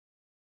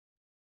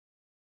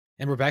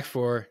And we're back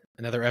for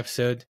another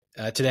episode.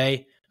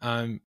 Today,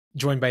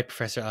 joined by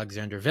Professor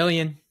Alexandra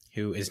Velian,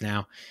 who is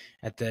now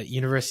at the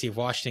University of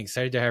Washington.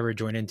 Excited to have her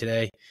join in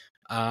today.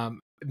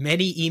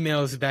 Many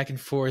emails back and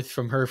forth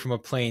from her from a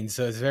plane.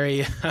 So it's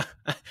very,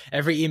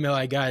 every email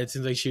I got, it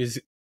seems like she was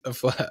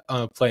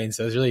on a plane.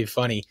 So it's really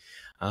funny.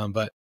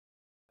 But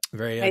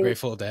very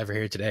grateful to have her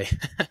here today.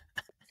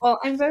 Well,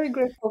 I'm very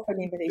grateful for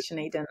the invitation,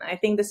 Aidan. I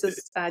think this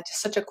is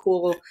just such a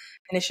cool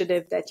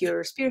initiative that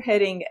you're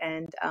spearheading,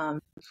 and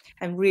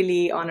I'm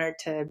really honored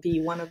to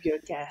be one of your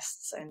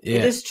guests. And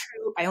It is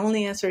true, I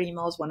only answer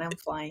emails when I'm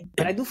flying,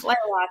 but I do fly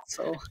a lot,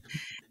 so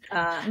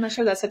I'm not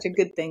sure that's such a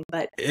good thing.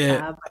 But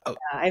I'm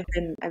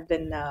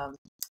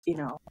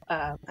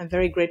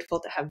very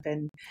grateful to have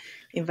been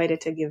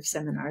invited to give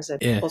seminars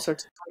at all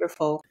sorts of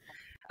wonderful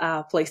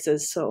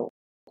places. So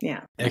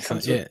yeah,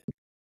 excellent. I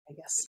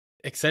guess.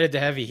 Excited to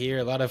have you here.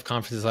 A lot of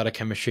conferences, a lot of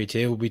chemistry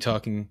today. We'll be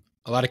talking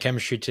a lot of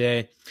chemistry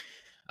today.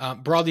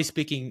 Broadly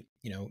speaking,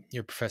 you're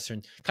a professor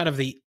in kind of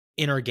the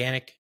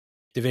inorganic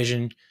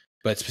division,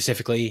 but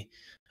specifically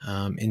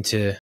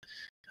into,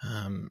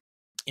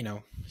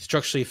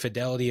 structurally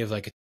fidelity of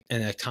like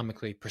an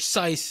atomically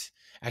precise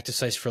active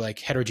sites for like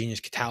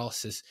heterogeneous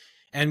catalysis.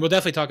 And we'll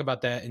definitely talk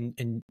about that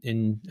in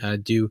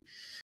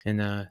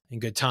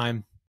good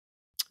time.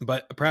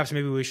 But perhaps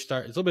maybe we should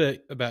start a little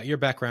bit about your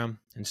background.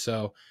 And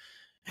so,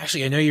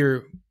 actually, I know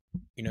you're,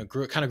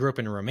 grew up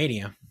in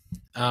Romania,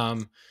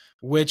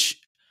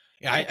 which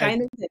I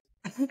kind of did.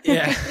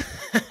 Yeah,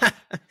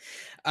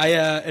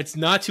 it's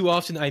not too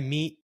often I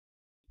meet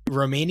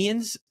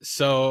Romanians,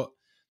 so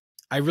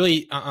I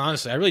really,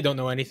 honestly, I really don't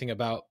know anything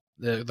about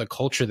the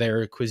culture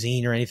there,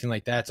 cuisine, or anything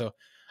like that. So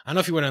I don't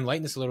know if you want to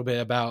enlighten us a little bit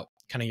about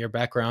kind of your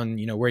background,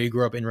 where you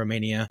grew up in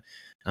Romania,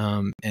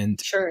 and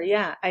sure,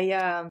 yeah,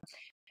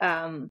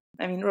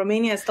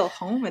 Romania is still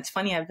home. It's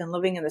funny, I've been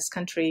living in this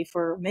country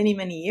for many,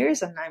 many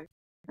years, and I'm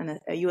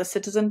a U.S.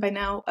 citizen by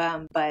now.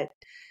 But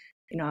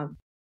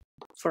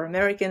for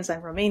Americans,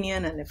 I'm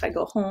Romanian, and if I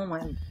go home,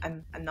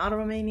 I'm not a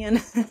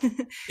Romanian.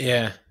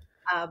 Yeah.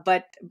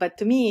 But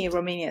to me,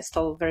 Romania is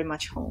still very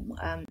much home.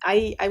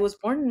 I was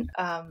born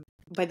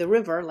by the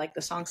river, like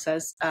the song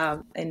says,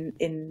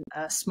 in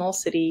a small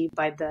city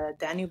by the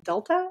Danube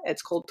Delta.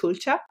 It's called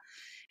Tulcea.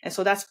 And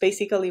so that's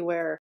basically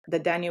where the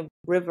Danube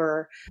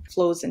River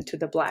flows into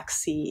the Black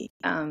Sea.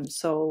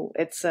 So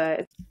it's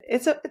a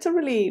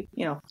really,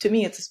 to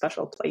me, it's a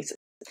special place.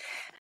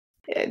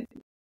 I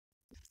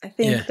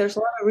think there's a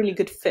lot of really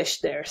good fish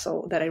there,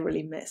 so that I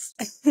really miss.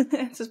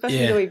 It's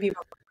especially the way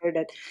people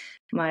compare that.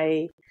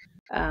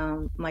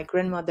 My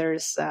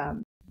grandmother's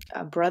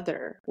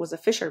brother was a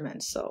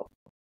fisherman, so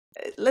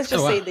let's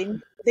just say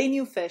they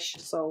knew fish.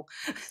 So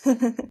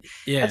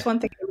that's one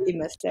thing I really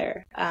miss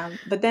there.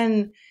 But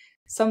then.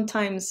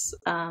 Sometimes,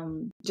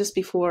 just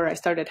before I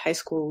started high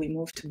school, we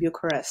moved to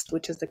Bucharest,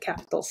 which is the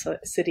capital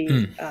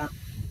city.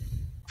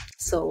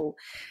 So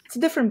it's a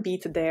different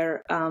beat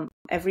there.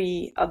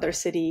 Every other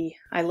city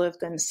I've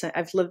lived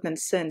in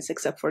since,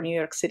 except for New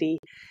York City,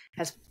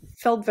 has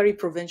felt very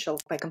provincial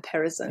by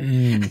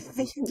comparison,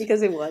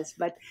 because it was.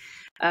 But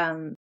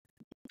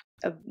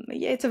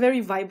it's a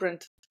very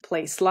vibrant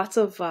place. Lots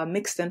of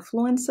mixed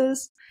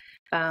influences.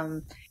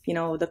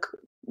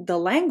 The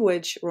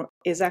language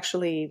is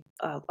actually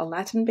a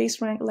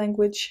Latin-based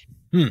language.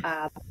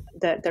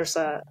 There's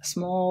a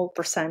small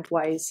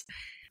percent-wise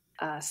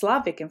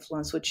Slavic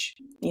influence, which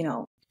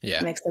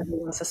makes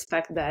everyone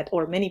suspect that,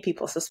 or many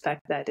people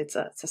suspect that it's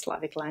a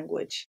Slavic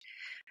language,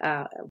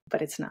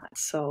 but it's not.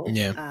 So,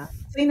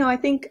 I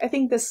think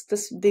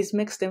these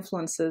mixed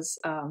influences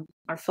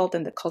are felt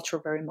in the culture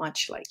very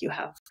much. Like you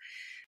have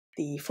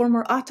the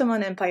former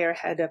Ottoman Empire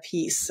had a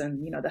piece,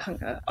 and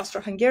the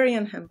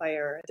Austro-Hungarian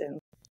Empire. And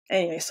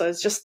anyway, so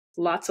it's just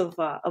lots of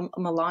a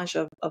melange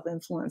of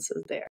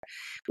influences there,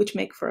 which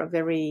make for a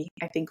very,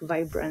 I think,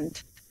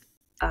 vibrant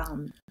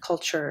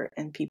culture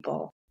and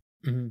people.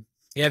 Mm-hmm.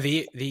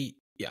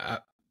 Yeah,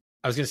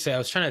 I was gonna say, I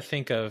was trying to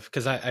think of,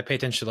 because I pay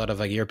attention to a lot of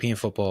like European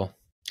football,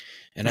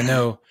 and I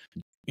know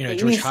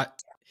Georgi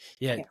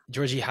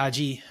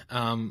Hagi,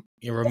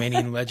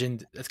 Romanian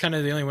legend. That's kind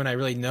of the only one I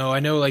really know.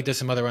 I know like there's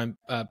some other one,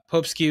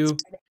 Popescu.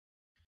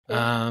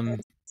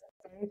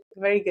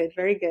 Very good,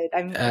 very good.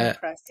 I'm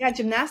impressed. Yeah,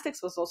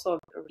 gymnastics was also a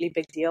really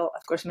big deal.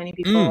 Of course, many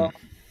people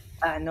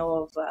know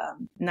of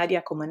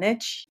Nadia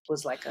Comaneci,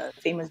 was like a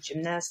famous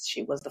gymnast.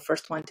 She was the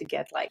first one to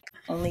get like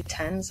only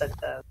 10s at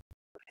the,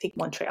 I think,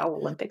 Montreal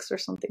Olympics or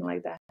something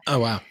like that. Oh,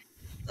 wow.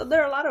 So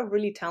there are a lot of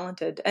really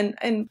talented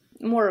and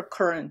more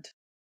current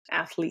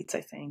athletes,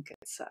 I think.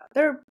 It's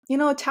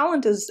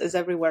talent is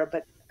everywhere,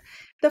 but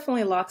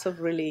definitely lots of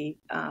really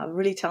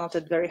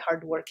talented, very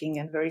hardworking,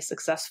 and very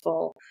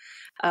successful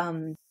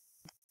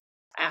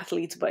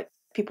athletes, but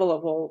people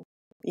of all,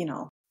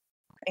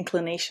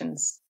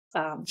 inclinations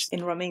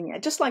in Romania,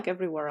 just like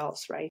everywhere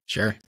else, right?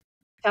 Sure.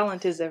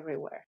 Talent is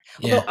everywhere,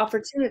 although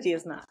opportunity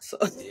is not. So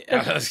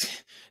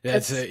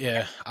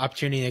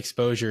opportunity and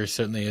exposure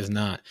certainly is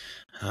not.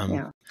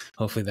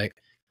 Hopefully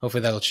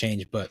that'll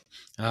change. But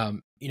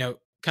kind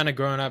of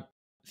growing up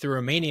through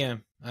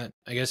Romania,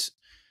 I guess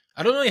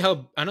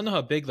I don't know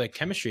how big like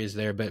chemistry is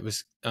there, but it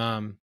was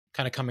kind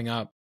of coming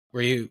up.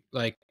 Were you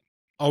like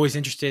always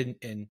interested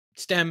in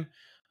STEM,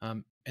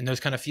 in those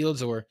kind of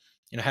fields, or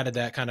how did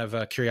that kind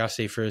of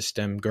curiosity for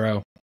STEM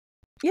grow?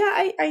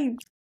 Yeah,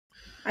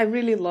 I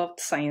really loved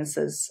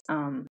sciences.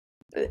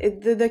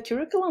 The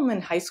curriculum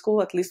in high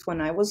school, at least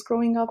when I was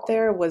growing up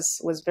there,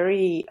 was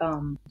very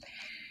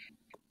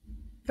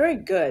very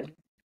good.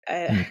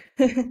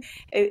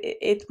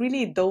 It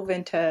really dove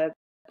into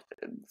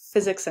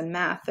physics and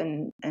math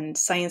and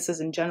sciences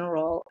in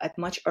general at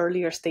much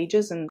earlier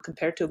stages and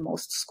compared to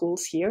most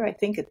schools here. I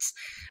think it's,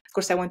 of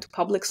course, I went to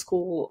public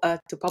schools,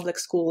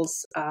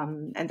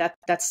 and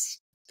that's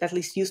at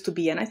least used to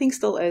be, and I think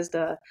still is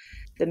the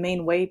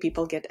main way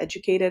people get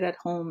educated at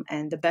home,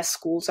 and the best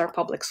schools are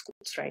public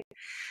schools, right?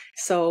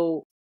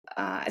 So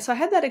I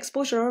had that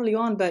exposure early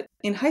on, but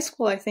in high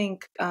school, I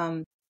think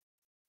I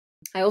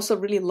also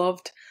really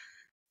loved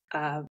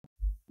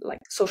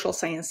like social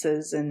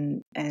sciences,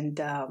 and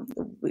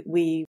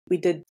we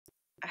did.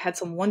 I had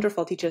some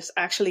wonderful teachers.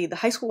 Actually, the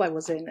high school I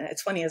was in,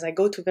 it's funny, as I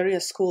go to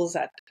various schools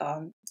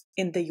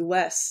in the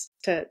U.S.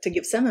 to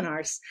give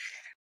seminars,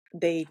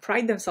 they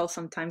pride themselves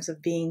sometimes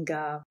of being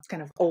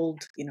kind of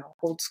old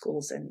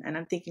schools, and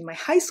I'm thinking my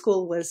high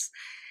school was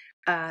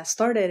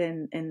started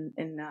in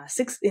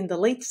the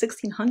late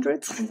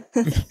 1600s.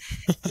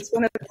 It's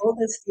one of the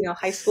oldest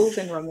high schools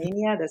in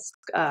Romania.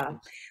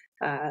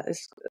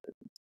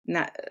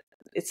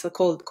 It's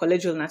called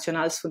Colegiul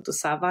Național Sfântu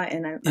Sava,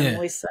 and I'm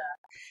always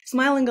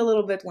smiling a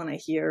little bit when I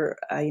hear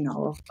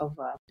of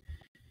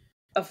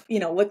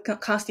what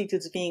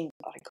constitutes being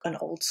like an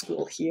old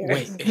school here.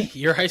 Wait,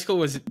 your high school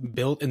was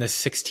built in the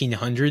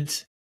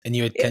 1600s, and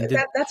you attended?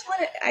 That's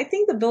what I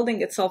think. The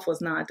building itself was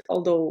not,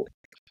 although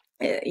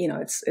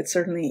it's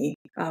certainly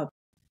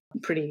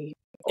pretty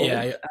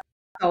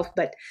old.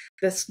 But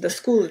the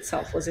school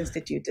itself was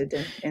instituted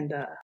in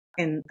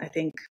I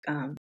think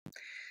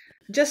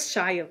just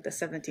shy of the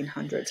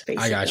 1700s, basically.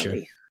 I got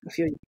you. A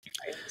few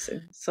years.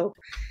 So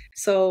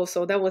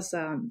that was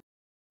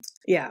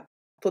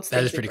puts that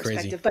things is pretty in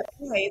perspective. crazy. But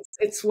anyway,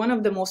 it's one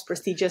of the most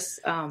prestigious,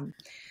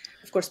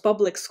 of course,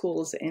 public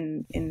schools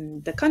in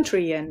the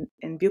country, and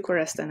in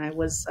Bucharest. And I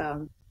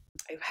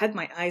had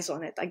my eyes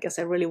on it. I guess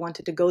I really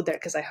wanted to go there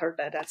because I heard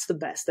that that's the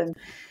best, and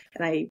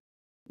I,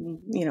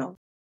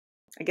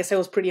 I guess I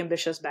was pretty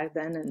ambitious back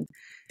then, and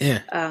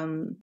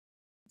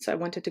so I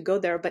wanted to go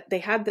there. But they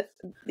had,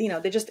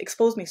 they just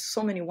exposed me to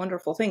so many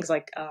wonderful things.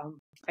 Like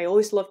I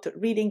always loved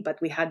reading, but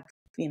we had,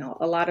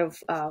 a lot of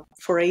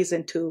forays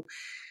into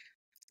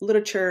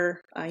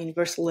literature,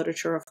 universal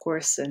literature, of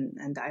course,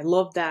 and I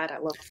loved that. I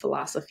loved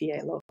philosophy.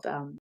 I loved,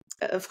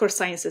 of course,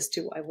 sciences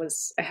too.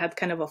 I had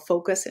kind of a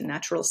focus in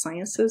natural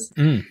sciences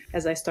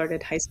as I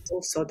started high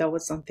school, so that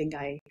was something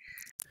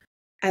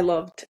I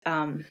loved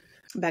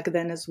back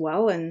then as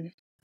well. And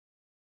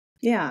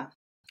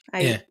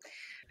I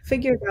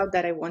figured out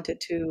that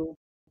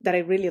I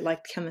really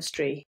liked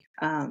chemistry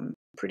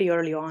pretty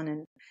early on.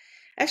 And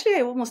actually,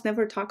 I almost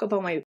never talk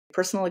about my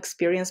personal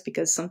experience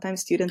because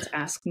sometimes students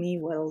ask me,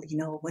 well,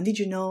 when did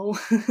you know?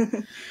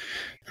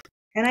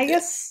 And I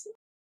guess,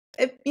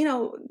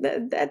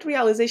 that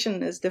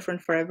realization is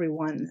different for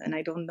everyone. And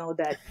I don't know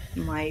that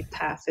my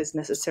path is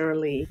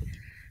necessarily,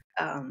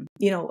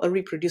 a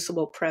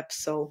reproducible prep.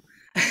 So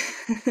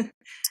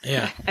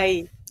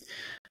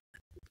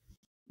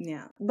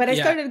but I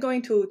started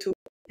going to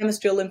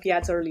chemistry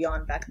Olympiads early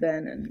on back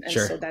then. And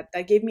so that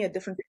gave me a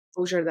different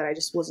exposure that I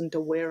just wasn't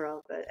aware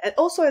of. And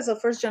also as a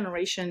first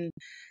generation,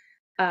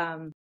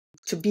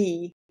 to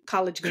be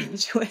college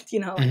graduate,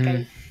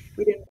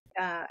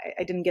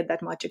 I didn't get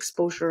that much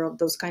exposure of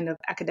those kind of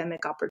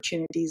academic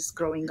opportunities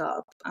growing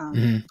up.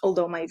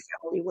 Although my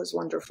family was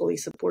wonderfully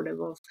supportive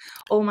of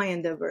all my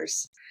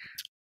endeavors.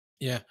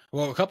 Yeah.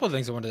 Well, a couple of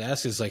things I wanted to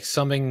ask is like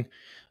something,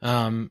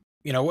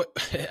 what,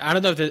 I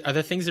don't know if are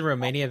there things in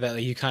Romania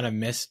that you kind of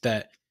miss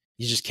that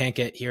you just can't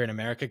get here in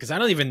America? Because I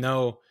don't even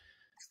know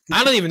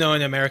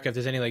in America if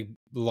there's any like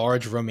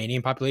large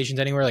Romanian populations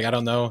anywhere. Like, I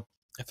don't know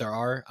if there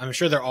are. I'm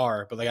sure there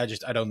are, but like,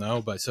 I don't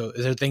know. But so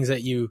is there things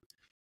that you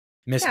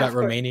miss about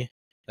Romania?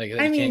 Like,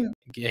 that you can't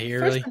get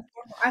here really?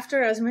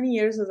 After as many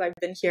years as I've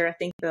been here, I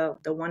think the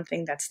one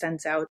thing that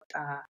stands out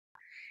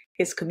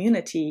is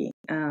community.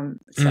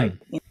 It's like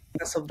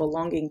sense of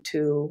belonging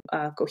to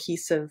a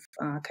cohesive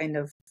kind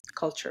of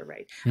culture,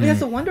 right? I mean,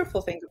 that's a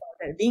wonderful thing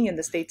about it. Being in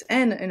the States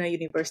and in a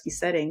university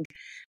setting,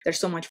 there's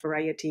so much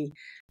variety.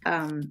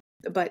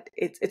 But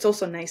it's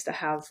also nice to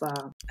have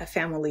a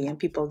family and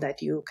people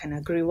that you kind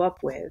of grew up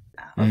with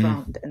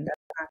around, and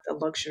that's not a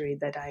luxury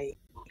that I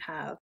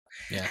have.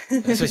 Yeah,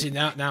 especially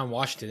now in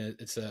Washington,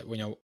 it's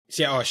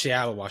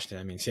Seattle, Washington.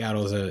 I mean,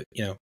 Seattle is a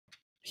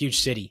huge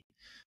city,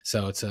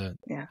 so it's a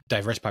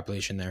diverse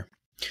population there.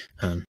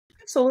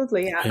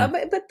 Absolutely, yeah.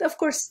 But of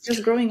course,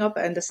 just growing up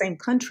in the same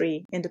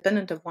country,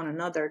 independent of one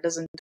another,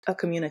 doesn't a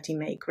community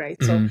make, right?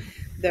 So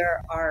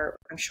there are,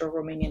 I'm sure,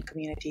 Romanian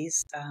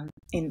communities,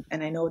 and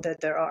I know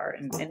that there are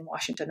in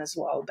Washington as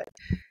well, but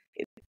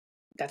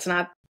that's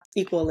not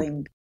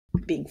equaling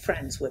being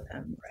friends with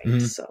them,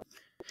 right? So,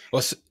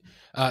 well,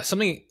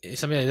 Something I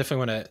definitely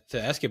want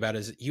to ask you about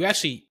is you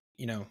actually,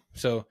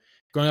 so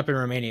growing up in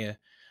Romania,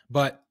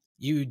 but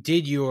you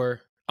did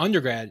your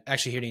undergrad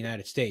actually here in the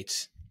United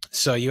States.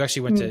 So you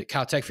actually went to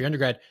Caltech for your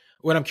undergrad.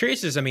 What I'm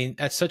curious is,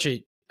 that's such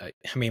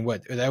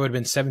what, that would have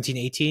been 17,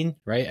 18,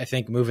 right? I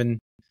think moving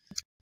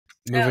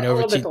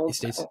over to the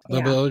States, a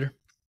little bit older.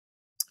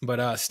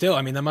 But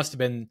still, that must have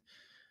been,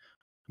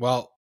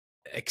 well,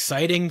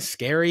 exciting,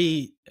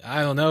 scary.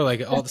 I don't know,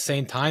 like all at the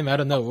same time. I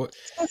don't know.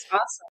 That's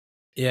awesome.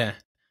 Yeah.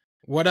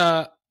 What,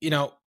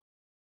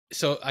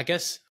 so I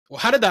guess, well,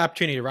 how did the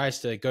opportunity arise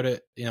to go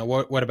to,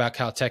 what about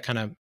Caltech kind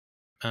of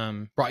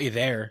brought you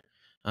there?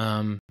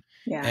 And,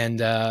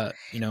 how'd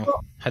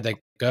that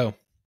go?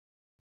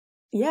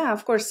 Yeah,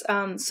 of course.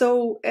 I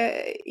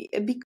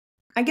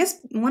guess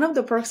one of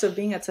the perks of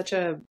being at such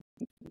a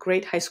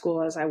great high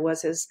school as I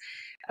was is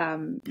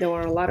there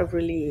were a lot of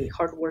really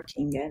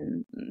hardworking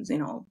and,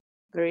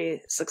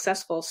 very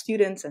successful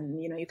students.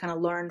 And, you kind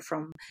of learn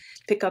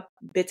pick up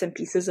bits and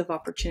pieces of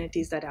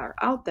opportunities that are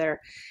out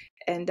there.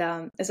 And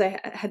as I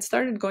had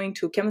started going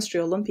to chemistry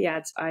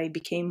Olympiads, I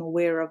became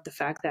aware of the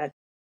fact that,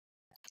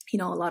 a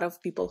lot of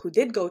people who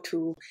did go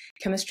to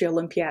chemistry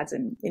Olympiads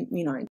and,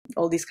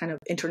 all these kind of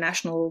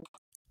international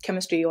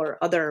chemistry or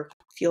other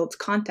field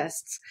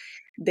contests,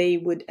 they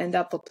would end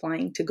up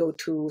applying to go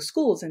to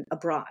schools and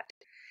abroad.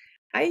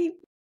 I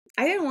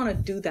didn't want to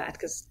do that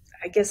because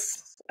I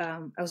guess I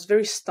was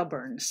very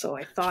stubborn. So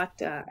I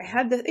thought I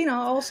had the,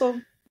 also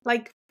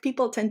like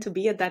people tend to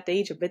be at that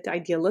age a bit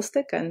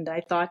idealistic. And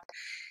I thought,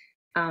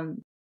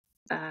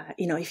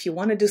 if you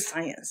want to do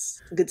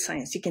science, good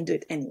science, you can do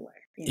it anywhere.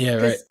 Yeah,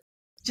 right. It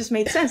just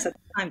made sense at the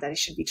time that it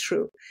should be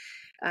true.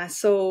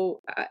 Actually,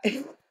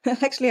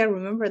 I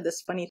remember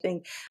this funny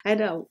thing. I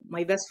had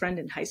my best friend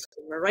in high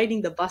school. We're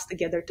riding the bus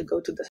together to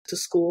go to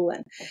school,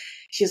 and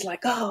she's like,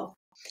 "Oh,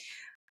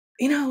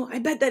 I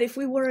bet that if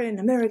we were in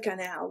America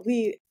now,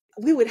 we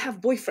would have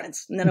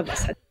boyfriends." None of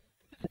us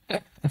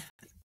had.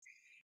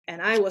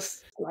 And I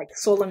was like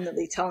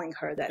solemnly telling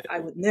her that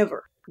I would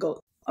never go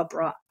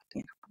abroad.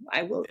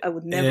 I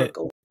would never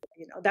go.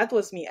 That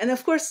was me. And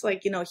of course,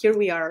 like, here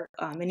we are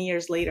many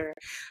years later.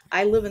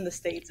 I live in the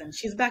States and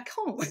she's back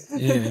home.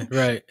 Yeah,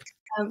 right.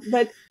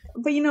 But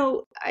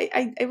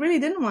I really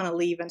didn't want to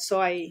leave. And so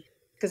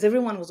because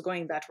everyone was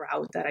going that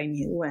route that I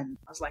knew. And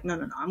I was like, no,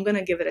 I'm going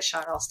to give it a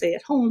shot. I'll stay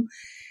at home.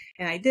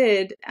 And I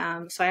did.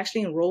 So I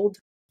actually enrolled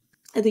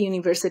at the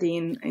university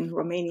in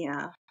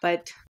Romania.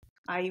 But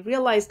I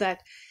realized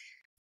that,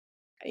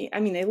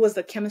 it was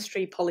the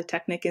Chemistry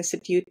Polytechnic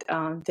Institute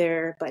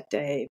there. But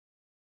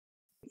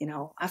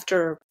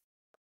after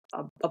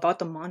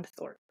about a month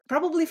or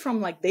probably from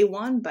like day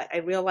one, but I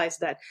realized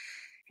that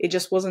it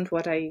just wasn't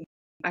what I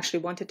actually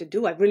wanted to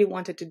do. I really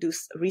wanted to do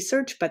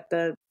research, but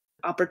the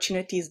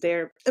opportunities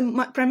there,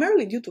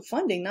 primarily due to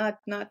funding, not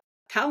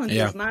talent,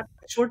 was not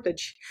a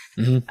shortage.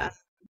 Mm-hmm.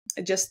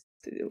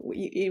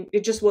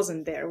 It just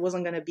wasn't there. It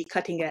wasn't going to be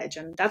cutting edge.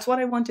 And that's what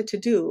I wanted to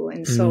do.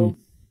 And so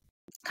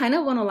kind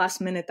of on a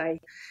last minute,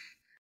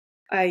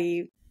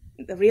 I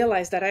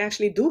realized that I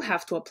actually do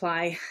have to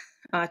apply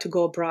to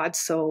go abroad.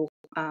 So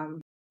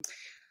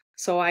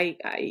I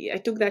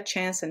took that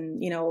chance,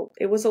 and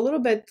it was a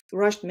little bit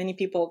rushed. Many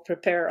people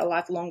prepare a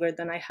lot longer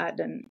than I had,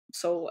 and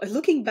so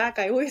looking back,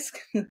 I always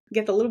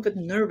get a little bit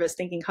nervous,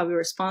 thinking how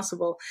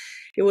irresponsible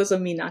it was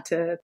of me not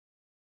to,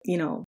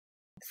 to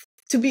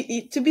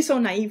be so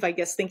naive, I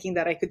guess, thinking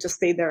that I could just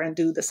stay there and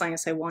do the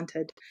science I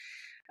wanted.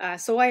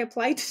 So I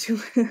applied to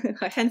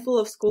a handful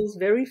of schools,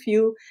 very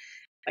few,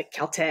 like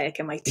Caltech,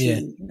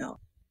 MIT,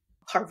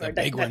 Harvard,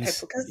 that type of,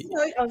 because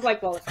I was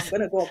like, well, if I'm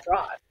going to go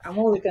abroad, I'm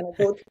only going to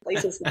go to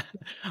places.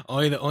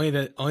 only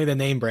the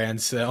name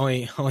brands.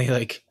 Only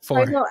like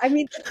 4. I know.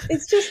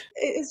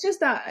 It's just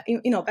that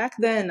back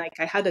then, like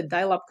I had a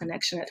dial-up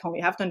connection at home.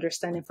 You have to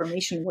understand,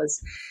 information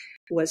was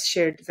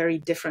shared very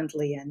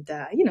differently, and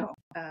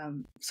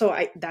so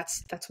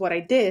that's what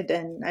I did.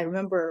 And I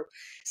remember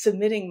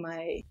submitting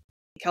my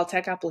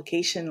Caltech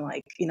application,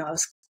 like I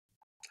was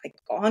like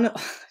on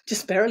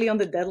just barely on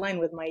the deadline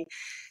with my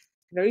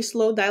very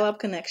slow dial-up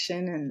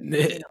connection, and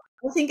I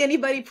don't think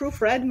anybody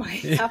proofread my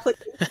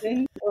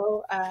application,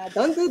 so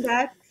don't do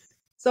that.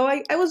 So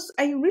I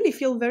really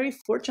feel very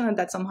fortunate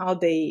that somehow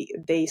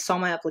they saw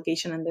my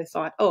application and they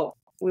thought, oh,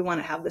 we want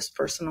to have this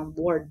person on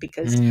board,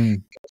 because it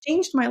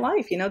changed my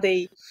life.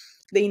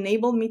 They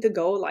enabled me to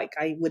go. Like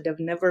I would have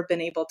never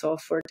been able to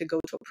afford to go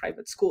to a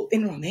private school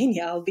in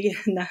Romania. I'll be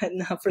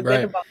not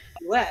forget about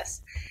the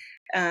US.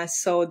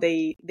 So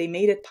they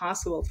made it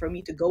possible for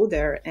me to go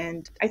there.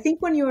 And I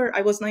think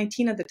I was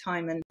 19 at the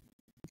time, and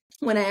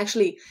when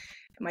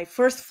my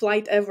first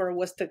flight ever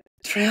was to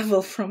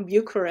travel from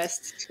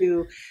Bucharest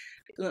to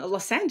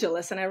Los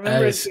Angeles. And I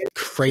remember, that is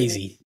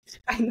crazy.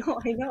 I know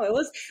it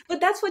was,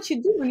 but that's what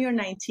you do when you're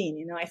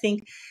 19. I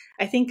think I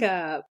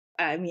have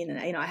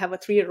a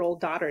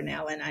 3-year-old daughter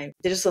now, and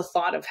there's a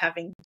thought of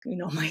having,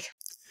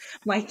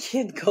 my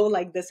kid go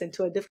like this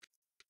into a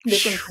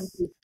different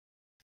country.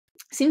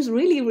 Seems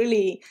really,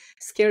 really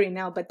scary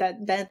now, but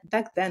that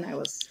back then I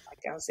was like,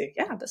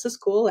 yeah, this is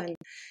cool. And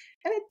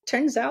And it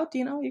turns out,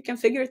 you can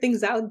figure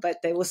things out. But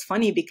it was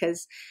funny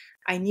because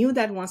I knew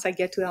that once I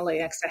get to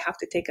LAX, I have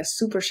to take a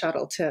super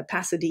shuttle to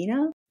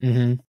Pasadena.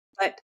 Mm-hmm.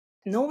 But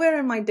nowhere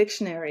in my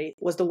dictionary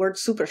was the word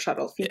super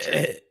shuttle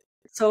featured.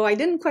 So I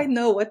didn't quite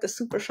know what the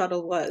super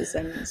shuttle was.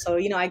 And so,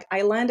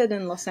 I landed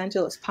in Los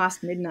Angeles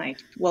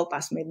well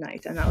past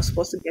midnight. And I was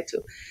supposed to get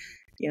to,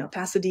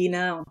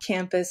 Pasadena on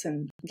campus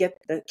and get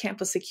the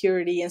campus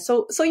security. And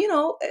so,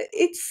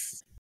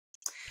 it's,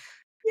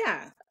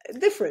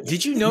 different.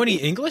 Did you know any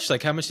English?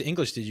 Like, how much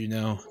English did you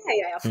know?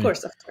 Yeah, of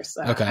course.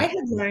 Okay. I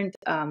had learned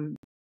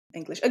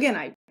English. Again,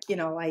 I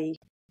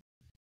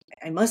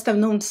must have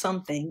known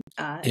something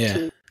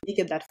to make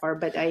it that far,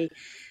 but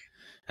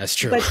that's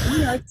true. But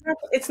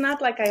it's not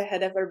like I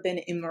had ever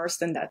been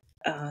immersed in that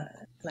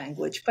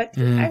language. But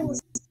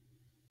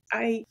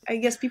I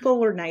guess people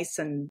were nice,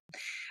 and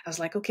I was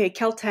like, okay,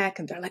 Caltech,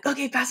 and they're like,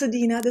 okay,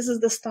 Pasadena, this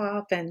is the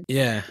stop, and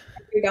I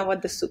figured out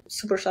what the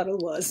super shuttle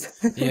was.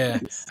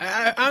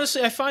 I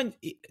honestly, I find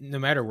no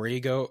matter where you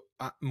go,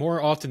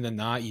 more often than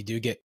not, you do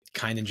get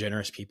kind and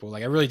generous people.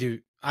 Like, I really do.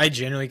 I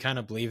genuinely kind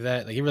of believe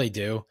that. Like, you really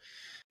do.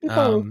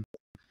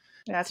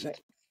 That's right.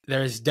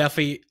 There's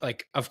definitely,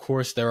 like, of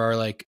course, there are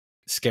like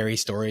scary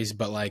stories,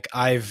 but like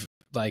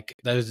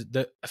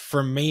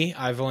for me,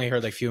 I've only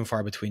heard like few and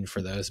far between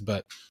for those.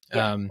 But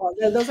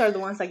those are the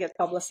ones that get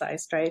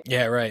publicized, right?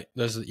 Yeah, right.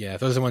 Those are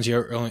the ones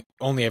you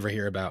only ever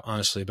hear about,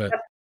 honestly. But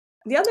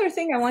the other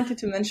thing I wanted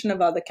to mention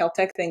about the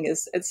Caltech thing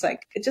is it's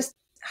just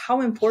how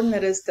important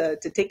it is to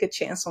take a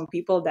chance on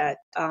people that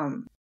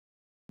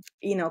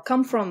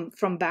come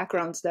from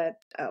backgrounds that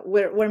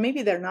where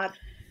maybe they're not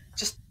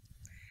just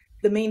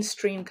the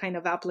mainstream kind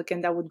of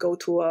applicant that would go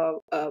to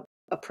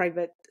a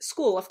private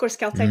school. Of course,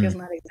 Caltech is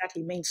not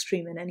exactly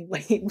mainstream in any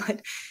way,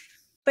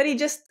 but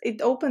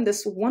it opened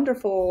these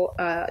wonderful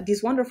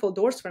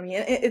doors for me.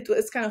 And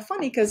it's kind of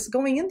funny because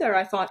going in there,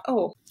 I thought,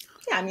 oh,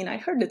 yeah, I mean, I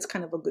heard it's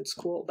kind of a good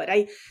school, but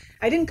I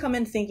didn't come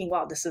in thinking,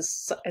 wow, this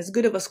is as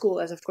good of a school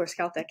as, of course,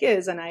 Caltech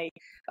is. And I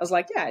was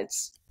like, yeah, it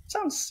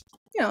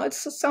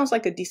sounds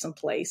like a decent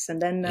place.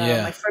 And then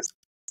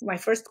my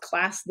first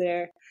class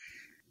there,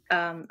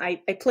 I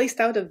placed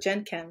out of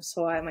Gen Chem,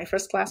 so my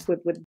first class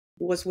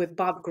was with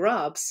Bob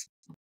Grubbs.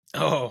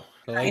 Oh,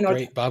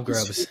 great Bob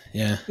Grubbs.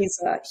 Yeah,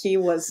 he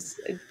was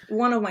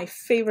one of my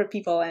favorite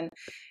people, and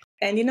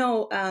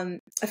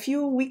a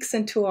few weeks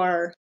into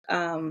our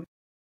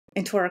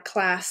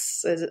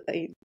class,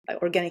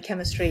 organic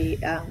chemistry,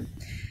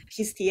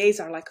 his TAs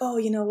are like, oh,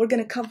 we're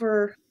going to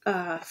cover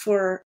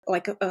for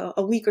like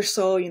a week or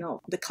so,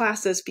 the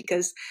classes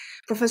because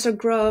Professor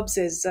Grubbs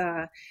is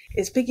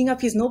picking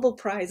up his Nobel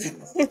Prize.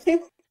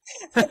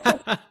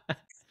 I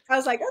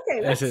was like,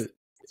 okay, that's a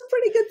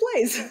pretty good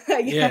place,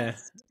 I guess. Yeah.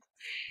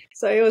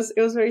 So it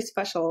was very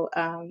special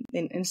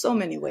in so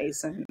many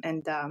ways,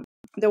 and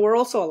there were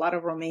also a lot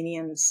of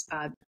Romanians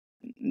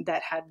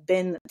that had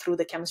been through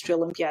the Chemistry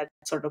Olympiad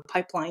sort of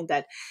pipeline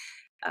that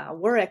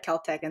were at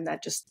Caltech, and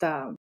that just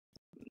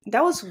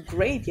that was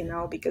great,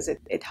 because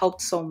it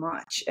helped so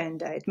much,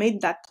 and it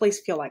made that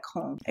place feel like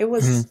home. It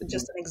was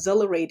just an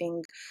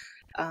exhilarating.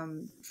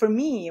 For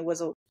me, it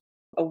was a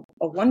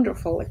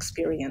wonderful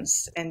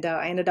experience, and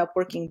I ended up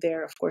working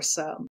there, of course,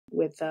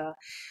 with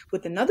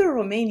another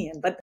Romanian,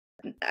 but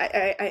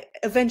I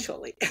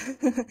eventually,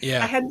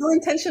 I had no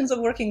intentions of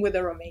working with a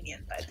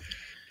Romanian, but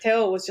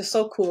Theo was just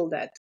so cool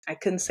that I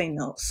couldn't say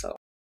no. So,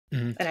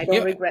 and I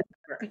don't regret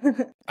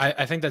it.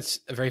 I think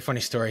that's a very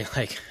funny story.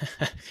 Like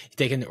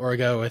taking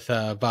Orgo with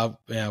Bob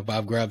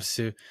Grubbs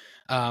too.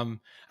 I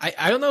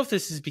don't know if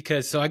this is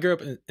because I grew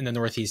up in the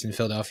Northeast in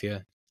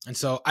Philadelphia, and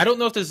so I don't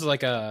know if this is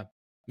like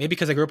maybe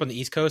because I grew up on the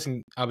East Coast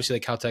and obviously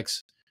like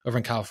Caltech's over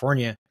in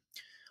California,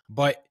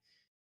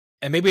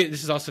 and maybe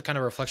this is also kind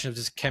of a reflection of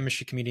this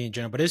chemistry community in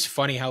general, but it's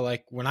funny how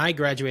like when I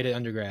graduated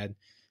undergrad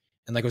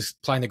and like was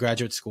applying to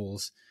graduate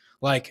schools,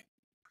 like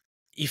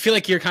you feel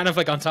like you're kind of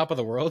like on top of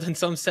the world in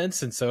some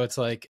sense. And so it's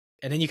like,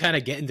 and then you kind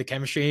of get into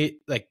chemistry,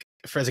 like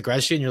as a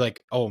grad student, you're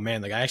like, oh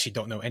man, like I actually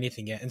don't know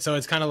anything yet. And so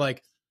it's kind of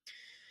like,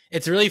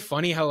 it's really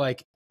funny how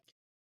like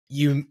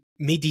you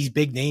meet these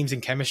big names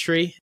in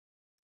chemistry,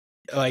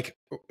 like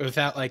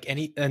without like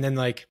any, and then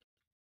like,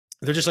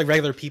 they're just like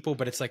regular people,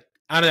 but it's like,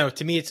 I don't know.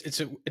 To me,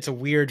 it's a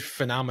weird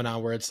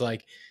phenomenon where it's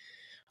like,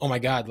 oh my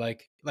God,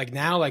 like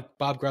now, like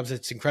Bob Grubbs,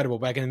 it's incredible.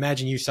 But I can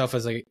imagine yourself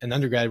as like an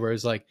undergrad where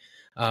it's like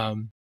I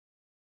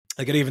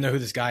don't even know who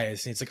this guy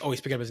is. And it's like, oh,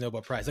 he's picking up his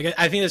Nobel Prize. Like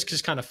I think that's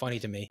just kind of funny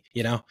to me,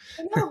 No,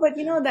 but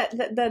that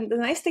the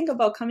nice thing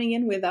about coming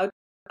in without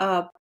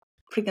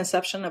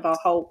preconception about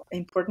how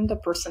important a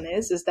person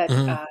is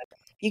that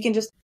you can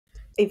just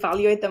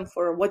evaluate them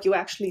for what you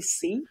actually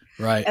see.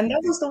 Right. And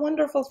that was the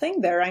wonderful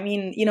thing there. I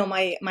mean,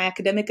 my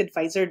academic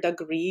advisor,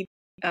 Doug Reed,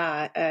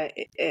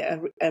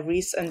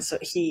 Reese, and so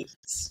he's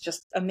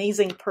just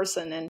amazing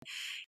person, and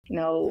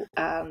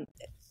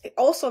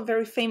also a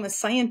very famous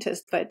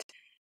scientist, but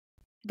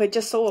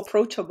just so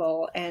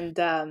approachable. And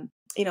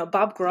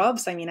Bob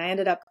Grubbs, I mean, I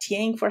ended up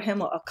TAing for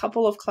him a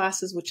couple of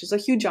classes, which is a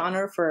huge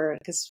honor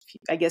because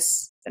I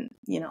guess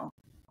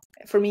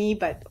for me,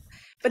 but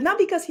but not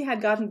because he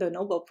had gotten the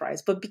Nobel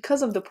Prize, but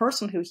because of the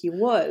person who he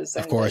was,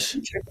 and the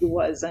teacher he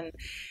was, and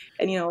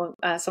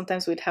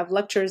sometimes we'd have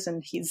lectures,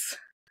 and he's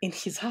in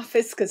his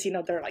office because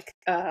they're like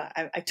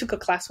I took a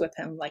class with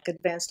him, like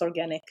advanced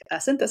organic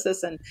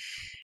synthesis,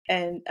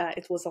 and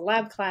it was a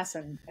lab class,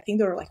 and I think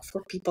there were like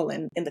 4 people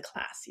in the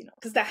class,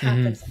 because that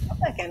happens.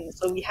 And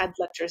so we had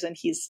lectures, and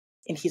he's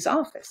in his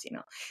office,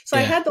 So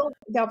I had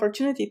the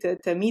opportunity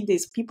to meet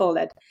these people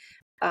that,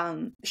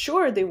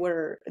 sure, they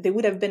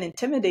would have been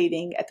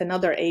intimidating at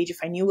another age if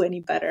I knew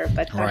any better,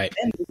 but back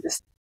then,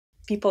 just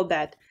people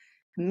that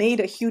made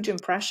a huge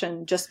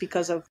impression just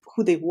because of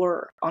who they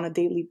were on a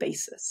daily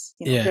basis.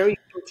 Very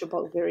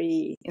approachable,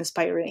 very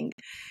inspiring,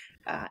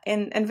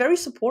 and very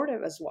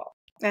supportive as well.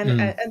 And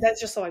that's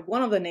just like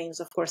one of the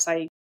names. Of course,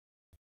 I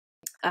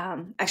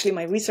actually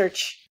my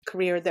research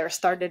career there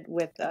started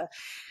with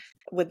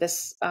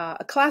this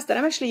a class that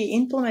I'm actually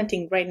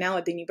implementing right now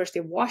at the University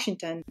of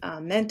Washington,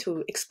 meant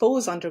to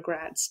expose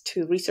undergrads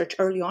to research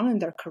early on in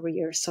their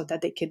careers so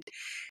that they could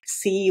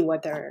see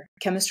what their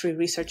chemistry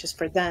research is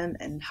for them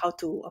and how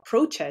to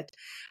approach it.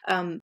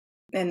 And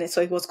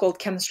so it was called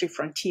Chemistry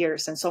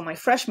Frontiers. And so my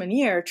freshman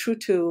year, true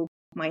to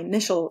my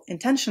initial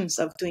intentions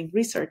of doing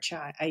research,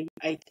 I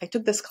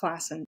took this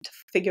class and to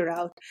figure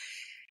out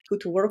who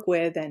to work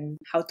with and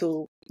how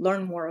to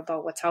learn more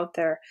about what's out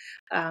there,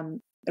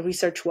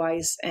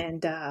 research-wise.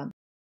 And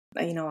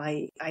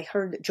I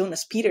heard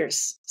Jonas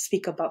Peters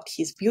speak about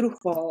his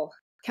beautiful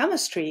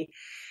chemistry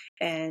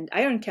and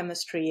iron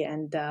chemistry,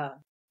 and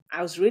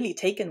I was really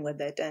taken with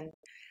it. And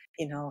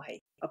I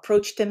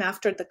approached him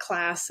after the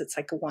class. It's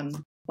like a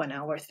one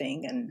hour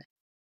thing and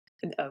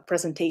a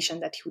presentation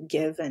that he would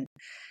give, and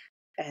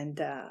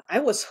I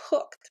was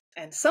hooked.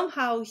 And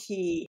somehow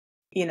he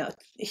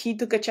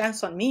took a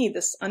chance on me,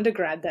 this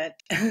undergrad that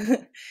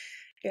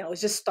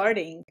was just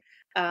starting,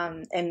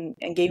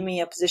 and gave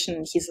me a position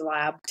in his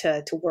lab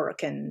to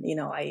work. And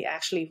I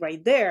actually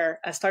right there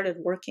I started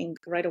working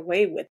right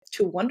away with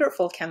 2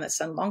 wonderful chemists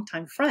and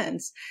longtime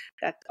friends,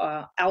 that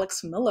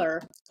Alex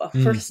Miller, a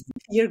first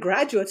year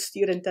graduate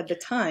student at the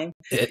time,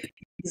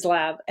 his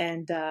lab,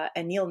 and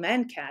Neil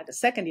Mancat, a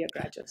second year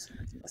graduate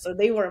student. So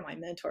they were my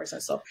mentors,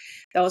 and so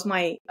that was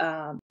my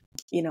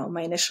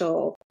my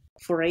initial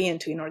foray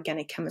into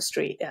inorganic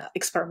chemistry,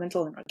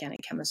 experimental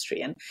inorganic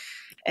chemistry,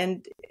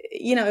 and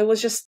it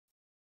was just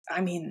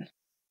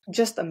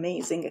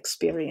amazing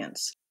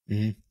experience.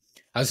 I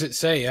was going to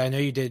say, I know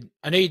you did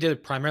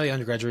primarily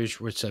undergraduate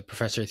with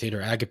Professor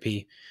Theodor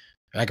Agapie.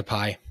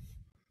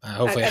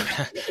 Hopefully,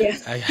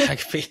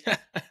 Agapie.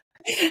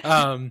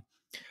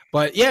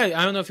 But yeah,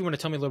 I don't know if you want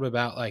to tell me a little bit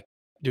about like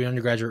doing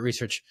undergraduate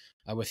research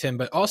with him,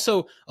 but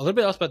also a little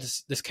bit else about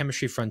this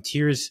Chemistry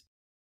Frontiers,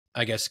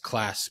 I guess,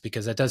 class,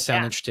 because that does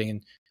sound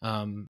interesting.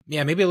 And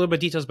maybe a little bit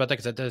of details about that,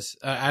 because that does,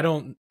 I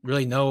don't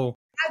really know.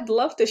 I'd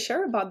love to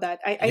share about that.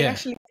 I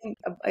actually think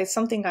it's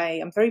something I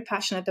am very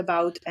passionate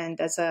about, and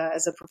as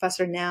a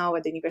professor now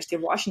at the University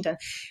of Washington,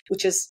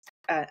 which is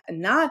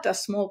not a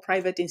small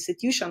private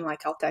institution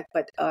like Caltech,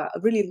 but a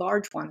really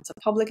large one. It's a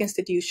public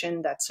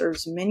institution that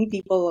serves many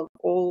people of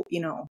all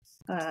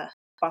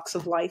walks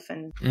of life,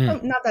 and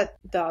not that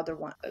the other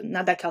one,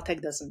 not that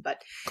Caltech doesn't,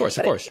 but of course,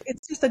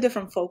 it's just a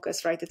different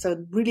focus, right? It's a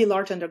really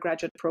large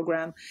undergraduate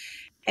program,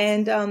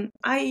 and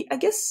I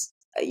guess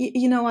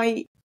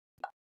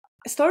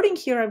starting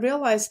here, I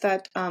realized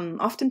that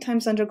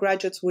oftentimes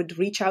undergraduates would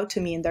reach out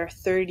to me in their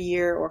 3rd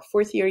year or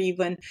 4th year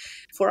even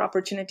for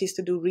opportunities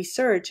to do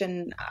research.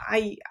 And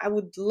I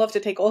would love to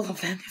take all of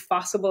them if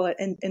possible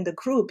in the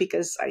group,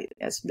 because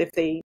if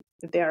they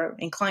are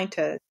inclined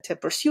to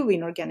pursue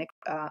inorganic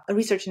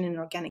research in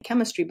inorganic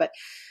chemistry.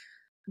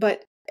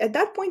 But at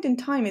that point in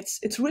time,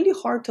 it's really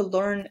hard to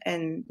learn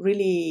and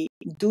really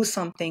do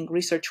something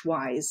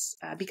research-wise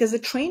because the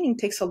training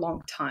takes a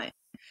long time.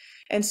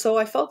 And so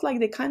I felt like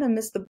they kind of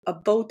missed a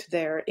boat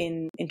there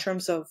in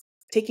terms of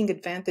taking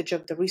advantage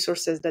of the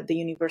resources that the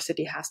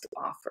university has to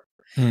offer.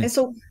 And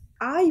so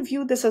I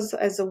view this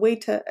as a way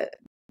to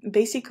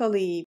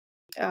basically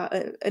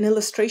an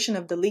illustration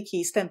of the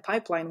leaky STEM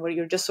pipeline, where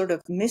you're just sort of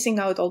missing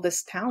out all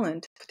this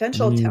talent,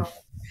 potential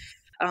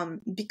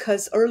talent,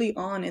 because early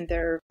on in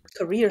their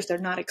careers, they're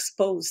not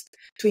exposed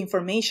to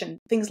information.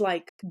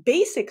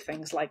 Basic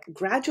things like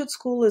graduate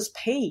school is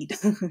paid.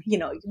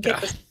 You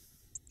get this.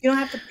 You don't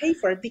have to pay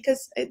for it,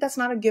 because that's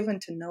not a given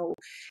to know,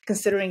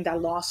 considering that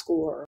law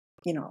school or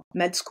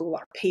med school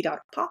are paid out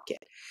of pocket.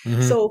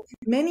 So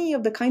many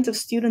of the kinds of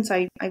students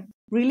I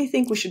really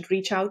think we should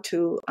reach out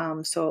to,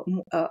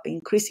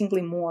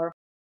 increasingly more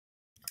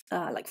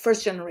like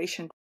first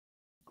generation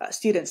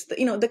students,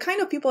 the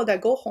kind of people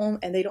that go home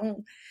and they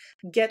don't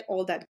get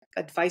all that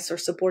advice or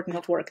support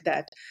network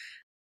that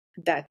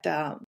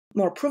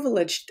more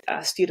privileged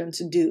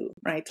students do,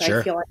 right? So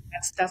I feel like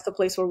that's the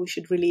place where we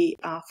should really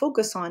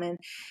focus on.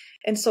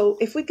 And so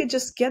if we could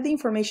just get the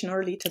information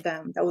early to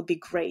them, that would be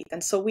great.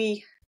 And so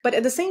but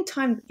at the same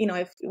time,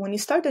 when you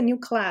start a new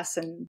class,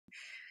 and,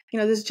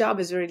 this job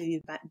is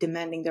really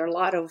demanding, there are a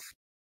lot of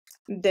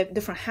the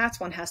different hats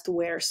one has to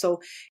wear.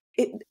 So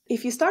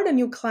if you start a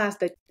new class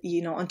that,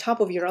 on top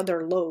of your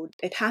other load,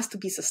 it has to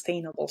be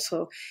sustainable.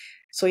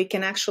 So it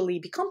can actually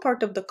become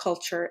part of the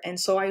culture. And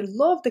so I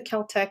love the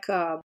Caltech,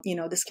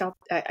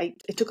 I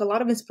took a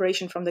lot of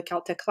inspiration from the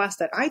Caltech class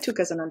that I took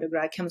as an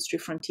undergrad, Chemistry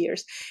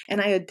Frontiers,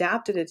 and I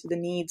adapted it to the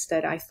needs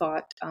that I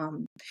thought,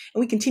 and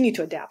we continue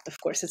to adapt,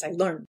 of course, as I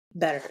learn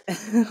better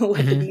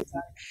what the needs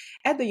are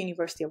at the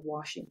University of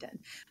Washington.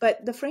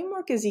 But the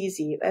framework is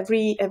easy.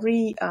 Every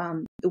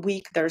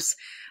week there's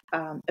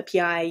a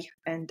PI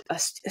and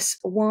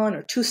one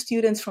or two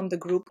students from the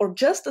group, or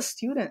just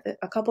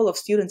a couple of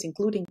students,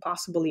 including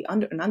possibly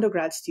an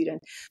undergrad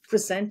student,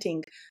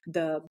 presenting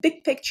the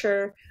big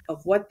picture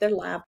of what their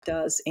lab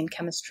does in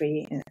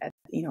chemistry,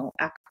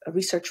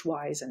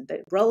 research-wise, and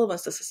the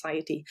relevance to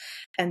society,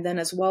 and then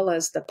as well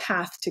as the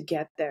path to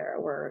get there,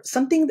 or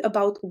something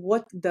about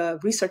what the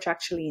research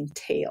actually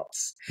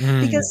entails.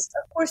 Because,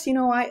 of course,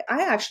 I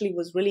actually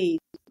was really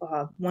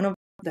one of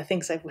the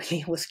things I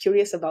really was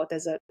curious about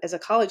as a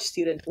college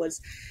student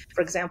was,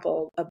 for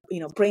example,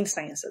 brain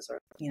sciences, or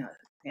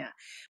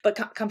but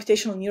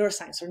computational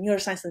neuroscience, or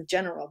neuroscience in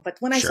general. But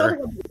when I saw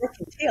what the work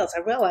entails, I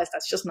realized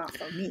that's just not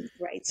for me,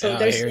 right? So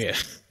there's a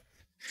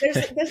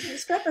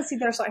discrepancy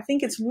there. So I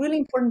think it's really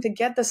important to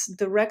get this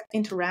direct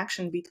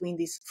interaction between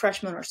these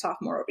freshmen or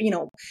sophomore,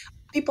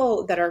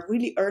 people that are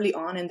really early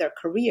on in their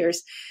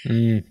careers,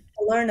 to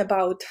learn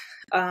about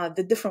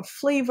the different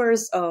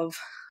flavors of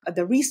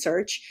the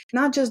research,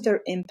 not just their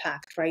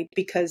impact, right?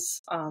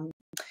 Because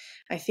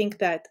I think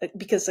that,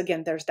 because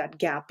again, there's that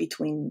gap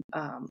between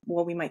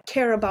what we might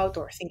care about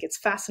or think it's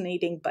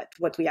fascinating, but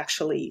what we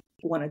actually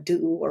want to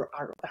do or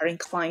are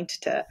inclined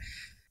to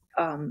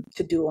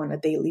do on a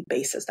daily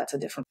basis. That's a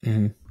different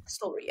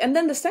story. And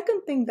then the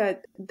second thing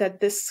that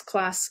this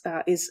class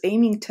is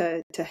aiming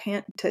to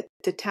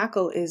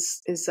tackle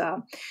is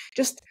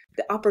just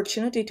the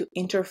opportunity to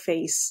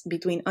interface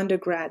between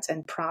undergrads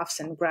and profs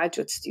and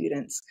graduate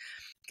students.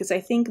 Because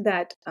I think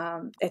that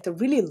at a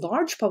really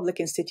large public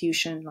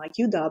institution like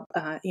UW,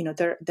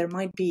 there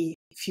might be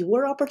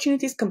fewer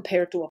opportunities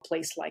compared to a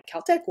place like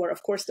Caltech, where,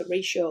 of course, the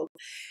ratio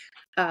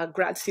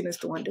grad students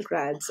to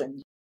undergrads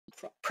and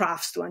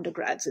profs to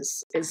undergrads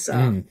is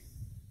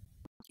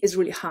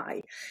really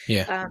high.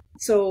 Yeah.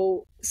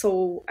 So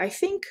I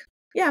think,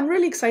 I'm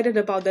really excited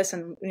about this,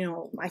 and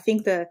I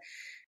think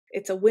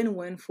it's a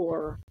win-win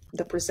for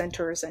the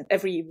presenters. And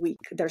every week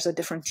there's a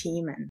different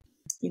team, and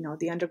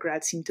the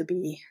undergrads seem to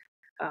be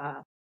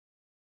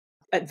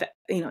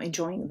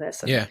enjoying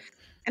this.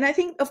 And I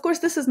think, of course,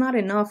 this is not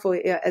enough.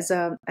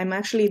 I'm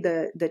actually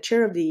the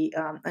chair of the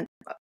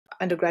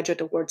undergraduate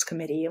awards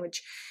committee,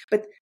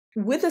 but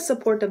with the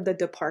support of the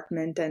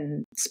department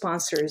and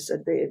sponsors,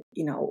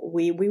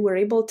 we were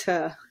able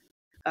to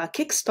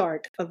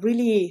kickstart a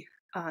really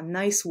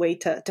nice way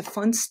to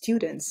fund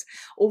students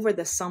over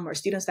the summer,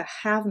 students that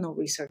have no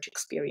research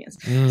experience.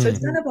 So it's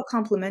kind of a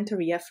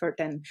complementary effort.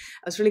 And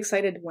I was really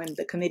excited when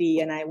the committee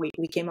and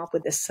we came up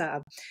with this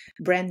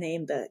brand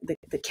name,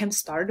 the Chem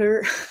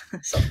Starter,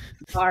 so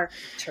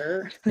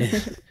starter,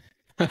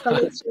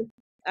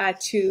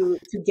 to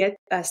get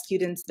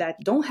students that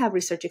don't have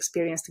research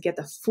experience to get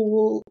the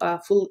full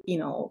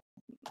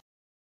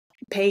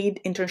paid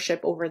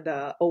internship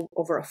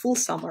over a full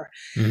summer.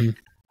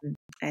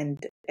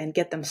 And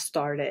get them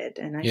started.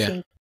 And I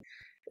think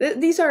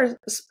these are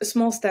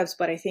small steps,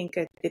 but I think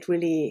it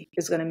really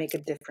is going to make a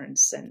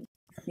difference. And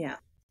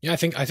I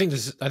think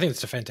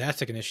it's a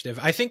fantastic initiative.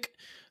 I think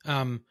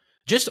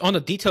just on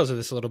the details of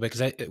this a little bit,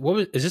 because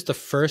is this the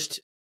first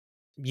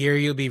year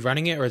you'll be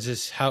running it, or is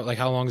this how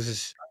long has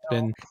this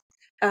been?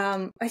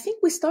 I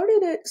think we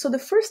started it. So the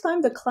first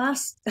time the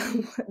class,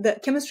 the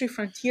Chemistry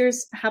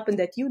Frontiers, happened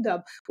at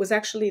UW was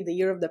actually the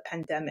year of the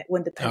pandemic,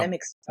 when the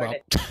pandemic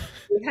started. Well.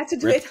 We had to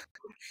do it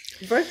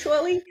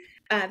virtually.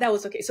 That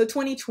was okay. So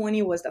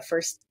 2020 was the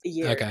first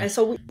year. Okay. And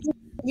so,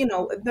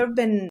 there've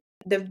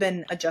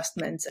been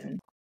adjustments and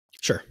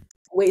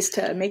ways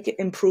to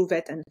improve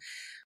it.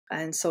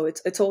 And so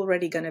it's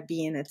already going to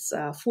be in its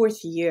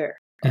fourth year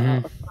of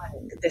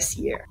running this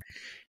year.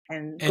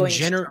 And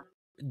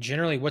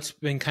generally, what's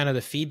been kind of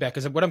the feedback?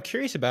 Because what I'm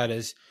curious about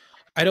is,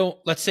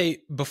 let's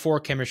say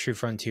before Chemistry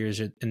Frontiers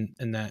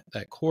in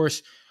that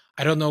course,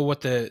 I don't know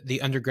what the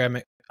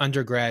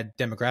undergrad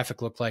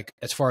demographic looked like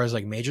as far as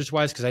like majors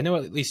wise, because I know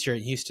at least here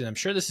in Houston, I'm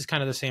sure this is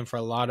kind of the same for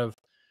a lot of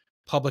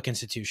public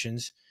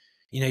institutions.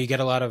 You get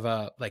a lot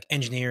of like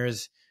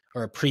engineers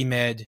or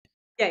pre-med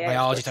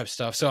biology type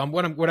stuff. So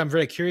what I'm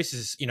very curious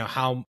is,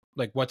 how,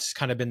 like, what's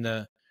kind of been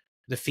the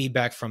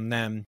feedback from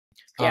them.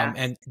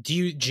 And do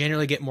you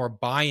generally get more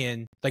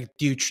buy-in? Like,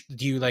 do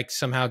you like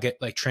somehow get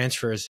like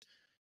transfers?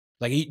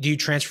 Like, do you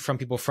transfer from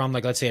people from,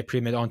 like, let's say a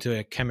pre-med onto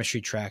a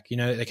chemistry track?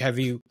 Like, have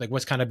you, like,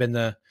 what's kind of been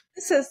the...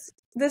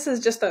 This is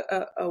just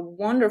a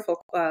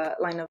wonderful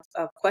line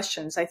of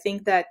questions. I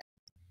think that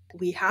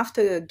we have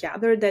to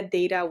gather that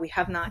data. We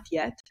have not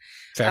yet.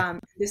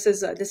 This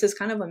is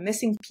kind of a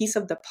missing piece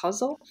of the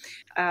puzzle.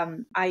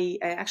 I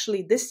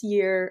actually, this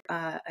year,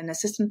 an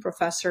assistant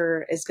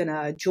professor is going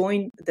to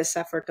join this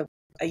effort of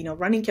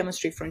running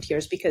Chemistry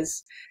Frontiers,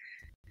 because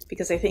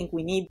because I think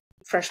we need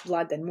fresh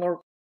blood and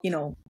more,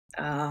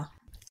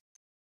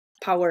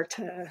 power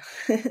to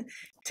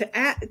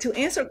to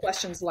answer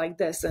questions like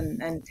this and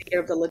take care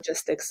of the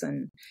logistics.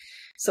 And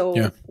so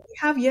we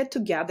have yet to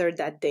gather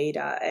that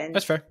data, and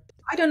that's fair.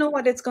 I don't know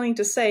what it's going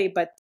to say,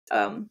 but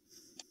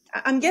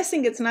I'm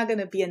guessing it's not going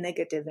to be a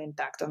negative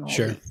impact on all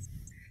these.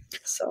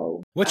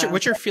 So what's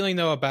your feeling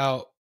though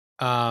about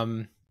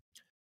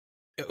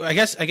I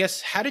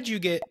guess how did you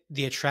get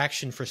the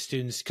attraction for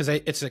students, because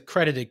it's a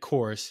credited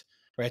course,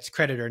 right? It's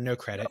credit or no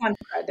credit. One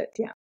credit,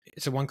 yeah.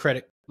 It's a one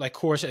credit like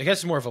course. I guess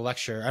it's more of a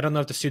lecture. I don't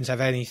know if the students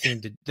have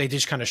anything to, they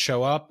just kind of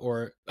show up,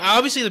 or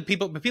obviously the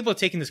people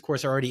taking this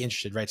course are already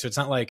interested, right? So it's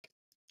not like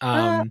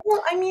well,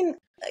 I mean,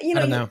 I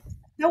don't know.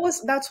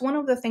 That's one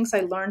of the things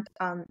I learned.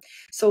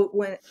 So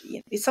when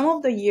some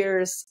of the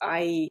years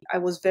I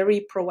was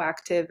very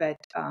proactive at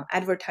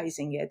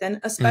advertising it,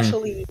 and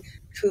especially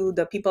to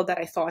the people that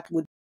I thought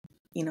would,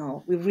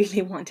 we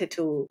really wanted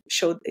to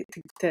show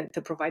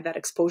to provide that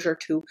exposure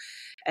to.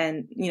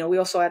 And we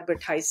also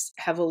advertise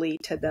heavily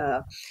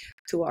to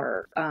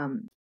our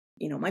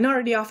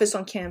minority office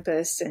on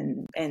campus,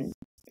 and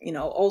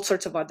all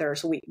sorts of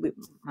others.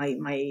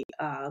 My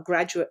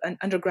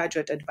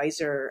undergraduate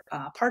advisor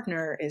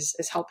partner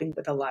is helping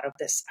with a lot of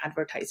this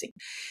advertising,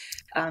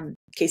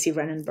 Casey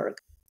Rennenberg.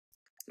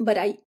 But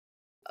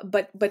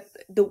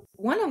the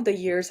one of the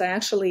years I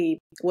actually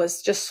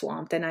was just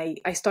swamped, and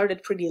I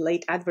started pretty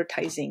late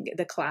advertising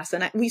the class,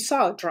 and we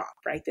saw a drop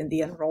right in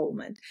the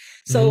enrollment.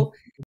 So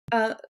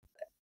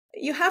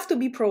you have to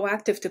be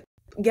proactive to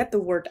get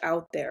the word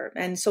out there.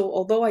 And so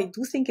although I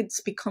do think it's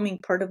becoming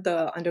part of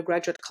the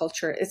undergraduate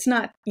culture, it's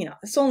not,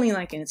 it's only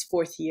like in its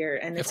fourth year,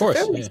 and it's a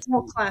very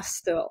small class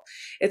still.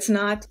 It's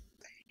not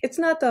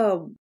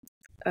a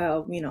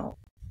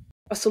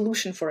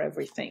solution for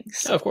everything.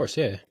 So, of course,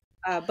 yeah.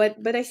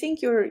 But I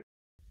think you're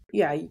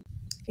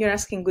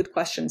asking good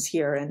questions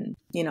here, and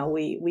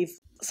we've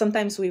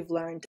sometimes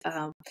learned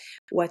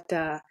what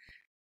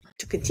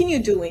to continue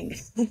doing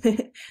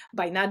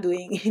by not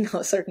doing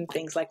certain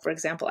things, like, for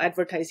example,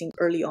 advertising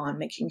early on,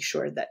 making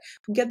sure that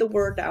we get the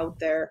word out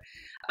there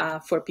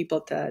for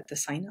people to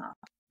sign up.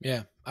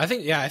 I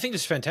think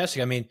it's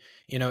fantastic. I mean,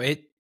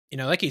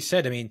 like you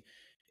said, I mean,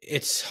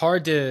 it's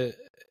hard to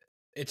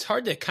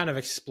kind of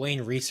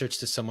explain research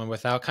to someone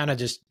without kind of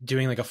just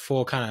doing like a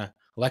full kind of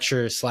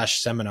lecture /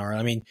 seminar.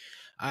 I mean,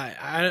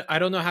 I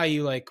don't know how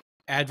you like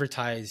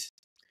advertise,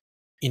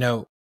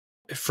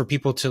 for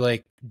people to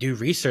like do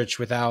research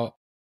without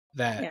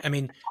that. I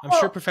mean, I'm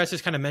sure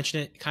professors kind of mention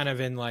it kind of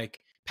in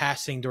like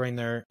passing during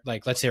their,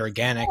 like, let's say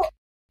organic.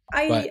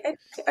 I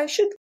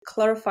should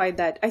clarify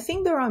that I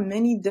think there are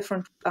many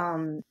different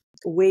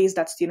ways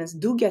that students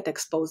do get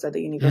exposed at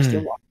the University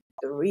of Washington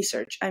to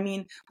research. I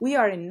mean, we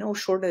are in no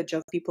shortage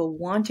of people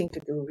wanting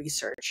to do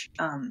research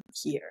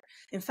here.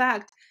 In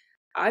fact,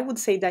 I would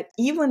say that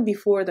even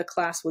before the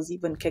class was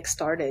even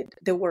kickstarted,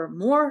 there were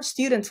more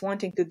students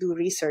wanting to do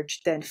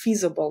research than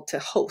feasible to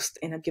host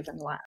in a given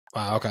lab.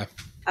 Wow, okay.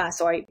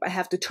 So I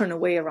have to turn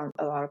away around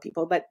a lot of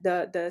people. But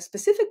the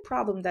specific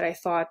problem that I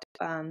thought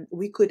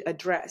we could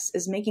address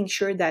is making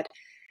sure that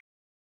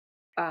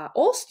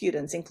all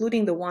students,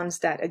 including the ones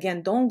that,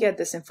 again, don't get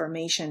this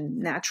information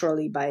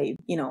naturally by,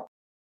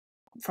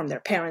 from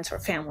their parents or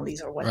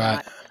families or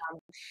whatnot,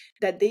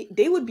 that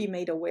they would be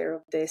made aware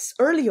of this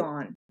early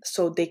on,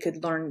 so they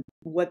could learn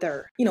what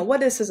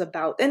this is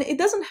about. And it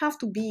doesn't have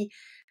to be,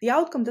 the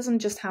outcome doesn't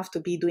just have to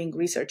be doing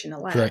research in a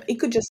lab. Right. It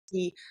could just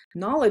be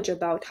knowledge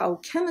about how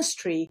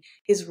chemistry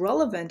is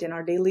relevant in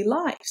our daily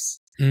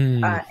lives,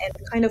 and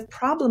the kind of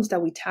problems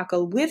that we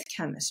tackle with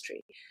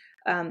chemistry.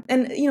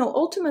 And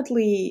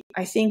ultimately,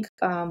 I think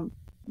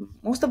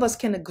most of us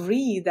can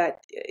agree that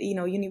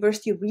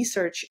university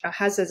research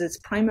has as its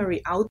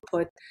primary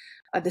output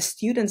the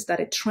students that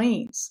it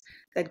trains,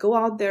 that go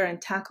out there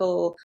and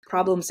tackle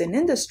problems in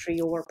industry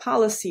or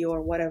policy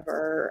or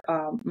whatever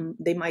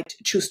they might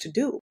choose to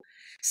do.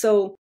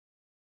 So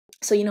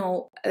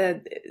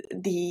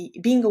the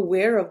being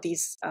aware of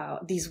these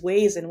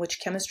ways in which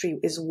chemistry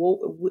is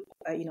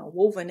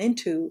woven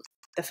into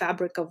the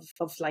fabric of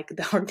like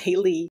our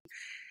daily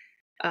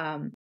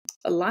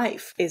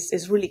life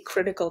is really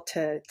critical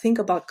to think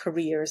about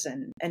careers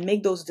and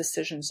make those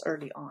decisions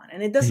early on.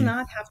 And it does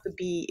not have to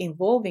be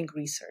involving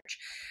research.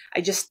 I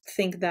just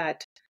think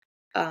that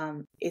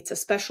it's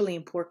especially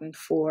important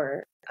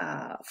for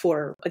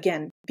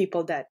again,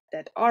 people that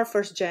are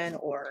first gen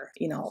or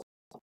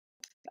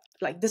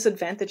like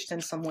disadvantaged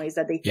in some ways,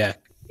 that they get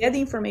the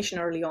information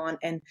early on,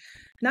 and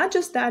not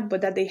just that,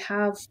 but that they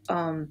have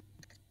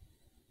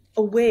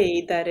a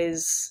way that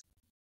is,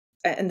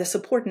 and the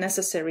support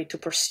necessary to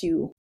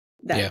pursue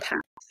that path,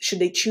 should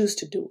they choose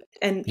to do it,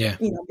 and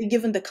be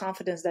given the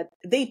confidence that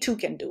they too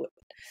can do it.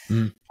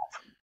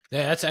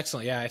 Yeah, that's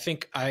excellent. Yeah, I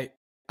think I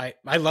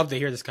love to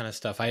hear this kind of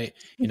stuff. I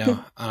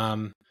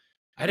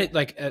did,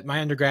 like, at my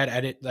undergrad,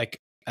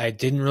 I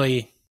didn't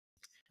really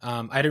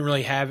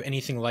have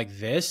anything like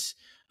this,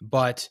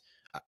 but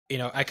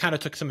I kind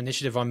of took some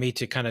initiative on me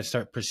to kind of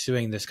start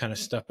pursuing this kind of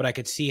stuff. But I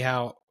could see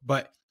how,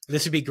 but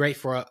this would be great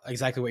for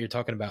exactly what you're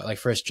talking about, like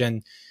first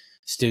gen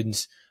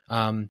students,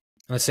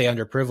 let's say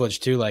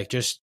underprivileged too, like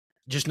just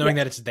knowing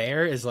that it's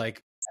there is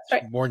like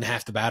more than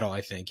half the battle,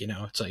 I think.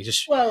 It's like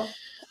just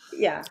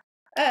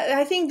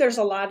I think there's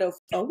a lot of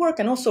work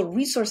and also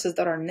resources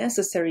that are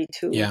necessary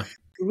to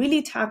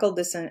really tackle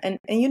this. And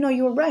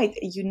you're right.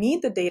 You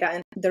need the data,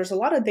 and there's a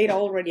lot of data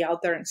already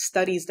out there and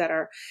studies that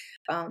are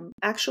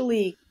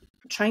actually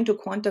trying to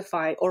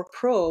quantify or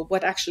probe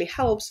what actually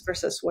helps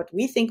versus what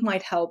we think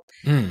might help.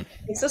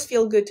 Makes us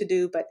feel good to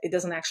do, but it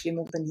doesn't actually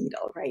move the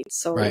needle, right?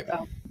 So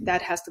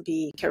that has to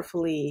be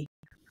carefully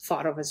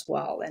thought of as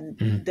well. And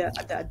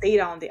the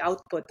data on the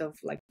output of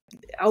like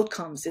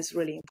outcomes is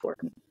really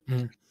important.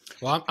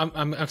 Well,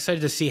 I'm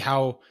excited to see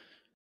how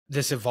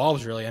this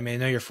evolves, really. I mean, I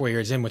know you're 4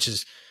 years in, which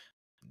is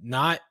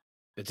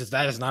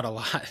that is not a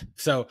lot.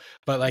 So,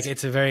 but like,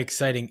 it's a very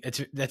exciting,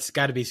 that's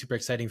got to be super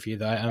exciting for you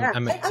though.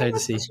 I'm excited to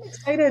see. I'm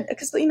excited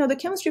because, the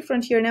chemistry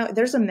frontier now,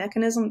 there's a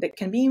mechanism that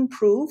can be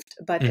improved,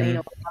 but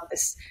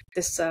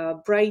this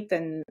bright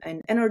and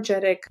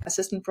energetic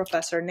assistant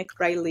professor, Nick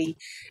Riley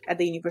at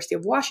the University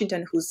of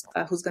Washington, who's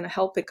going to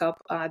help pick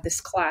up this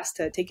class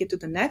to take it to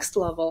the next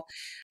level.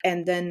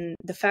 And then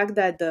the fact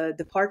that the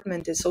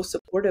department is so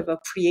supportive of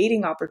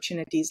creating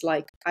opportunities,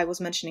 like I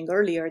was mentioning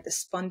earlier,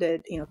 this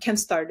funded,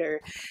 ChemStarter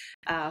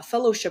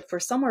fellowship for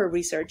summer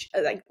research,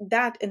 like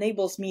that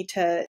enables me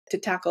to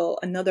tackle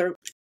another,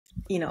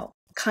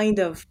 kind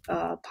of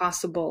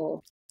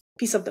possible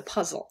piece of the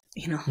puzzle,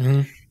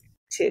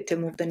 to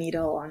move the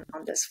needle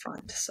on this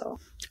front. So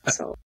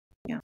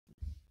yeah.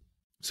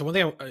 So one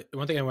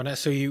thing I want to,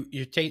 so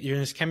you're in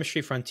this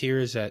chemistry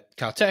frontiers at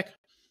Caltech.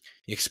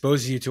 It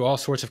exposes you to all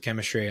sorts of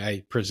chemistry,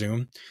 I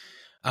presume.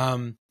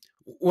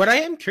 What I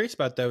am curious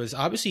about though is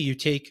obviously you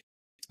take,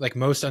 like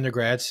most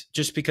undergrads,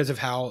 just because of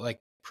how like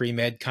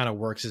pre-med kind of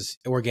works, is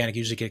organic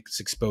usually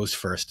gets exposed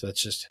first.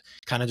 That's just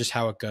kind of just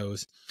how it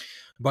goes.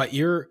 But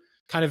you're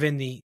kind of in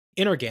the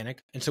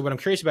inorganic. And so what I'm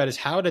curious about is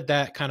how did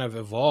that kind of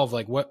evolve?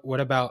 Like what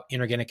about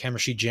inorganic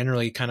chemistry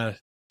generally kind of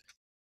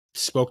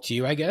spoke to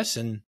you, I guess?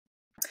 And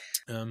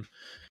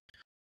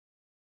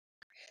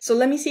so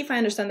let me see if I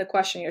understand the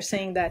question. You're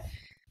saying that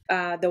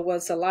there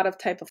was a lot of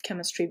type of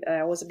chemistry that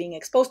I was being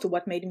exposed to.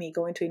 What made me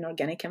go into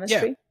inorganic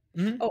chemistry?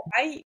 Yeah. Oh,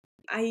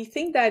 I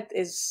think that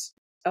is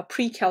a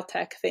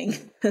pre-Caltech thing.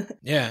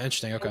 Yeah,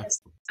 interesting. Okay.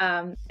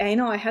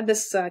 I had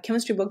this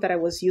chemistry book that I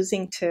was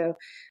using to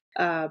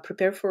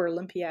prepare for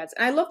Olympiads.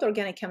 And I loved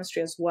organic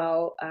chemistry as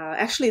well.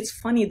 Actually, it's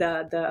funny,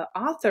 the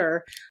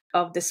author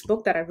of this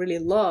book that I really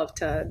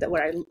loved,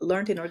 where I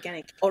learned in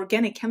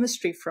organic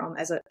chemistry from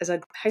as a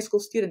high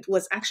school student,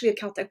 was actually a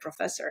Caltech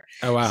professor.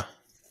 Oh, wow.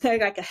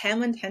 Like a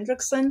Hammond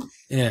Hendrickson.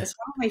 Yeah. It's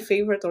one of my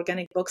favorite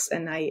organic books.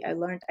 And I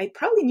learned, I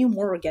probably knew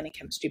more organic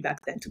chemistry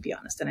back then, to be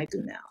honest, than I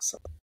do now. So,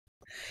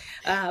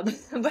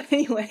 but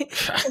anyway,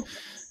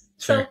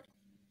 so,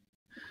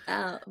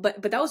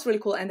 but that was really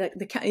cool. And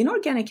the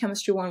inorganic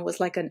chemistry one was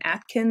like an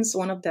Atkins,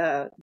 one of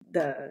the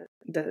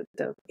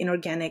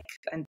inorganic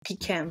and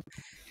PChem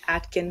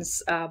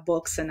Atkins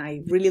books, and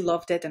I really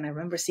loved it. And I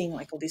remember seeing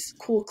like all these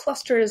cool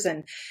clusters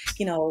and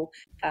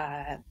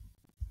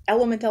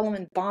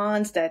element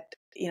bonds that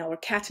were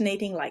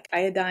catenating like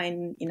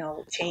iodine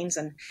chains,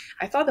 and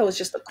I thought that was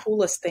just the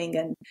coolest thing.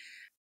 And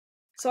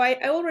so I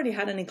already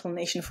had an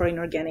inclination for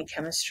inorganic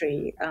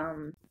chemistry,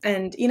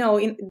 and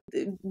in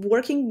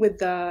working with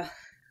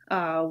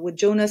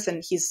Jonas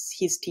and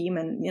his team,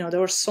 and there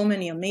were so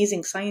many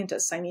amazing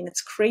scientists. I mean,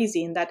 it's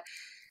crazy. In that,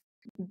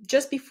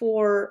 just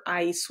before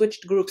I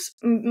switched groups,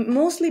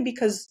 mostly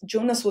because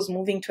Jonas was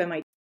moving to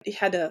MIT, he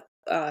had a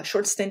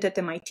short stint at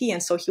MIT,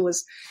 and so he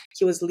was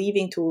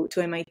leaving to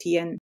MIT,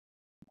 and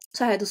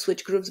so I had to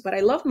switch groups. But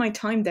I loved my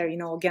time there.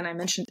 Again, I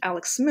mentioned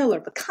Alex Miller,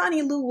 but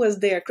Connie Liu was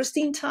there,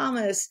 Christine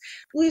Thomas,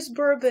 Louise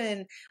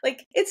Bourbon.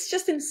 Like, it's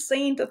just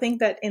insane to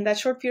think that in that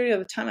short period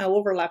of time I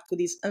overlapped with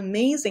these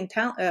amazing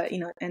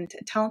and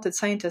talented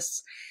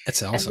scientists.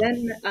 That's awesome.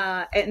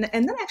 And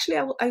then actually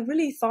I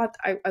really thought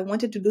I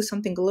wanted to do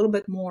something a little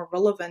bit more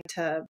relevant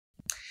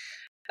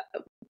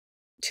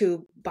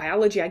to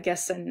biology, I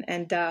guess,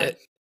 and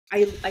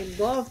I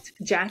loved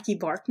Jackie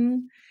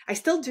Barton. I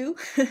still do.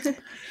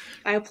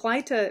 I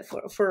applied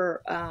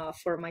for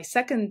my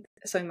second.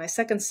 So in my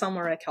second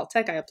summer at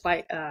Caltech,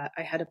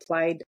 I had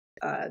applied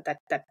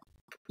that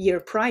year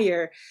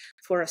prior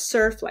for a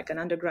SURF, like an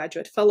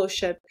undergraduate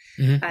fellowship,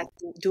 to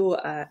do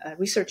a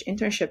research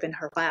internship in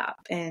her lab,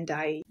 and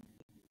I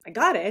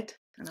got it,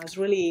 and I was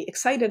really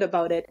excited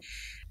about it.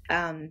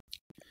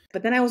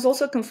 But then I was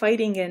also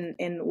confiding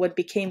in what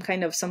became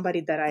kind of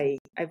somebody that I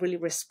really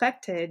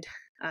respected.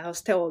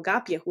 Was Theodor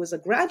Agapie, who was a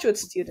graduate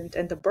student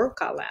in the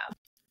Burka lab.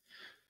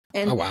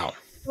 And oh, wow.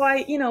 So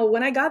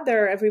when I got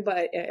there,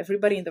 everybody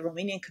in the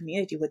Romanian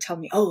community would tell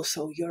me, "Oh,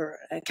 so you're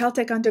a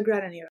Caltech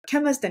undergrad and you're a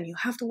chemist and you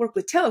have to work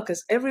with Theo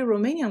because every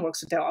Romanian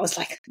works with Theo." I was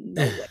like,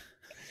 no way.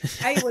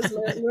 I was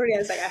literally,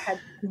 I had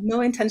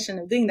no intention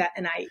of doing that.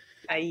 And I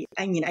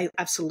mean, I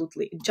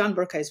absolutely, John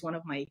Burka is one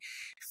of my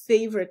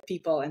favorite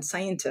people and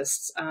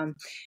scientists. And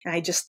I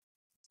just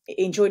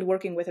enjoyed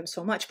working with him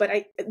so much. But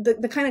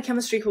the kind of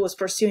chemistry he was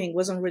pursuing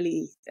wasn't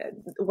really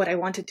what I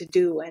wanted to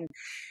do, and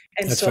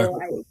That's so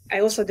fair. I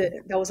also did.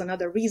 That was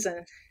another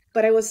reason.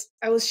 But I was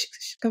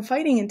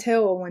confiding in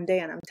Theo one day,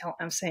 and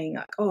I'm saying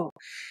like, oh,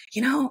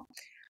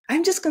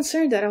 I'm just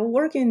concerned that I'll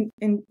work in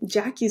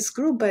Jackie's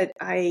group, but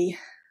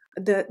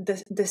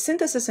the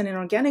synthesis and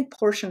inorganic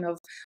portion of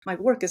my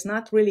work is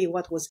not really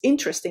what was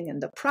interesting in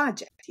the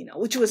project,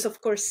 which was of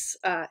course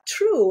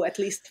true, at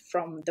least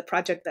from the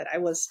project that I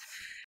was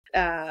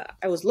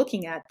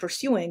looking at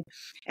pursuing.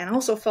 And I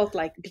also felt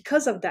like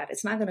because of that,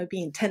 it's not going to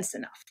be intense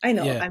enough. I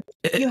know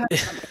you have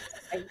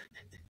something.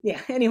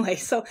 Anyway,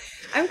 so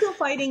I'm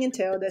confiding in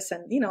Theo this,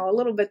 and a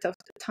little bit of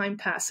time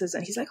passes,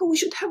 and he's like, oh, we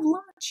should have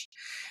lunch.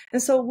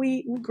 And so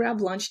we grab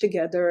lunch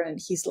together, and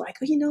he's like,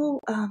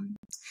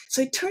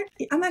 so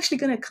I'm actually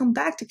going to come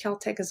back to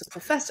Caltech as a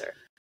professor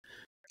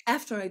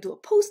after I do a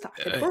postdoc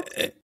at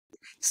Berkeley.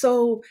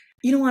 So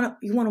you want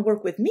to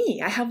work with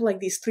me? I have like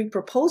these 3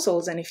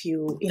 proposals, and if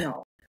you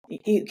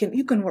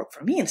can work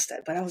for me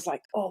instead. But I was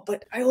like, oh,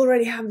 but I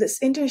already have this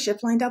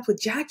internship lined up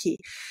with Jackie.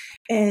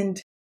 And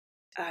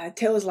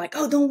Theo was like,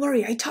 oh, don't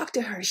worry, I talked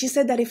to her. She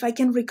said that if I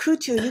can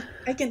recruit you,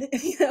 I can,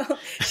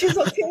 she's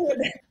okay with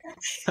it.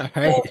 All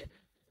right.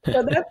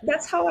 So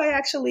that's how I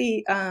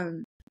actually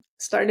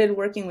started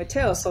working with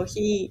Theo. So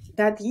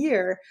that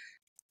year,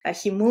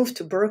 he moved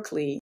to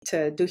Berkeley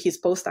to do his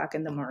postdoc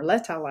in the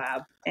Marletta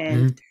lab.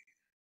 And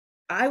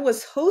I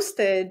was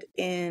hosted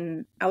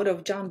out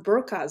of John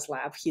Burka's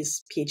lab,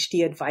 his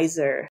PhD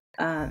advisor.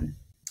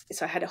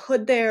 So I had a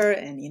hood there,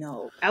 and,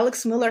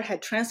 Alex Miller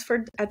had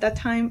transferred at that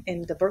time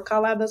in the Burka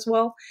lab as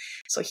well.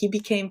 So he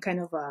became kind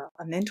of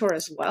a mentor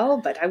as well,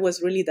 but I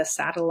was really the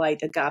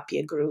satellite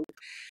Agapie group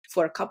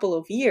for a couple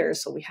of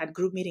years. So we had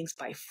group meetings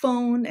by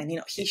phone, and,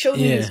 he showed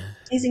me these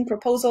amazing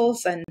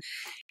proposals, and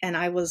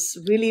I was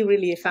really,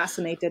 really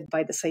fascinated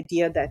by this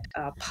idea that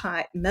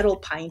metal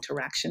pi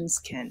interactions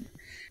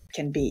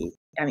can be,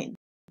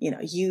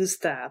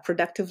 used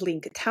productively in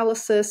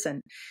catalysis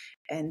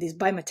and these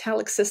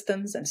bimetallic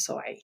systems. And so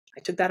I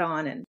took that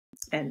on,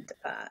 and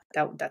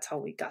that's how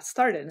we got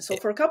started. And so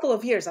for a couple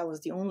of years, I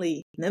was the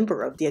only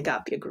member of the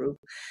Agapie group.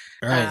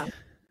 Right.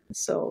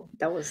 So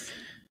that was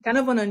kind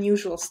of an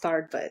unusual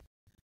start, but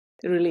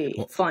really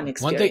fun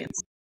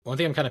experience. One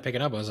thing I'm kind of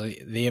picking up was how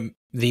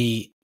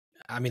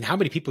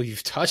many people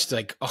you've touched,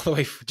 like all the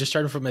way just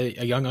starting from a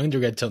young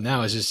undergrad till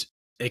now, is just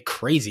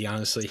crazy,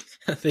 honestly.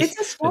 It's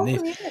a small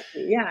community.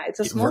 Yeah, it's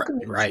a small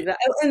community. Right.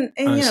 And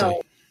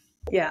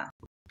yeah.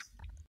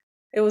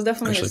 It was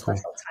definitely a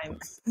special time.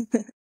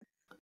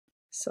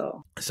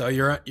 So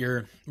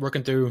you're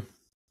working through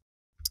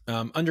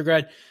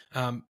undergrad.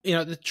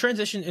 The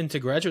transition into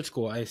graduate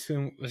school, I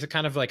assume, was it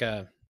kind of like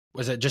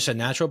was it just a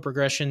natural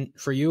progression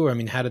for you? Or,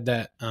 how did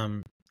that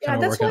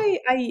that's why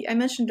I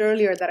mentioned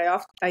earlier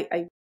that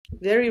I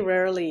very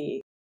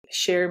rarely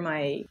share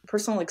my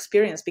personal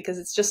experience, because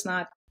it's just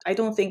not, I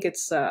don't think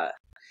it's the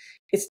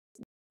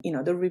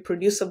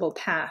reproducible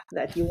path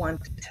that you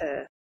want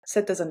to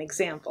set as an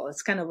example.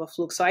 It's kind of a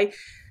fluke. So I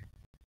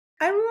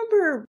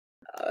remember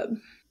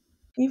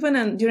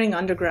even during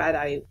undergrad,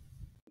 I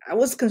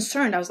was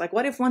concerned. I was like,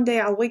 what if one day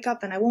I'll wake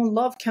up and I won't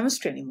love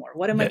chemistry anymore?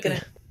 What am I going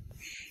to do?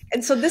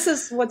 And so this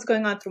is what's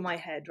going on through my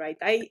head, right?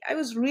 I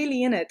was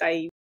really in it.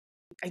 I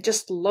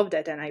just loved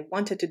it, and I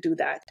wanted to do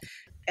that.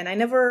 And I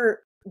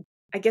never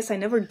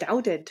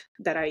doubted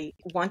that I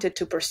wanted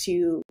to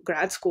pursue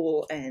grad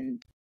school.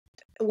 And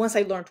once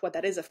I learned what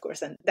that is, of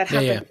course, and that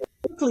happened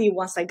quickly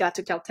once I got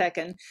to Caltech,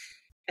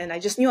 and I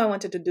just knew I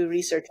wanted to do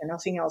research, and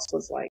nothing else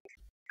was like,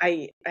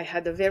 I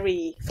had a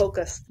very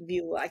focused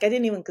view. Like I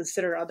didn't even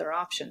consider other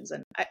options.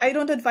 And I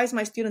don't advise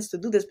my students to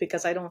do this,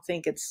 because I don't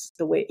think it's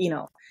the way,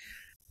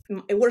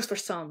 it works for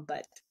some,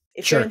 but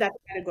if you're in that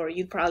category,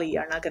 you probably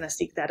are not going to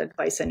seek that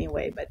advice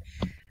anyway. But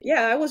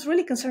yeah, I was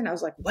really concerned. I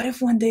was like, what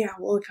if one day I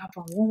woke up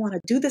and won't want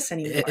to do this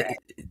anymore?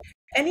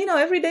 And,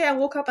 every day I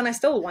woke up and I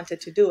still wanted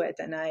to do it.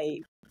 And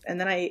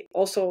then I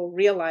also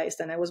realized,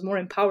 and I was more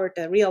empowered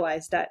to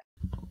realize that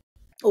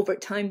over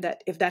time,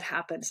 that if that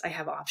happens, I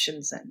have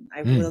options, and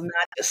I will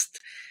not just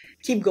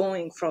keep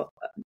going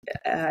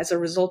as a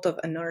result of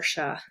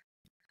inertia.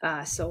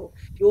 So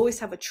you always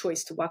have a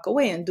choice to walk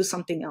away and do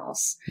something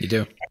else. You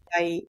do.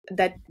 And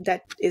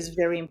that is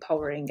very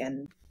empowering,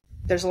 and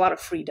there's a lot of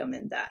freedom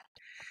in that.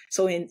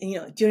 So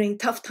during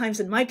tough times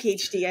in my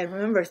PhD, I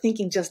remember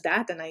thinking just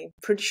that, and I'm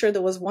pretty sure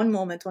there was one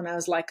moment when I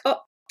was like, oh,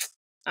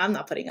 I'm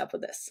not putting up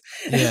with this.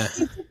 Yeah.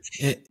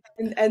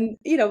 and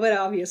but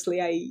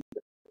obviously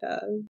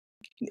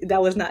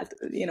that was not,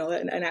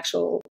 an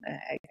actual,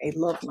 I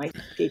love my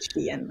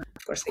PhD, and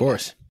of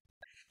course.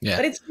 Yeah.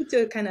 But it's good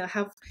to kind of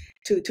have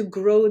to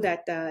grow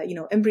that,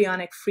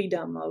 embryonic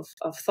freedom of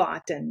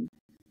thought, and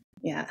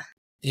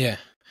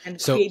and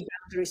create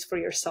boundaries for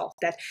yourself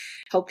that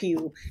help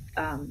you,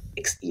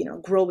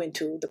 grow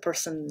into the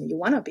person you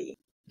want to be.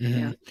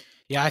 Mm-hmm.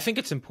 Yeah, I think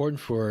it's important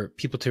for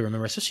people to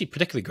remember, especially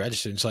particularly graduate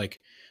students, like,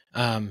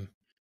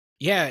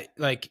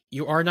 like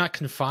you are not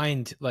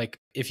confined. Like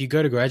if you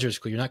go to graduate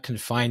school, you're not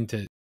confined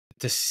to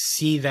to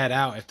see that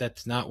out if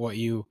that's not what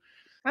you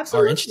are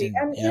Absolutely. interested in.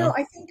 And You know?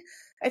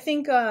 I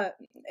think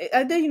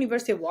at the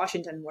University of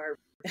Washington, where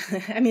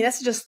I mean,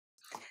 that's just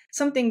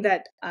something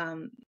that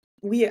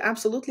we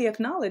absolutely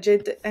acknowledge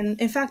it.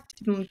 And in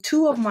fact,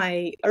 two of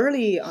my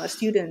early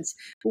students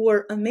who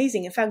were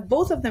amazing, in fact,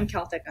 both of them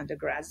Caltech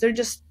undergrads, they're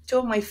just two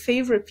of my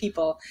favorite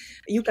people,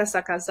 Yuka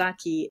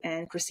Sakazaki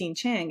and Christine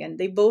Chang. And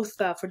they both,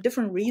 for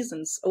different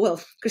reasons,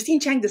 well, Christine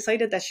Chang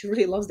decided that she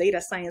really loves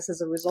data science as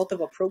a result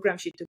of a program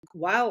she took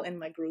while in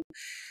my group.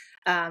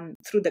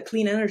 Through the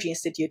Clean Energy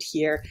Institute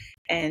here.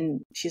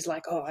 And she's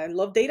like, oh, I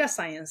love data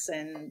science.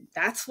 And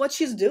that's what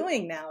she's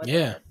doing now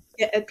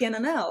at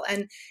PNNL.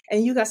 And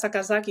Yuka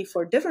Sakazaki,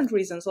 for different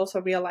reasons,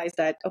 also realized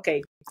that,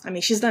 okay, I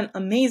mean, she's done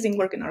amazing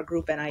work in our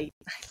group. And I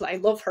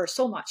love her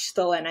so much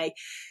still. And I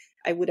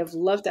would have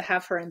loved to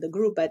have her in the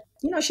group. But,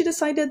 she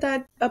decided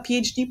that a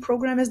PhD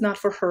program is not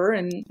for her.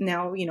 And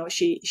now,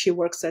 she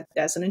works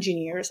as an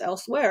engineer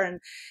elsewhere.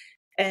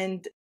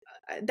 And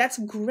that's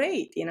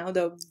great.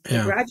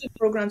 The graduate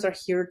programs are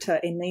here to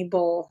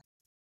enable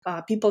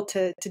people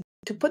to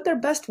put their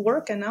best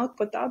work and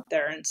output out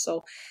there. And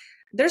so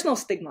there's no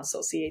stigma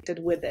associated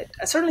with it.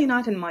 Certainly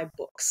not in my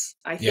books.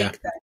 I think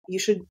that you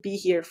should be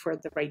here for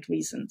the right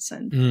reasons,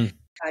 and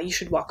you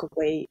should walk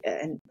away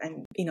and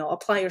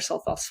apply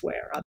yourself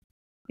elsewhere.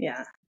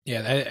 Yeah.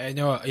 I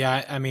know.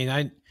 Yeah. I mean,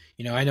 I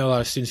know a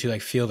lot of students who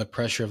feel the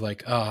pressure of oh,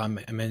 I'm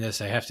in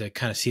this. I have to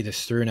kind of see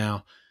this through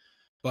now.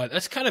 But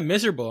that's kind of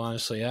miserable,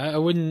 honestly. I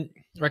wouldn't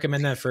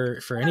recommend that for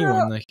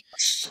anyone.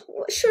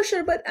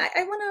 Sure. But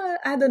I want to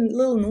add a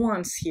little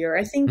nuance here.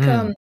 I think,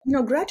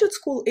 graduate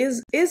school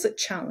is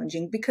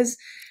challenging because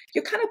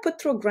you're kind of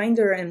put through a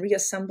grinder and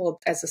reassembled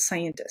as a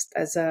scientist,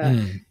 as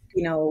a,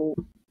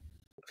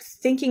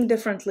 thinking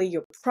differently,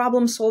 you're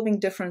problem solving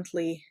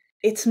differently.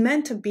 It's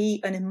meant to be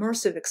an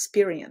immersive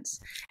experience.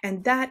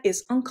 And that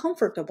is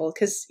uncomfortable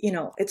because,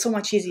 it's so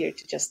much easier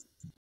to just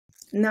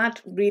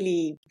not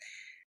really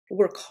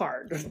work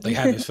hard.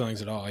 Have those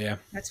feelings at all. Yeah.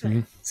 That's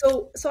right.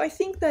 So I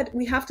think that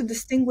we have to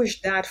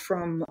distinguish that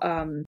from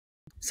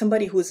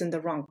somebody who's in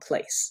the wrong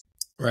place.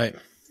 Right.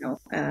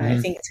 I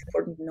think it's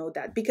important to know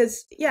that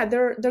because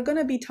there are going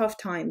to be tough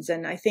times.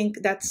 And I think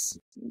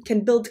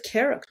can build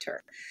character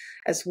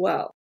as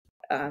well.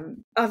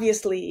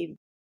 Obviously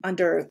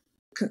under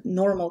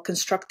normal,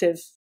 constructive,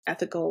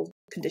 ethical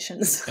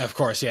conditions. Of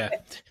course, yeah.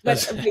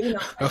 Let's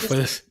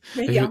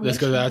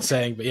go without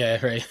saying, but yeah,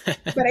 right.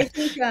 But I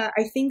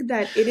think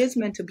that it is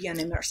meant to be an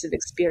immersive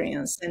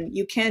experience, and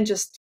you can't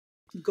just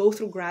go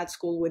through grad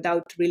school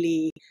without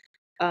really,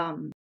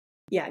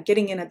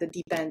 getting in at the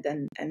deep end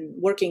and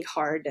working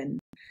hard and,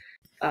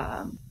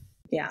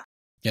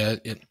 Yeah,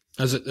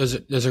 those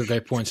are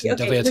great points. Okay,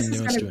 definitely this is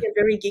going to be a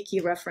very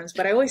geeky reference,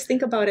 but I always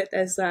think about it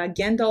as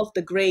Gandalf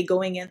the Grey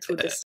going in through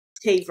this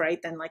cave, right?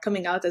 And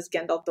coming out as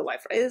Gandalf the White,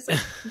 right? It's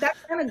that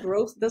kind of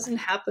growth doesn't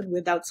happen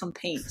without some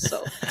pain.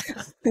 So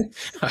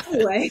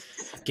anyway.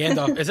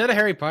 Gandalf, is that a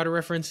Harry Potter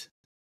reference?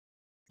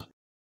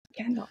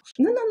 Gandalf.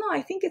 No.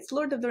 I think it's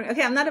Lord of the Rings.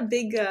 Okay, I'm not a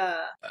big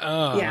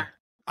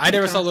I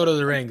never saw Lord of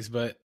the Rings,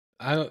 but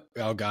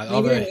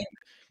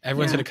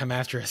everyone's gonna come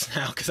after us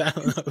now because I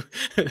don't know.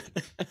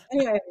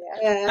 Anyway,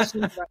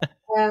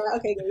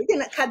 okay, you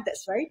can cut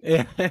this, right?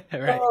 Yeah,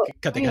 right. So,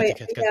 cut.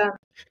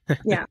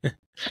 Yeah.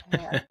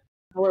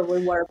 Where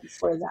we were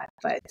before that,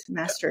 but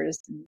master's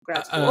and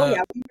grad school.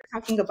 We were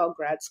talking about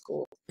grad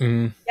school.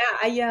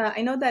 Yeah,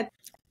 I know that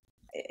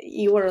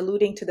you were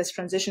alluding to this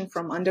transition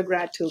from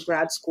undergrad to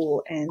grad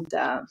school, and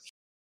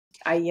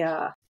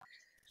I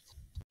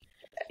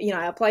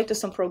applied to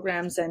some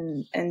programs,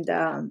 and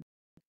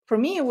for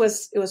me it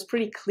was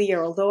pretty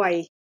clear. Although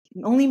I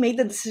only made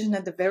the decision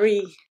at the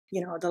very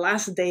the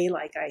last day,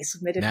 I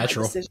submitted my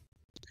decision.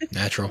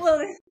 Natural.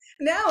 Well,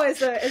 now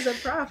as a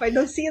prof, I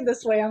don't see it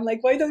this way. I'm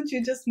like, why don't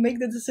you just make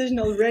the decision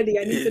already?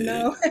 I need to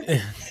know.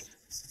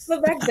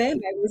 But back then,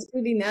 I was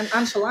pretty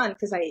nonchalant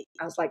because I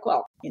was like,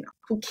 well,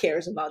 who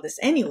cares about this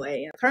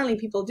anyway? Apparently,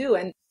 people do.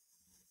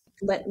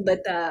 But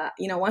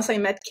once I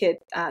met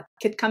Kit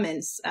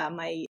Cummins,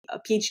 my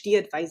PhD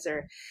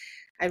advisor,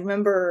 I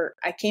remember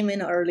I came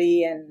in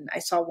early and I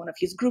saw one of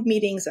his group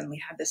meetings, and we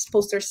had this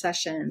poster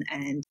session,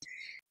 and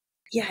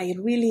I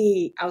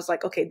was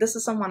like, okay, this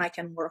is someone I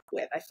can work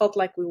with. I felt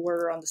like we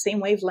were on the same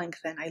wavelength,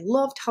 and I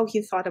loved how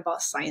he thought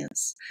about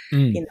science,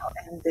 and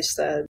this,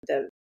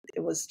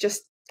 it was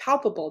just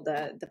palpable,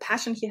 the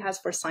passion he has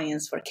for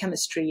science, for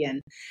chemistry,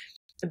 and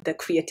the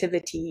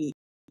creativity,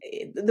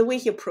 the way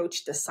he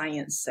approached the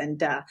science.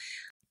 And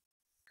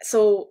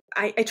so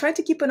I tried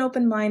to keep an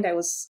open mind.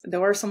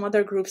 There were some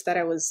other groups that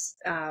I was,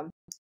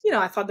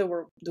 I thought there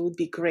would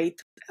be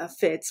great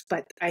fits,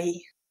 but I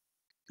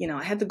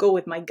had to go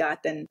with my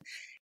gut, and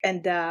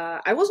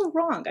I wasn't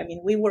wrong. I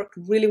mean, we worked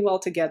really well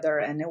together,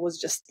 and it was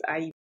just,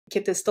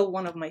 Kit is still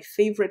one of my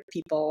favorite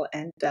people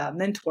and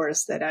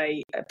mentors that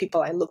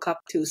people I look up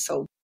to.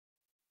 So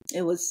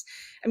it was,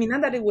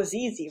 not that it was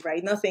easy,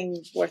 right?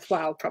 Nothing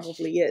worthwhile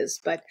probably is,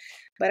 but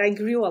I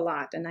grew a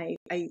lot, and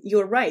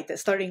you're right that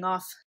starting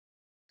off,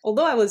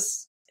 although I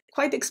was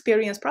quite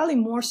experienced, probably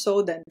more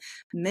so than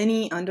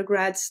many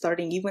undergrads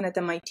starting even at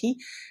MIT.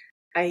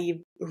 I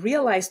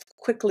realized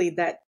quickly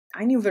that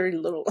I knew very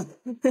little,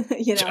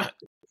 you know.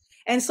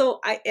 And so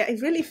I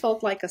really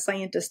felt like a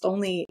scientist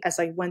only as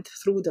I went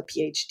through the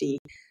PhD.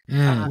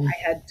 I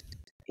had,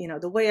 you know,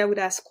 the way I would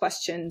ask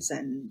questions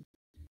and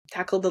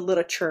tackle the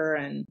literature,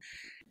 and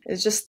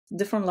it's just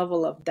different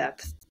level of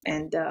depth.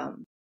 And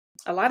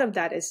a lot of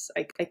that is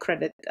I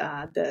credit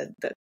the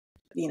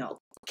you know,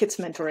 kids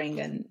mentoring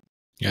and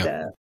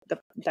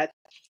that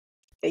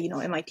you know,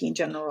 MIT in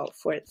general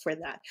for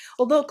that.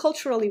 Although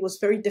culturally it was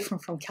very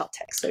different from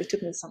Caltech, so it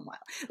took me some while.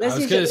 I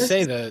was going to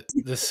say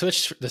the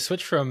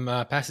switch from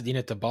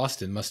Pasadena to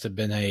Boston must have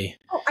been a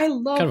I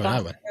love kind of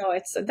Boston. one. No,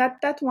 it's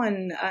that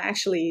one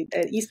actually.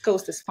 East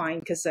Coast is fine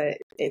because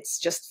it's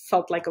just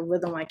felt like a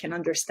rhythm I can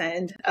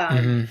understand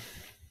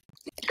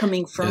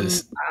coming from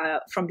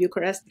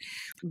Bucharest,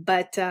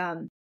 but.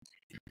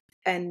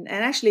 And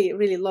actually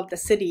really love the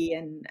city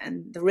and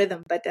the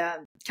rhythm. But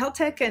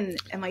Caltech and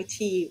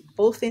MIT,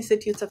 both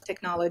institutes of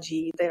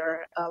technology,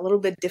 they're a little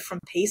bit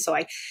different pace. So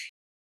I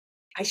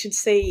should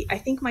say, I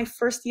think my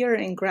first year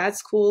in grad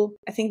school,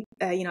 I think,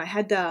 you know, I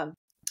had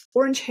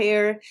orange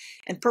hair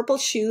and purple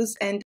shoes.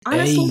 And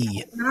honestly, I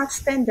did not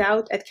stand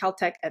out at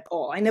Caltech at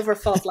all. I never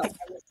felt like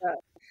I was a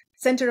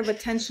center of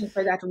attention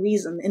for that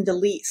reason in the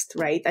least,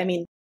 right? I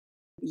mean,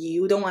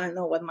 you don't want to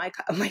know what my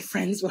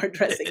friends were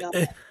dressing up.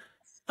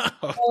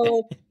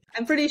 So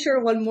I'm pretty sure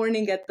one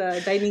morning at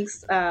the dining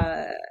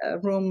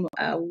room,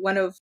 one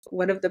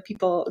of the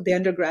people, the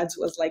undergrads,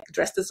 was like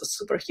dressed as a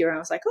superhero. I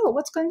was like, "Oh,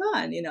 what's going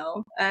on?" You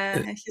know,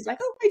 and he's like,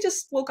 "Oh, I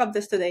just woke up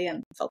this today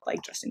and felt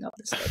like dressing up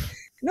this way."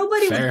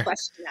 Nobody would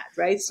question that,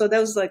 right? So that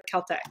was like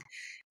Caltech.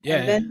 Yeah.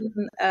 And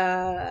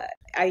then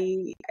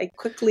I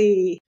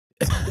quickly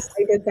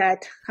decided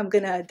that I'm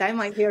gonna dye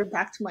my hair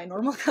back to my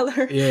normal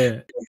color,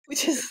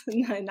 which is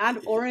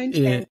not orange,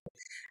 and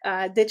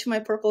ditch my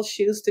purple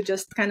shoes to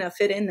just kind of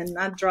fit in and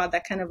not draw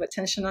that kind of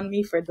attention on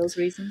me for those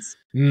reasons.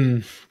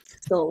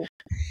 So,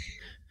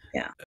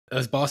 yeah,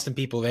 those Boston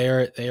people,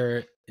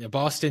 they're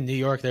Boston, New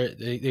York,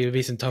 they would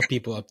be some tough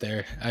people up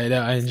there. I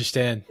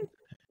understand.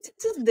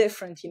 It's just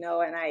different, you know,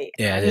 and I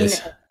mean,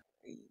 is.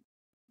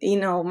 You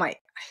know,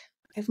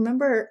 I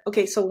remember,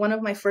 okay, so one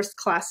of my first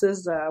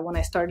classes when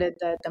I started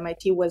at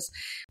MIT was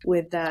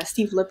with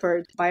Steve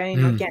Lippard,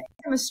 bio-inorganic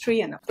chemistry.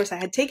 And of course, I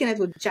had taken it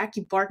with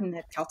Jackie Barton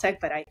at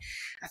Caltech, but I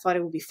thought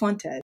it would be fun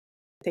to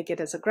take it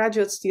as a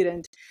graduate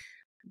student.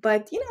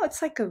 But, you know,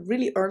 it's like a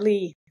really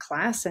early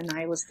class. And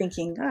I was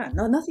thinking,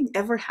 no, nothing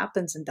ever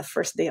happens in the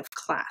first day of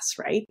class,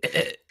 right?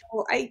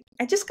 So I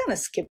just kind of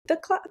skipped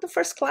the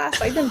first class.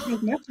 I didn't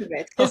think much of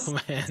it. Oh,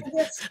 man.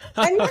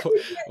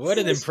 What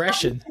an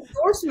impression.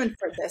 Endorsement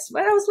for this.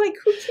 But I was like,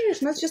 who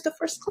cares? That's just the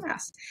first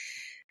class.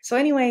 So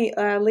anyway,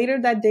 later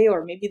that day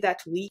or maybe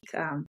that week,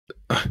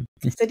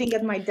 sitting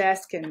at my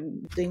desk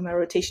and doing my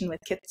rotation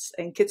with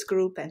kids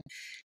group, and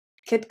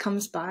kid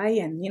comes by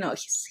and, you know,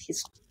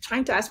 he's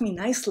trying to ask me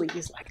nicely.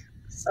 He's like,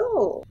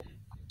 "So,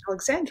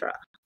 Alexandra,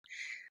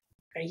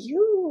 are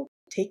you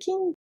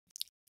taking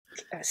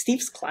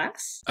Steve's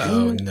class?"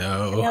 Oh,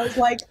 no. And I was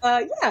like,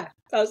 yeah.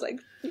 I was like,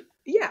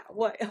 yeah,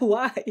 what?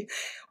 Why?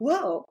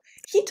 Well,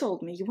 he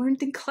told me you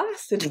weren't in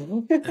class today.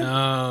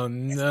 Oh,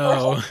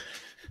 no. So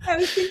I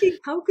was thinking,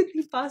 how could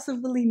he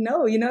possibly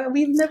know? You know,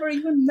 we've never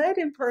even met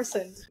in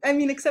person. I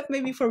mean, except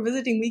maybe for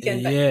visiting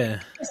weekend.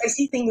 Yeah. I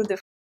see things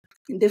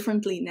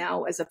differently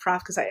now as a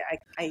prof, because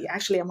I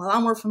actually am a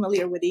lot more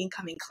familiar with the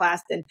incoming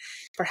class than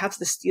perhaps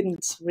the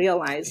students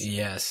realize.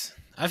 Yes.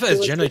 I feel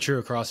it's generally true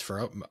across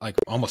for like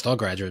almost all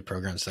graduate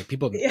programs. Like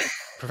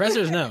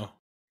professors know.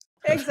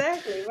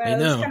 Exactly. Well, I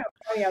know. It was kind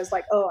of funny. I was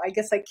like, oh, I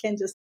guess I can't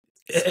just.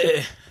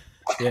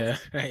 Yeah,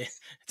 right.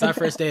 It's not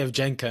first day of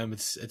Gen Chem.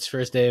 It's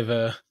first day of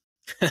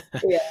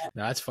Yeah.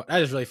 No, that's fun.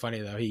 That is really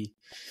funny though.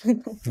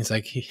 He's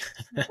like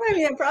I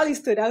mean, I probably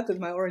stood out with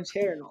my orange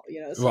hair and all,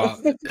 you know. So.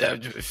 Well,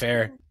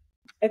 fair.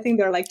 I think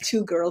there are like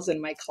 2 girls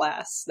in my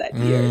class that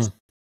year. So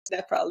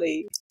that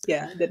probably,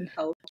 didn't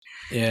help.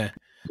 Yeah.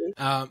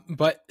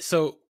 But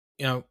so,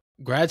 you know,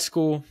 grad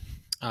school,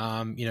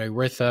 you know,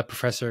 with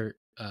Professor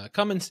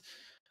Cummins,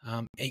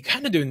 and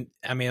kind of doing,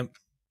 I mean,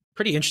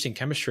 pretty interesting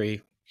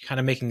chemistry, kind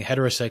of making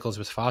heterocycles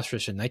with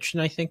phosphorus and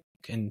nitrogen, I think,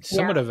 and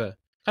somewhat of a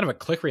kind of a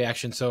click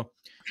reaction. So I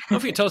don't know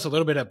if you could tell us a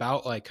little bit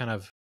about like kind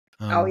of,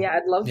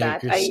 I'd love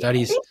that. Your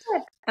studies. I think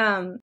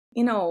that,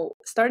 you know,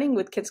 starting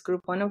with kids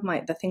group, one of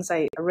the things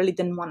I really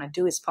didn't want to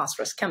do is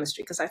phosphorus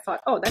chemistry, because I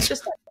thought, oh, that's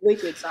just like way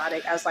too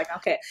exotic. I was like,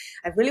 okay,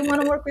 I really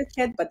want to work with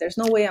kids, but there's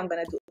no way I'm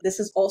going to do it. This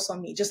is also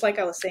me. Just like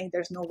I was saying,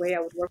 there's no way I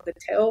would work with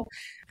Theo.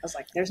 I was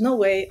like, there's no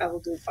way I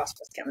will do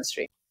phosphorus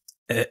chemistry.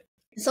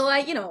 So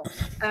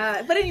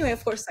but anyway,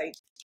 of course, I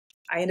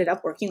ended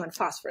up working on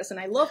phosphorus,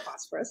 and I love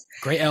phosphorus.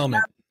 Great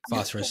element,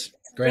 phosphorus.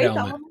 Great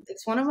element.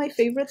 It's one of my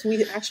favorites.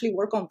 We actually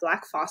work on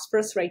black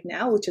phosphorus right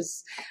now, which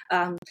is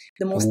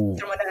the most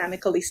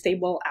thermodynamically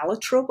stable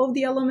allotrope of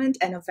the element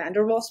and a van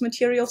der Waals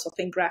material, so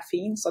think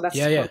graphene. So that's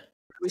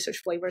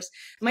research flavors.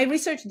 My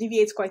research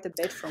deviates quite a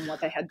bit from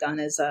what I had done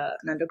as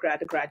an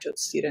undergrad, a graduate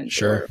student.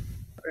 Sure.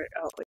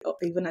 or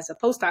even as a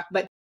postdoc,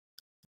 but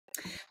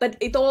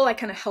it all like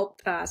kind of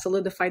helped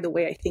solidify the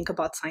way I think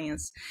about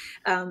science,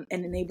 and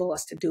enable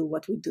us to do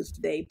what we do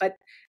today. But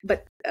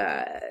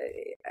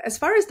as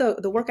far as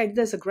the work I did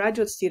as a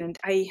graduate student,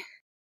 I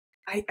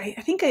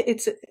think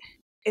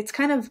it's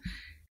kind of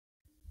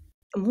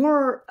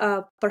more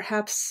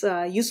perhaps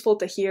useful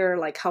to hear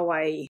like how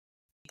I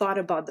thought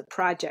about the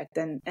project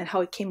and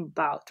how it came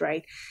about,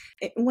 right?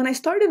 When I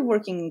started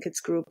working in Kids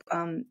Group,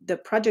 the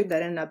project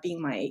that ended up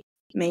being my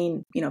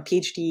main,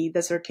 PhD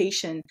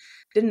dissertation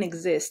didn't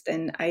exist.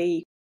 And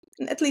I,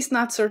 at least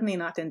certainly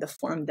not in the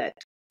form that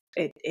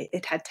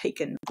it had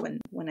taken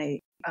when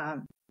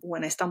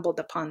I stumbled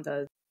upon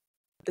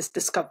this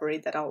discovery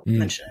that I'll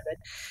mention a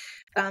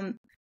bit.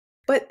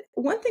 But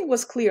one thing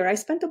was clear. I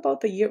spent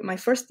about my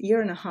first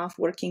year and a half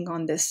working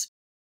on this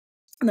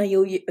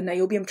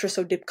niobium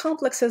triso-dip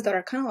complexes that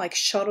are kind of like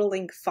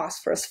shuttling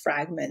phosphorus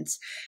fragments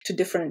to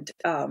different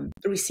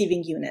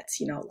receiving units,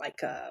 like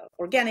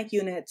organic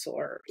units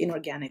or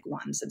inorganic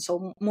ones. And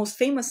so most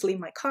famously,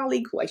 my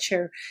colleague, who I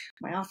share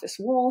my office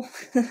wall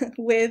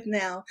with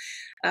now,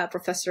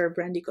 Professor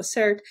Brandy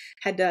Cossert,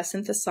 had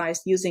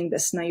synthesized using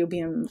this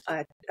niobium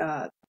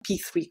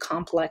P3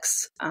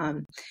 complex,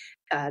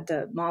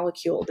 the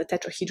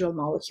tetrahedral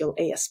molecule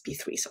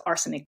AsP3, so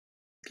arsenic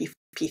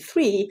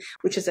P3,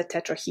 which is a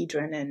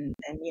tetrahedron, and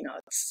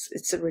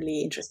it's a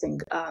really interesting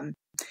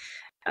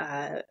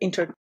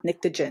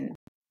internictogen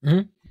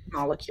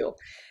molecule.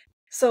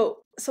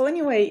 So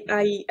anyway,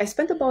 I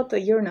spent about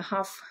a year and a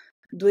half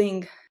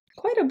doing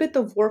quite a bit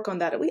of work on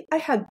that. I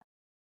had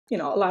a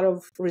lot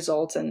of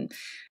results, and I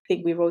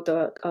think we wrote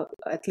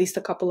at least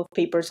a couple of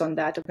papers on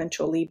that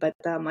eventually. But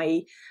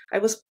I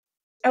was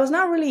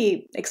not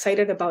really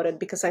excited about it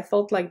because I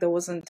felt like there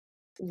wasn't,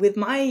 with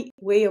my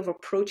way of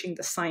approaching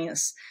the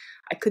science,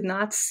 I could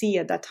not see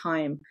at that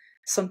time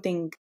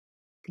something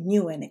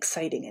new and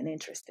exciting and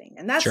interesting.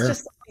 And that's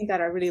just something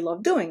that I really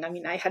love doing. I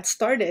mean, I had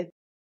started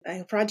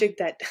a project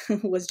that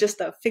was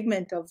just a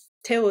figment of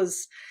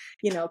Theo's,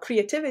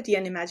 creativity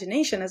and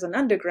imagination as an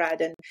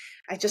undergrad. And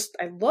I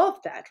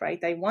loved that, right?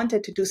 I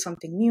wanted to do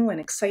something new and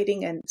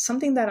exciting and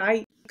something that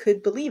I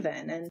could believe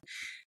in and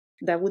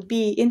that would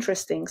be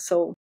interesting.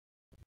 So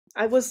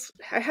I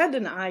had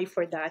an eye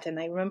for that. And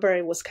I remember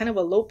it was kind of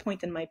a low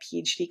point in my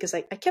PhD because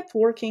I kept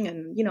working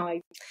and,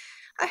 I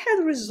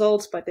had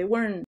results, but they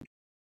weren't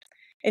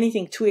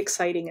anything too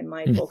exciting in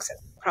my books.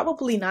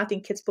 Probably not in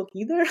Kids' book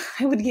either,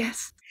 I would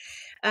guess.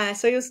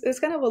 So it was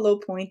kind of a low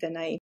point. And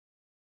I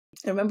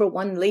remember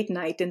one late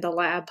night in the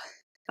lab,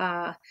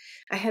 I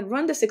had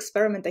run this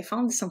experiment. I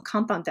found some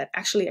compound that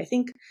actually I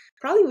think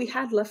probably we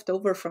had left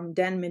over from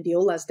Dan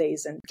Mendiola's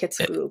days in Kids'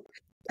 Group.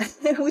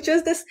 Which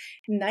was this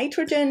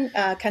nitrogen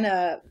kind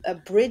of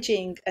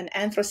bridging an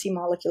anthracene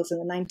molecules in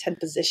the 9-10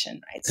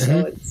 position, right?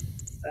 So it's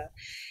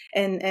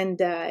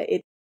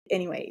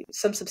anyway,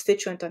 some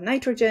substituent on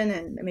nitrogen,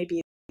 and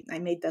maybe I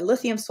made the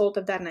lithium salt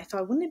of that, and I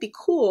thought, wouldn't it be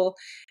cool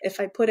if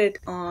I put it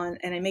on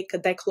and I make a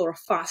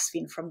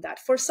dichlorophosphine from that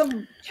for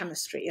some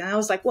chemistry? And I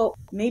was like, well,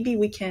 maybe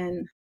we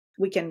can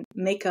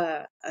make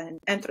an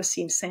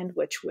anthracene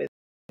sandwich with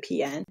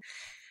PN,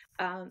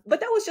 but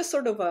that was just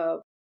sort of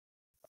a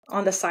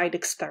on the side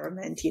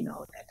experiment, that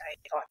I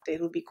thought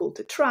it would be cool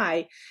to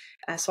try.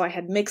 So I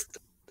had mixed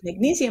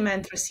magnesium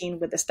anthracene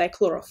with this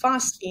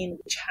dichlorophosphine,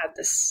 which had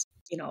this,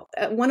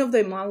 one of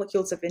the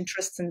molecules of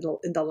interest in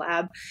the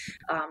lab,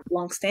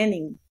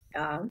 longstanding.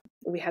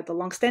 We had the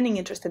longstanding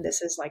interest in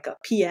this is like a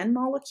PN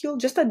molecule,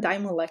 just a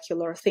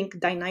dimolecular, think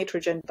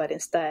dinitrogen, but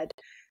instead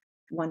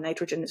one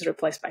nitrogen is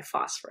replaced by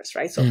phosphorus,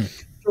 right?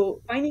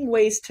 So finding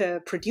ways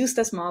to produce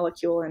this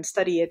molecule and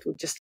study it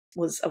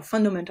was of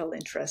fundamental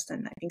interest,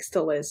 and I think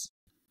still is.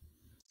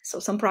 So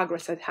some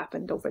progress had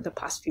happened over the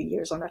past few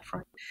years on that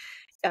front,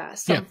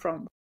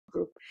 from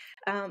group.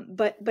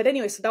 But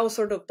anyway, so that was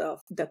sort of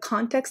the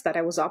context that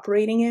I was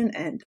operating in.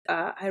 And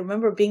I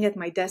remember being at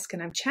my desk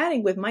and I'm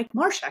chatting with Mike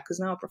Marshak, who's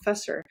now a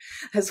professor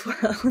as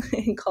well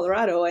in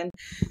Colorado. And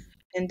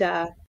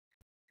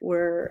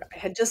I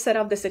had just set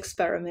up this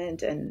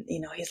experiment, and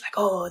he's like,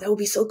 "Oh, that would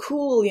be so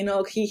cool."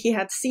 He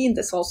had seen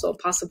this also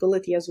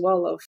possibility as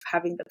well of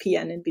having the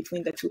PN in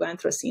between the two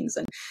anthracenes,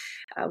 and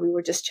we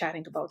were just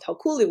chatting about how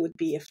cool it would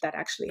be if that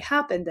actually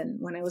happened. And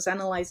when I was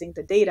analyzing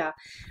the data,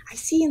 I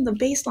see in the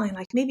baseline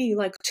maybe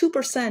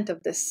 2%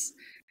 of this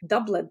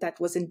doublet that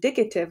was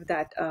indicative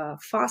that a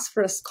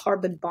phosphorus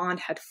carbon bond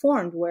had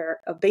formed,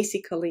 where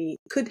basically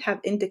could have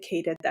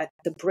indicated that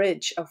the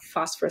bridge of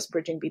phosphorus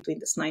bridging between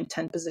this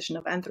 9-10 position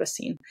of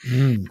anthracene.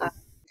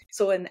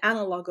 So an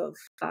analog of,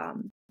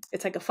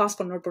 it's like a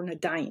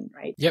phosphonorburnadiene,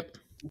 right? Yep.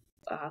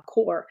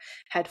 Core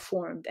had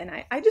formed. And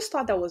I just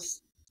thought that was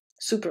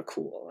super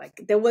cool.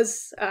 There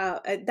was,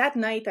 that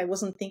night, I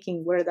wasn't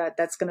thinking where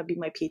that's going to be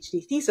my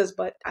PhD thesis,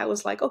 but I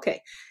was like,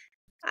 okay,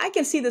 I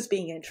can see this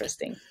being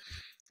interesting.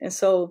 And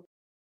so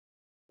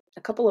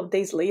a couple of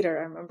days later,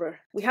 I remember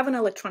we have an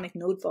electronic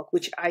notebook,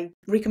 which I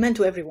recommend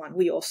to everyone.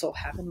 We also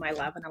have in my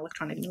lab an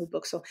electronic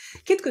notebook. So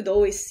kid could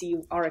always see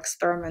our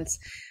experiments.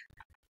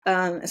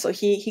 So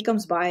he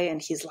comes by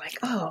and he's like,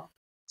 "Oh,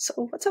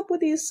 so what's up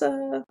with these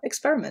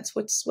experiments?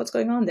 What's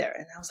going on there?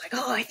 And I was like,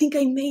 oh, I think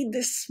I made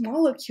this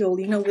molecule,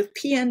 with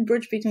PN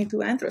bridge between two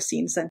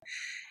anthracenes. And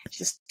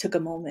just took a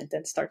moment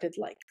and started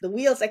like the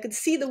wheels. I could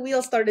see the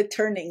wheels started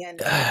turning, and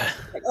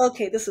like,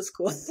 okay, this is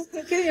cool.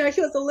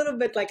 He was a little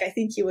bit like, I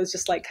think he was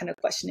just like kind of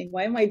questioning,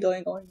 why am I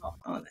going on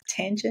a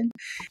tangent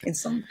in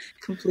some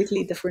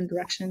completely different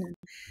direction?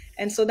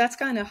 And so that's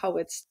kind of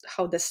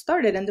how this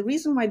started. And the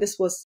reason why this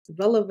was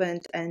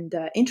relevant and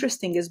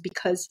interesting is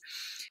because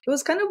it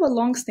was kind of a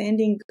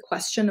long-standing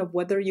question of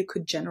whether you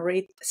could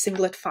generate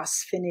singlet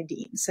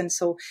phosphinidenes. And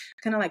so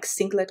kind of like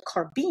singlet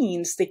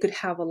carbenes, they could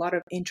have a lot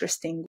of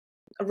interesting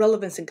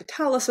relevance in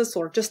catalysis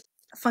or just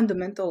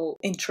fundamental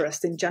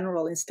interest in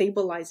general in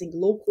stabilizing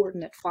low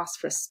coordinate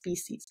phosphorus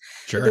species.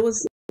 Sure. But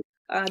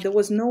there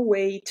was no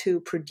way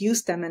to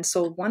produce them. And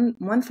so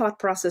one thought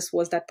process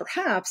was that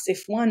perhaps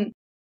if one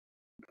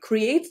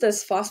creates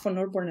this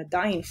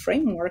phosphonorbornadiene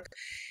framework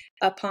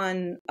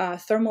upon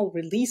thermal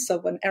release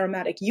of an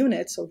aromatic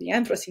unit, so the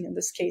anthracene in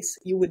this case,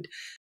 you would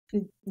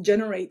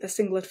generate a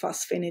singlet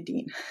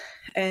phosphinidine.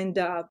 And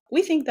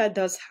we think that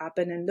does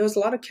happen. And there's a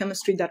lot of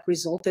chemistry that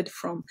resulted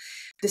from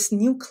this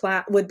new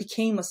class, what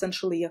became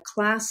essentially a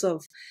class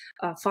of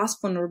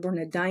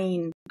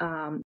phosphonorbornadiene,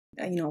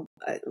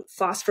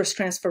 phosphorus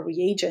transfer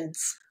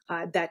reagents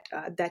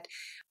that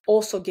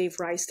also gave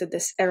rise to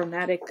this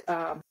aromatic,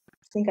 I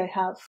think I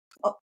have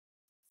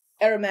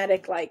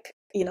aromatic, like,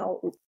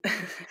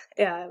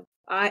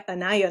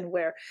 an ion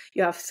where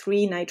you have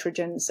 3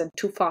 nitrogens and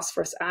 2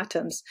 phosphorus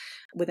atoms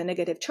with a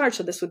negative charge.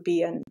 So this would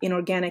be an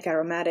inorganic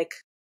aromatic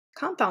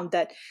compound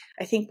that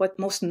I think what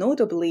most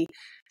notably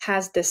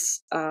has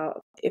this,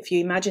 if you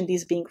imagine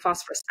these being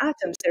phosphorus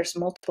atoms, there's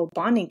multiple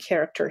bonding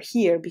character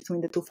here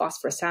between the 2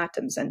 phosphorus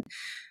atoms. And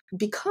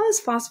because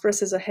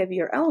phosphorus is a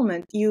heavier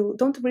element, you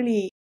don't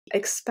really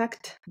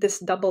expect this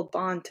double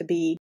bond to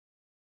be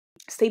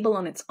stable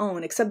on its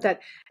own, except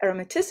that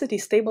aromaticity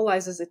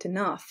stabilizes it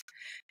enough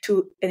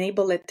to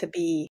enable it to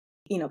be,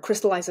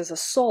 crystallize as a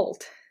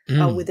salt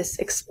with this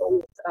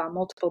exposed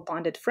multiple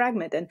bonded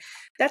fragment. And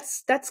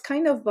that's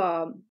kind of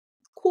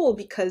cool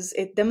because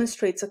it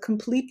demonstrates a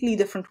completely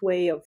different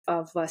way of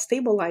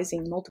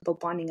stabilizing multiple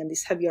bonding in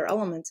these heavier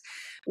elements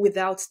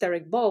without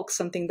steric bulk,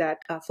 something that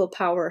Phil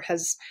Power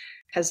has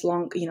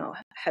long,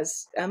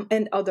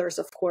 and others,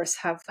 of course,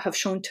 have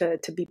shown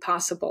to be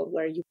possible,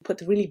 where you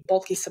put really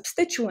bulky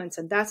substituents,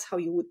 and that's how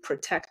you would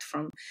protect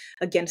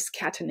against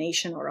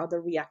catenation or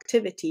other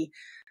reactivity,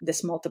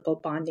 this multiple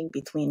bonding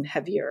between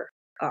heavier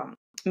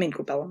main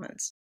group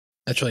elements.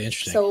 That's really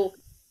interesting. So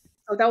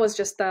that was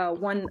just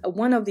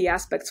one of the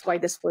aspects why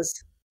this was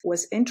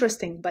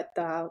interesting, but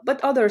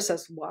others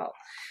as well,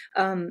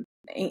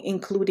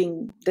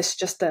 including this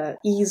just the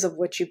ease of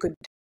which you could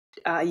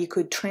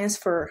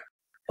transfer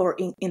or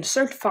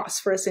insert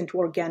phosphorus into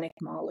organic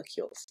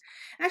molecules.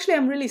 Actually,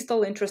 I'm really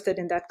still interested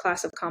in that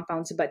class of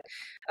compounds, but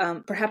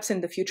perhaps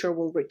in the future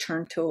we'll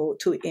return to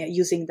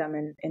using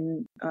them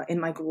in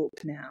my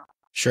group now.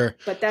 Sure.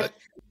 But that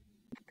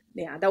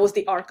was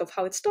the arc of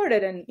how it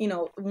started. And,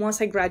 once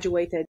I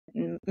graduated,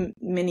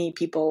 many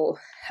people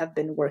have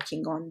been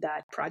working on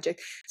that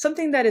project.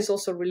 Something that is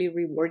also really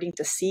rewarding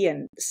to see,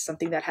 and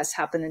something that has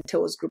happened in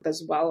Theo's group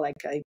as well.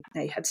 Like I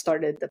had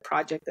started the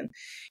project and,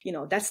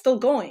 that's still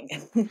going,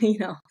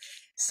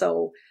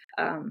 So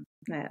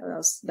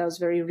that was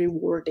very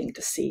rewarding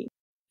to see.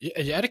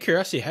 Out of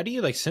curiosity, how do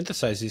you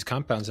synthesize these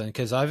compounds then?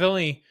 Because I've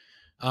only,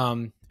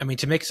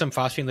 to make some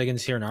phosphine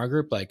ligands here in our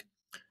group,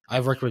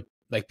 I've worked with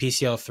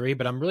PCl3,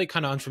 but I'm really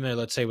kind of unfamiliar,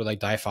 let's say, with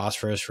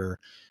diphosphorus or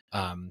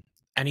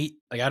any,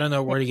 I don't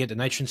know where to get the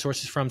nitrogen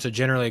sources from. So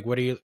generally,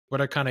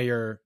 what are kind of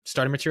your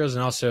starting materials,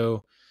 and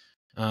also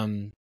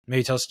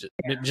maybe tell us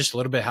just a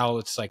little bit how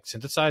it's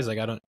synthesized.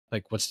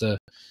 What's the...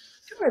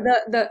 Sure.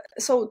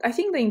 So I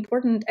think the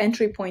important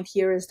entry point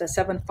here is the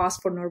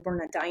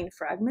 7-phosphonorbornadiene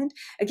fragment.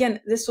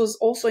 Again, this was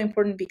also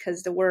important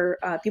because there were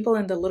people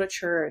in the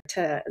literature,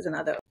 as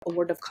another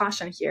word of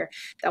caution here,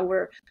 that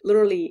were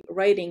literally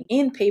writing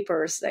in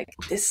papers like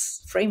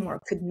this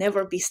framework could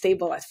never be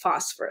stable at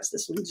phosphorus.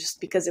 This was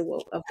just because of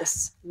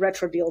this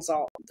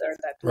retrobiolzol there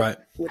that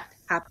would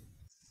happen.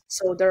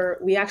 So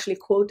we actually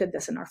quoted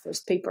this in our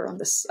first paper on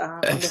this.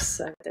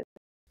 That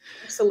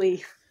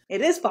actually,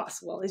 it is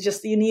possible. It's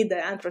just you need the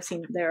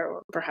anthracene there,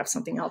 or perhaps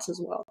something else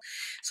as well.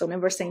 So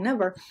never say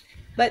never.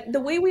 But the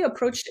way we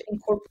approached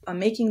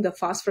making the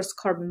phosphorus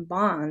carbon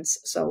bonds,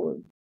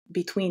 so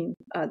between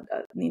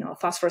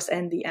phosphorus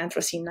and the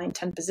anthracene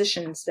 9-10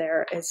 positions,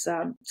 there is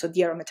so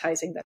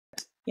dearomatizing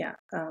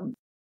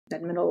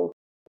that middle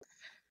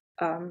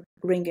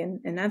ring in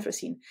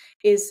anthracene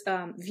is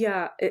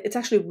it's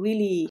actually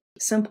really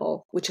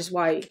simple, which is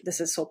why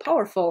this is so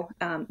powerful,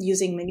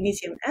 using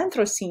magnesium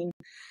anthracene,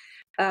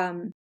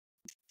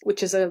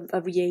 which is a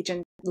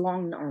reagent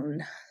long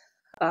known,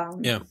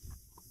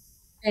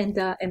 and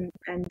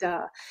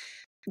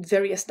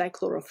various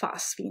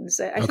dichlorophosphines.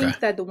 I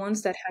think that the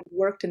ones that had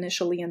worked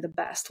initially and the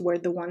best were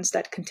the ones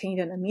that contained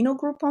an amino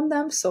group on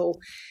them, so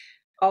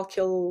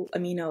alkyl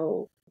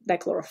amino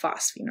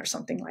dichlorophosphine or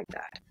something like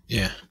that.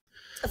 Yeah.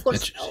 Of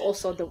course,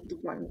 also the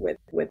one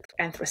with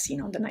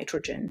anthracene on the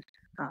nitrogen,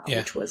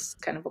 which was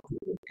kind of a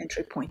cool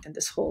entry point in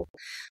this whole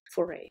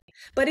foray.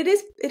 But it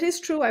is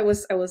true. I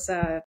was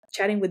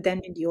chatting with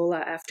Dan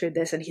Mendiola after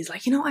this, and he's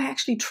like, I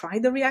actually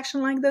tried the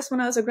reaction like this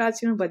when I was a grad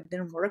student, but it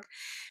didn't work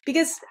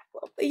because,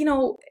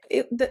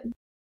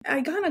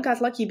 I kind of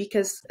got lucky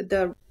because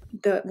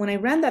when I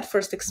ran that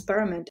first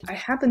experiment, I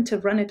happened to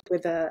run it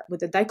with a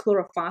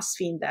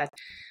dichlorophosphine that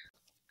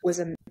was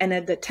and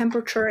at the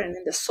temperature and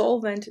in the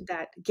solvent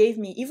that gave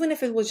me, even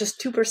if it was just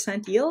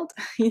 2% yield,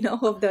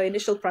 of the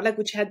initial product,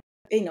 which had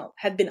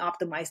been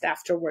optimized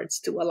afterwards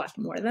to a lot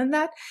more than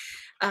that.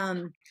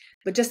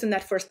 But just in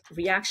that first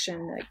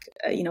reaction,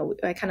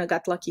 I kind of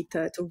got lucky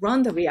to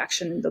run the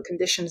reaction in the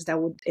conditions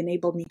that would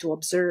enable me to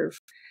observe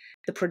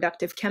the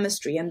productive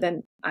chemistry, and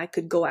then I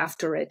could go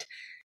after it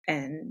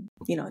and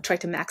try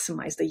to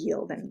maximize the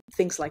yield and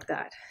things like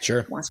that.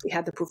 Sure. Once we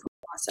had the proof of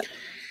concept,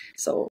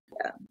 so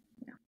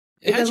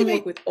it doesn't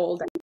work with all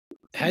that.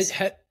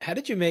 How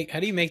do you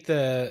make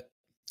the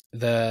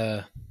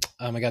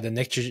oh my god, the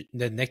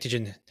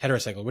nitrogen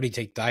heterocycle? What do you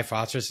take,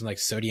 diphosphorus and like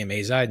sodium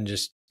azide and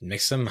just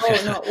mix them?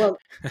 Oh no, well,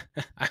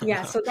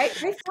 yeah. So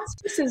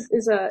diphosphorus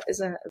is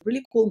a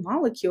really cool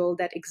molecule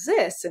that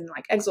exists in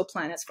like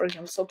exoplanets, for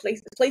example. So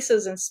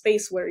places in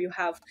space where you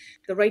have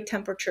the right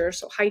temperature,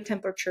 so high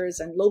temperatures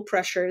and low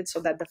pressure, so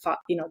that the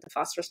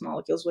phosphorus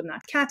molecules would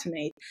not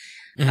catenate.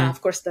 Mm-hmm.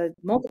 Of course, the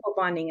multiple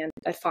bonding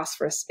at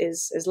phosphorus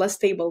is less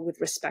stable with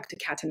respect to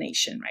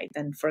catenation, right?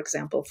 Than, for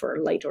example, for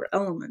lighter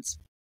elements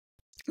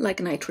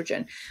like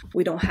nitrogen.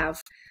 We don't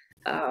have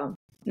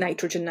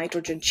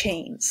nitrogen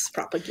chains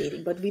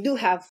propagating, but we do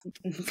have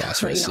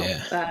phosphorus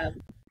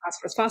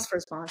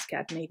bonds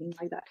catenating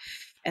like that,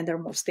 and they're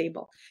more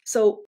stable.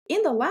 So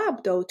in the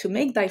lab, though, to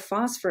make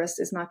diphosphorus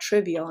is not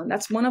trivial, and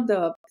that's one of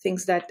the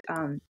things that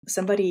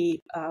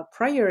somebody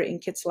prior in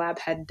Kit's lab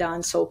had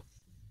done. So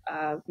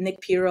Nick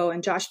Pirro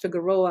and Josh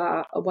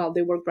Figueroa, while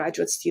they were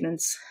graduate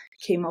students,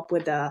 came up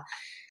with a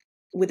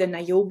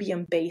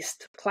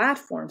niobium-based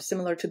platform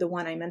similar to the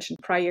one I mentioned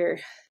prior,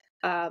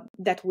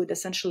 that would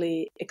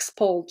essentially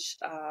expulge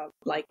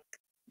like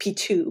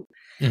P2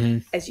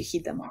 as you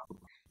heat them up.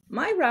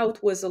 My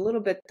route was a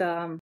little bit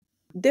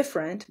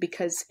different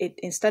because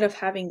instead of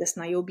having this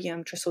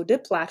niobium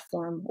trisodip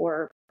platform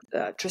or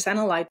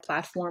trisanilide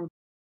platform,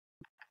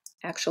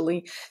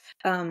 actually,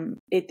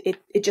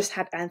 it just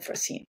had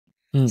anthracene.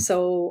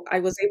 So I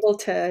was able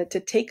to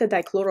take a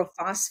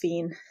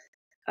dichlorophosphine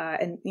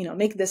and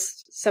make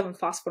this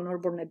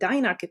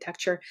 7-phosphonorbornadiene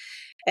architecture,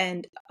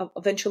 and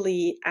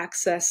eventually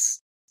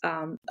access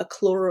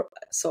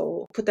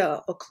put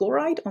a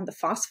chloride on the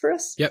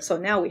phosphorus. Yep. So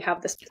now we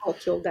have this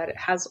molecule that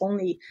has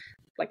only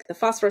like the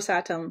phosphorus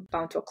atom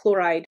bound to a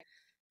chloride,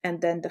 and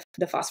then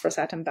the phosphorus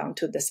atom bound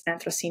to this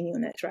anthracene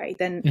unit, right?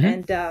 And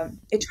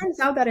it turns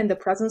out that in the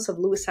presence of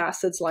Lewis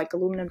acids like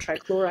aluminum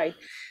trichloride,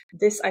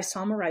 this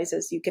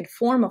isomerizes. You can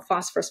form a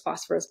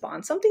phosphorus-phosphorus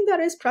bond, something that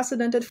is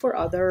precedented for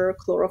other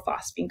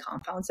chlorophosphine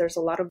compounds. There's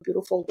a lot of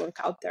beautiful work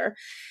out there.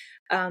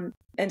 And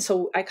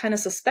so I kind of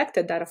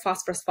suspected that a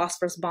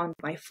phosphorus-phosphorus bond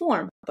might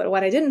form. But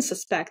what I didn't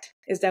suspect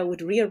is that it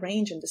would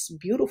rearrange in this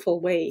beautiful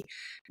way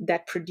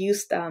that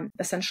produced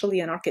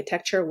essentially an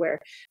architecture where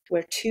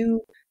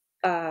two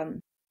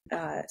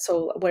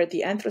where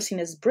the anthracene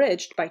is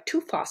bridged by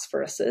two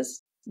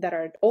phosphoruses that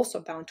are also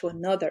bound to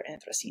another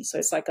anthracene. So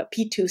it's like a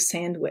P2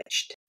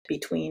 sandwiched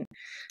between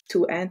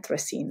two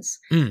anthracenes.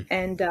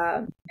 And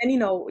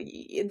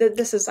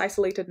this is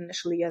isolated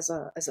initially as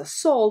a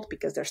salt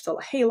because there's still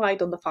a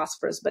halide on the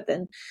phosphorus, but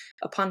then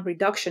upon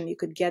reduction, you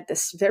could get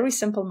this very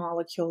simple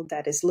molecule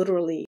that is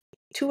literally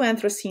two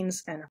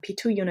anthracenes and a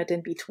P2 unit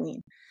in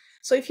between.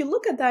 So if you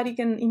look at that, you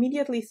can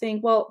immediately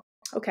think, well,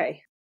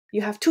 okay,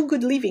 you have two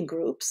good leaving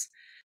groups.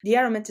 The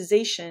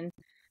aromatization,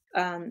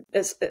 the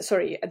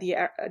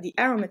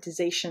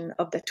aromatization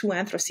of the two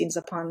anthracenes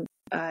upon,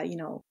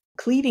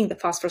 cleaving the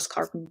phosphorus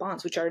carbon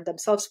bonds, which are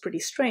themselves pretty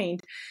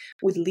strained,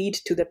 would lead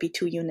to the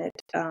P2 unit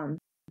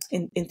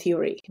in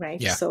theory, right?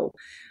 Yeah. So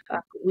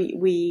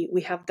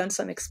we have done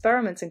some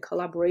experiments in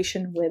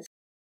collaboration with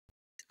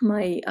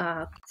my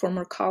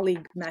former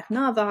colleague Matt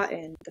Nava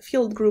and the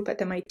field group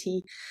at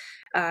MIT,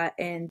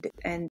 and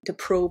to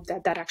probe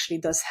that actually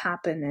does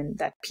happen and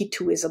that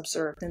P2 is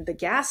observed in the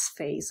gas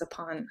phase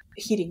upon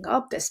heating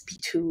up this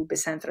P2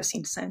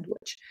 bisanthracene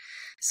sandwich.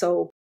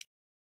 So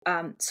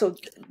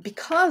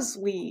because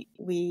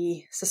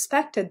we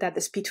suspected that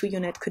this P2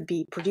 unit could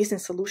be produced in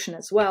solution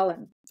as well,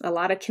 and a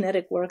lot of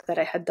kinetic work that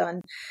I had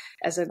done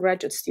as a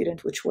graduate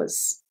student, which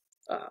was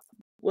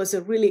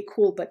a really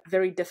cool but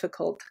very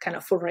difficult kind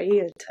of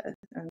foray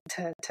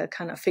to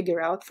kind of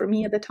figure out for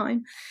me at the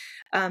time,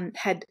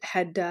 had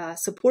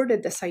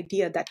supported this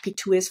idea that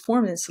P2 is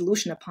formed in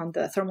solution upon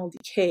the thermal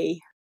decay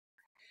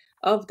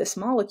of this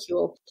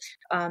molecule.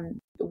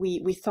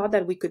 We thought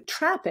that we could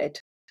trap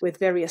it with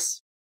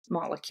various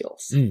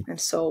molecules. And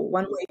so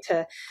one way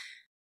to,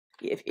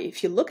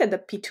 if you look at the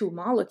P2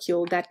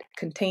 molecule, that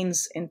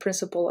contains in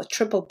principle a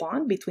triple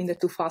bond between the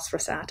two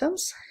phosphorus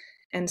atoms.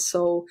 And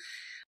so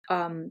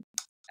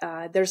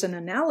there's an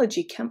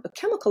analogy, a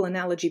chemical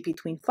analogy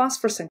between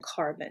phosphorus and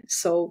carbon.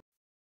 So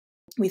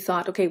we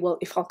thought, okay, well,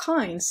 if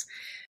alkynes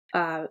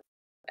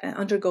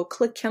undergo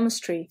click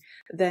chemistry,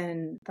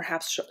 then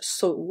perhaps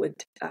so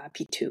would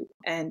P2,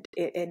 and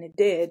it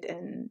did,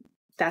 and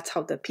that's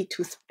how the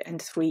P2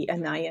 and 3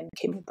 anion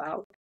came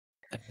about.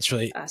 That's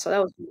really so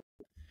that was,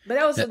 but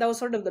that was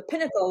sort of the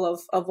pinnacle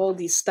of all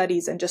these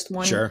studies, and just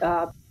one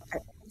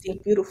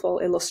beautiful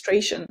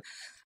illustration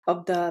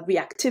of the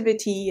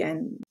reactivity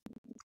and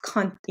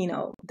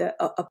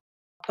the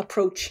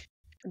approach,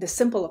 the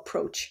simple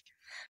approach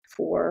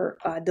for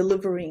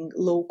delivering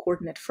low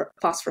coordinate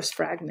phosphorus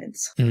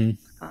fragments.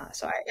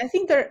 So I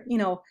think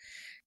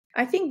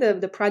I think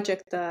the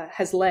project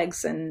has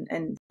legs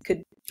and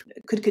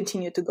could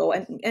continue to go.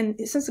 And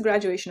since the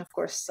graduation, of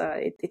course,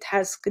 it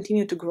has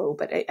continued to grow,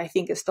 but I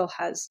think it still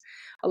has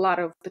a lot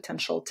of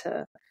potential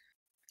to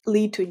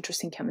lead to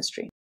interesting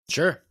chemistry.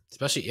 Sure.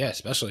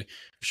 Especially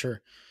for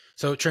sure.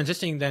 So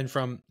transitioning then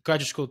from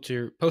graduate school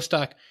to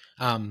postdoc,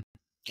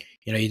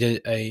 you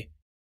did a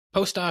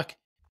postdoc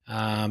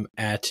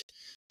at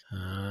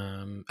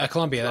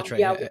Columbia. That's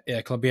right.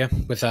 Yeah, Columbia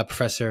with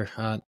Professor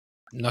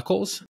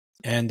Nuckolls.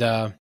 And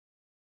I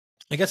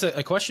guess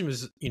a question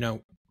was,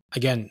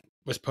 again,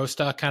 was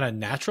postdoc kind of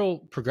natural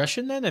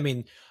progression then? I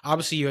mean,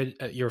 obviously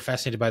you were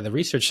fascinated by the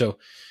research. So,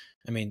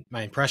 I mean,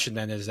 my impression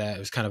then is that it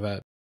was kind of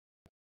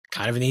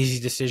an easy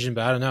decision,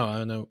 but I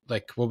don't know.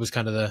 Like, what was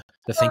kind of the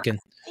thinking?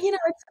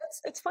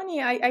 It's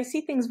funny. I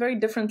see things very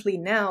differently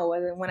now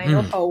when I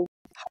know how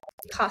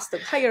cost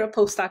of hire a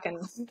postdoc and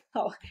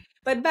how.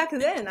 But back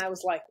then I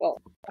was like,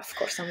 well, of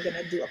course I'm going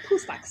to do a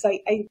postdoc. So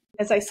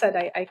as I said,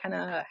 I kind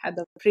of had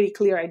a pretty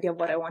clear idea of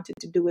what I wanted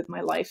to do with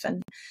my life,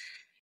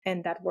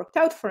 and that worked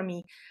out for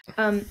me.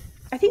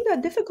 I think the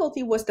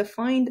difficulty was to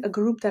find a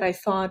group that I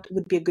thought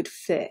would be a good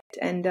fit.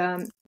 And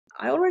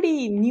I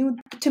already knew,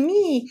 to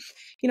me,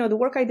 the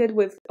work I did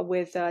with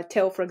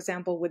Theo, for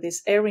example, with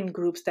these arin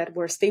groups that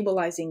were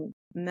stabilizing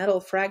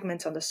metal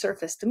fragments on the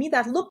surface, to me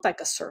that looked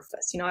like a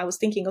surface. I was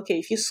thinking, okay,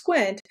 if you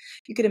squint,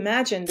 you could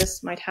imagine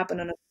this might happen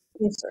on a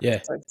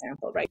surface, for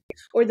example, right?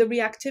 Or the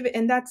reactivity,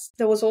 and that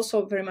was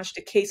also very much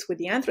the case with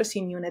the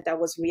anthracene unit that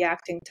was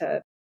reacting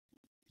to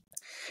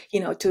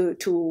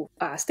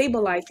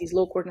stabilize these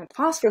low coordinate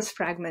phosphorus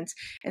fragments.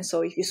 And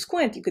so if you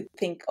squint, you could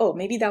think, oh,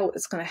 maybe that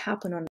is going to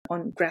happen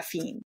on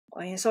graphene.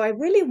 And so I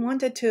really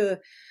wanted to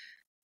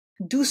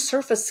do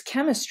surface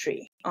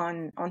chemistry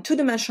on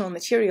two-dimensional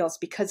materials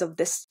because of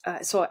this.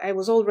 So I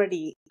was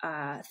already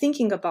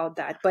thinking about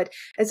that. But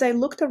as I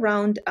looked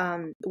around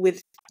at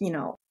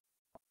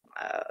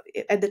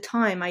the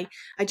time, I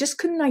just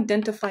couldn't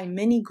identify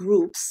many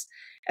groups,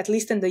 at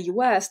least in the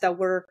US, that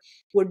were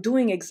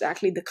doing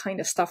exactly the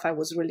kind of stuff I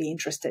was really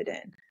interested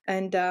in.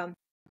 And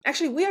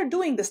actually, we are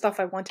doing the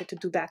stuff I wanted to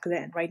do back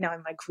then, right now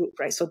in my group,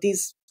 right? So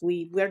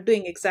we are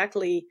doing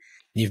exactly.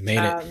 You've made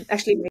it.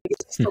 Actually, maybe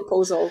this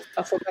proposal,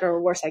 for better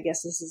or worse, I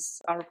guess this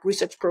is our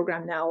research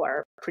program now,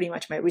 are pretty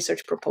much my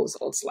research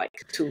proposals, like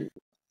to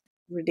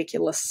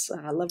ridiculous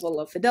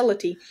level of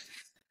fidelity.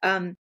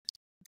 And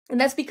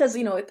that's because,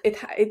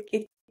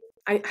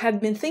 I had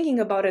been thinking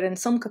about it in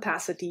some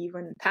capacity,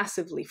 even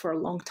passively, for a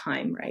long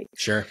time, right?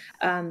 Sure.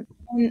 And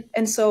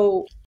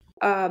so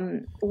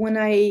when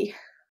I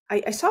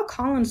saw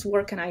Colin's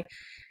work, and I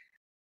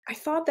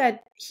thought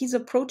that his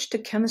approach to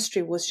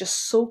chemistry was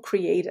just so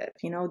creative.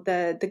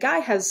 The guy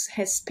has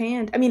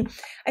spanned. I mean,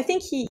 I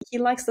think he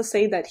likes to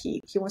say that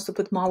he wants to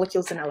put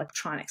molecules in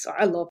electronics. So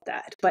I love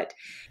that. But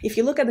if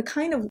you look at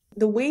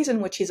the ways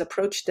in which he's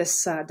approached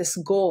this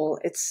goal,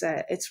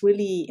 it's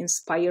really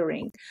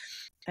inspiring.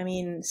 I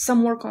mean,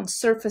 some work on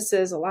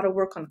surfaces, a lot of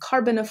work on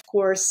carbon, of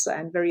course,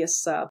 and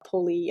various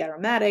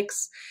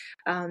polyaromatics,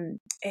 and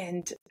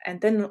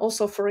then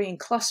also foreign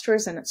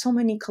clusters, and so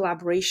many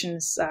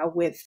collaborations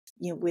with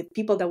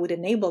people that would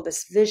enable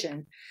this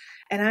vision.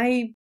 And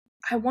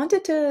I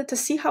wanted to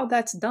see how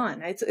that's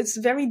done. It's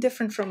very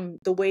different from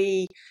the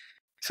way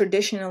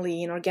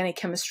traditionally inorganic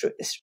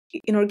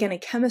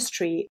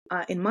chemistry,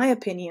 in my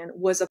opinion,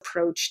 was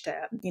approached,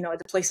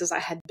 the places I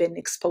had been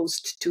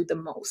exposed to the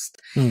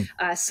most.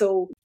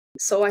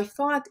 So I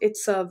thought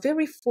it's a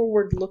very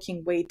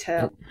forward-looking way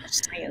to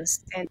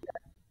science,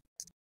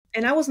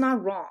 and I was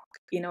not wrong.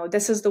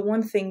 This is the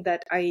one thing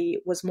that I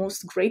was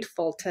most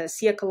grateful to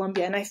see at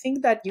Columbia, and I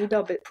think that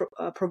UW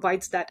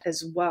provides that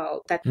as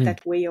well.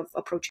 That way of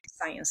approaching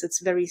science. It's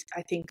very,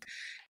 I think,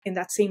 in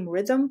that same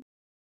rhythm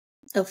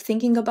of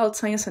thinking about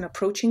science and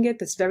approaching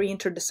it. It's very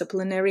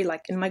interdisciplinary.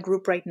 Like in my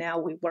group right now,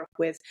 we work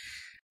with,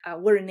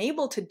 we're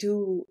enabled to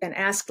do and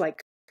ask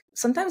like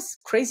sometimes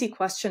crazy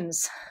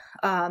questions.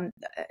 And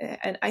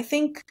I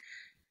think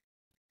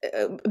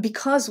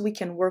because we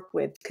can work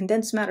with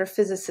condensed matter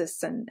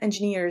physicists and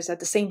engineers at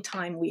the same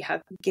time, we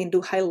can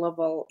do high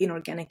level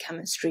inorganic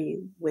chemistry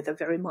with a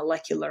very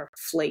molecular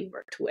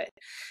flavor to it.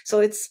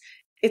 So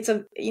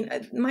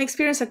my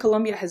experience at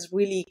Columbia has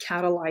really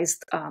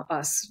catalyzed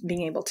us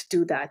being able to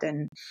do that.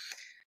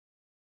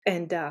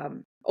 And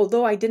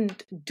although I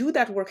didn't do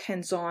that work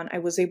hands-on, I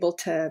was able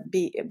to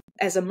be,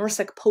 as a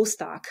MRSEC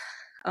postdoc,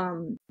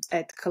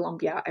 at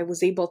Columbia, I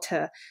was able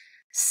to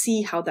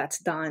see how that's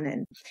done.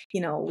 And,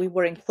 we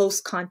were in close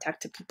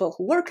contact to people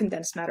who were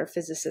condensed matter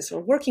physicists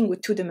or working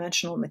with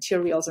two-dimensional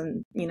materials.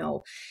 And,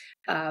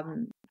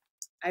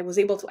 I was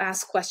able to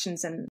ask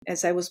questions, and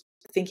as I was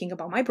thinking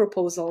about my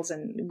proposals,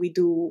 and we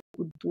do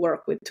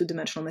work with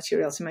two-dimensional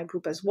materials in my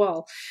group as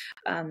well,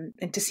 and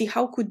to see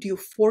how could you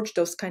forge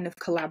those kind of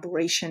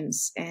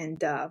collaborations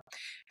and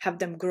have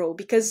them grow,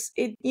 because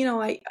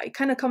I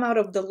kind of come out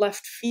of the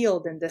left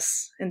field in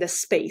this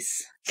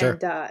space. Sure.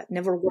 And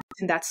never worked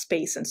in that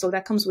space, and so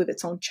that comes with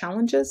its own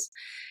challenges.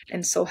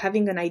 And so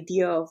having an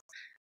idea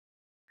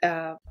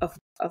of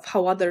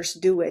how others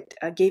do it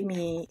gave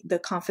me the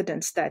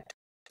confidence that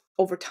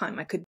over time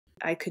I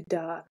could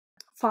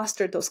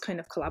foster those kind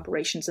of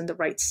collaborations in the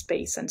right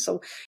space. And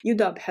so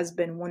UW has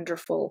been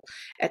wonderful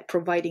at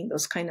providing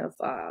those kind of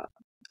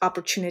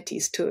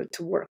opportunities to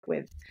work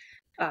with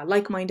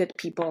like-minded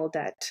people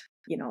that,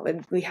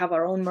 and we have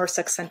our own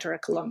MRSEC center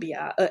at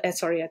Columbia, at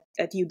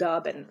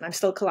UW, and I'm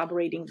still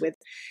collaborating with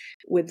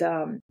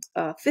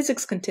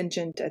physics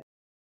contingent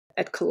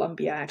at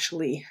Columbia,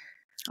 actually,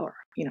 or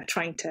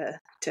trying to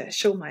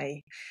show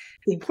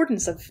the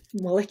importance of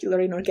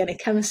molecular inorganic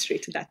chemistry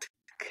to that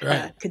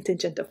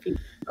contingent of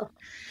people.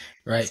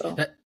 Right. So,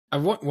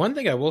 one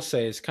thing I will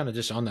say is kind of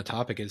just on the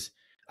topic is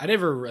I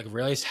never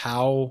realized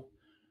how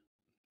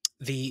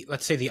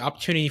let's say the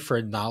opportunity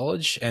for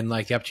knowledge and the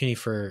opportunity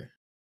for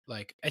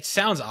it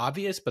sounds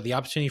obvious, but the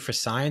opportunity for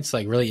science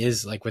really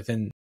is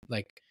within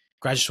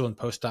graduate school and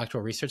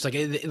postdoctoral research.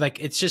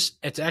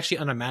 It's actually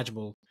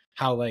unimaginable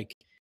how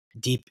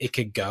deep it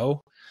could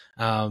go.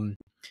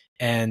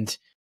 And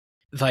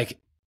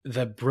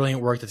the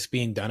brilliant work that's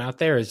being done out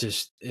there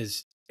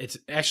it's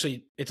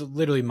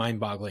literally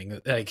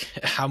mind-boggling,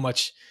 how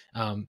much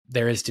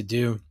there is to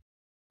do.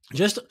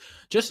 Just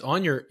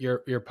on your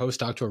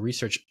postdoctoral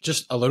research,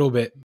 just a little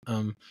bit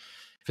for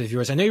the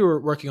viewers. I know you were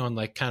working on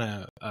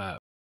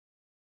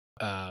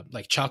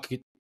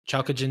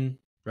chalcogen,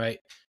 right?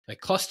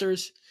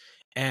 Clusters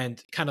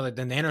and kind of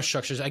the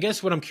nanostructures. I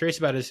guess what I'm curious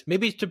about is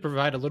maybe to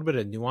provide a little bit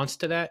of nuance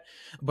to that,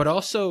 but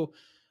also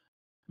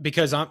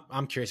because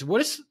I'm curious,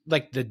 what is the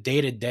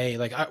day-to-day,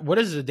 what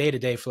is the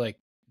day-to-day for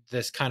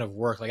this kind of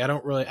work? I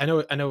don't really, I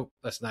know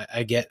that's not,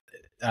 I get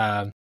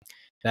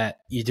that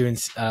you're doing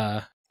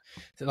a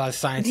lot of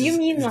science. Do you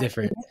mean is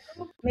different?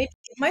 Maybe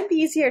it might be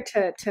easier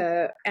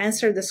to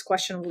answer this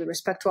question with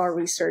respect to our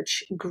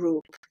research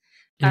group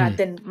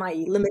than my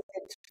limited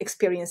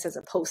experience as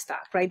a postdoc,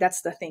 right?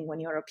 That's the thing. When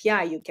you're a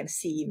PI, you can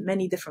see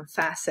many different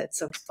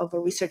facets of a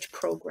research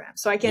program.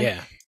 So I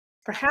can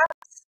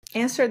perhaps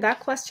answer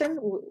that question.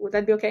 Would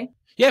that be okay?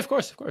 Yeah, of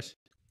course.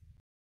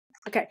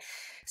 Okay.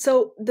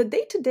 So the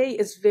day-to-day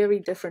is very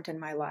different in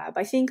my lab.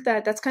 I think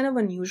that's kind of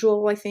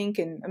unusual,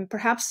 and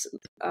perhaps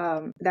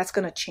that's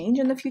going to change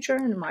in the future,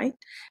 and it might.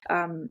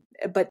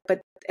 But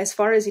as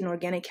far as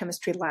inorganic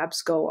chemistry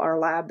labs go, our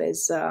lab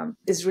is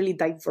really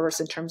diverse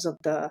in terms of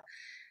the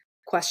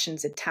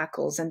questions it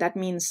tackles, and that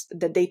means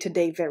the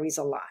day-to-day varies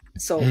a lot.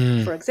 So,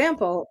 for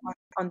example,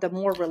 on the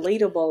more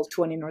relatable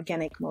to an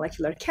inorganic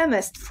molecular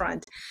chemist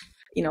front,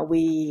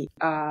 we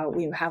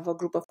have a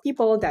group of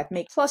people that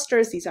make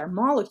clusters. These are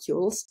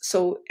molecules.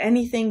 So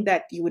anything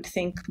that you would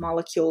think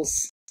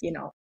molecules,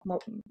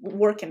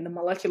 work in the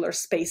molecular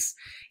space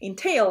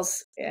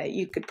entails,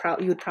 you would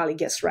probably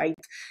guess right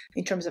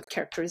in terms of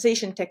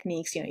characterization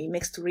techniques. You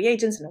mix two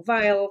reagents in a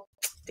vial,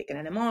 take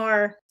an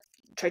NMR,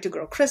 try to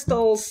grow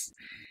crystals,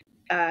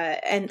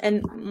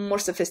 and more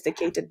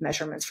sophisticated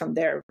measurements from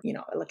there.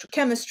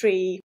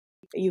 Electrochemistry,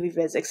 UV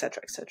vis, et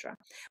cetera.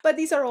 But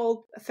these are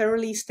all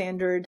fairly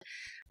standard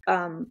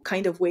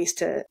kind of ways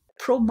to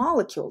probe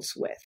molecules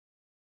with.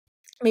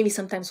 Maybe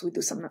sometimes we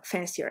do some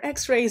fancier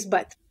X-rays,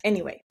 but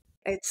anyway,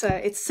 it's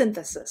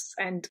synthesis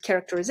and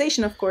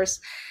characterization, of course.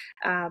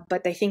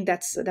 But I think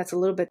that's a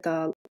little bit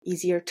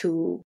easier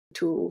to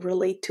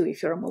relate to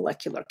if you're a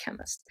molecular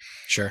chemist.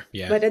 Sure,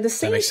 yeah. But at the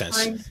same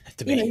time,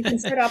 you can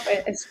set up,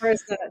 as far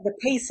as the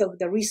pace of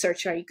the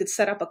research, you could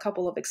set up a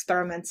couple of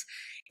experiments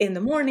in the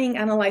morning,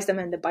 analyze them,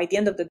 and by the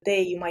end of the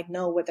day, you might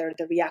know whether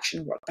the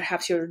reaction worked.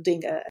 Perhaps you're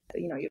doing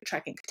you're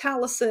tracking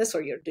catalysis,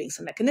 or you're doing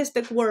some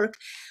mechanistic work,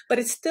 but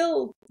it's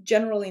still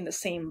generally in the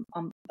same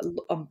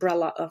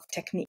umbrella of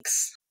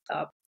techniques.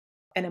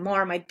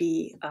 NMR might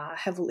be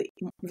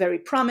very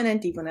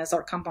prominent, even as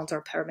our compounds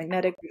are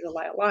paramagnetic. We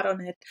rely a lot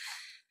on it.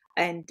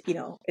 And,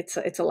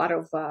 it's a lot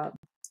of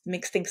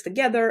mix things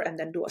together and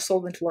then do a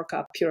solvent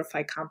workup,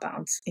 purify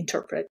compounds,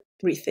 interpret,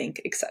 rethink,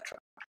 etc.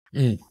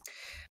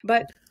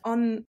 But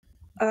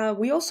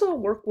we also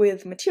work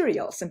with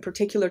materials, in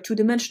particular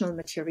two-dimensional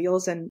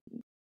materials. And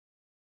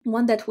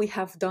one that we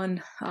have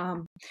done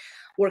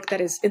work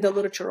that is in the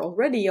literature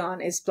already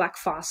on is black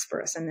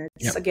phosphorus. And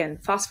it's, again,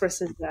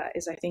 phosphorus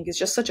is I think is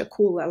just such a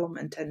cool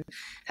element and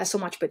has so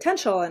much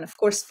potential. And of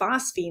course,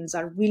 phosphines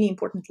are really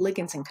important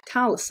ligands in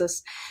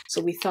catalysis.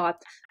 So we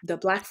thought the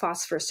black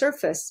phosphorus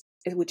surface,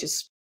 which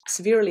is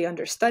severely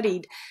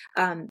understudied,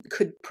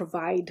 could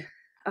provide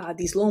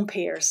these lone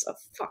pairs of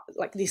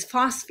like these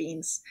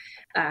phosphines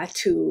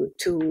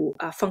to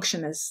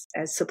function as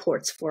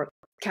supports for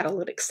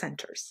catalytic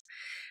centers.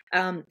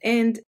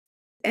 And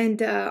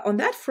on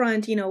that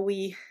front,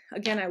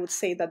 I would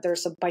say that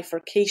there's a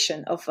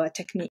bifurcation of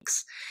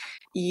techniques.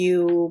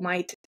 You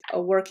might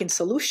work in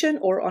solution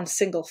or on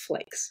single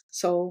flakes.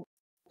 So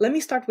let me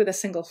start with the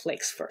single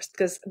flakes first,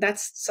 because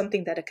that's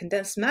something that a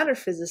condensed matter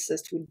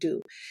physicist would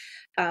do.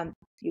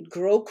 You'd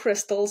grow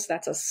crystals.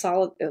 That's a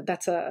solid.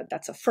 That's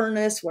a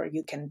furnace where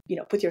you can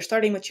put your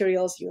starting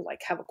materials. You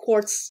like have a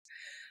quartz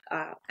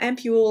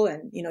ampule,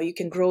 and you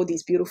can grow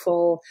these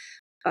beautiful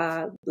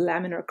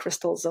laminar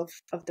crystals of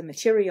the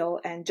material.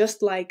 And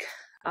just like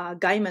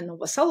Gaiman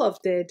Novoselov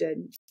did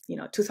in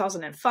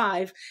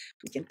 2005,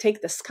 we can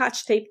take the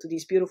Scotch tape to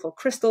these beautiful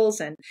crystals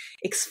and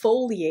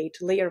exfoliate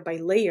layer by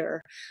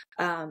layer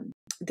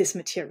this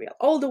material,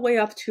 all the way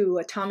up to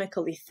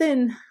atomically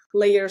thin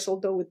layers.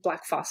 Although with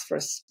black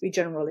phosphorus, we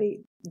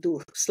generally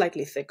do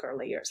slightly thicker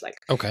layers. Like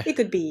it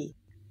could be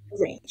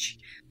range,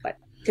 but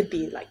it could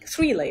be like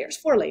 3 layers,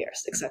 4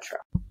 layers, etc.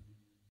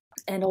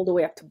 And all the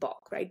way up to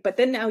bulk, right? But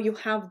then now you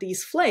have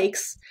these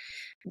flakes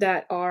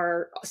that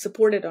are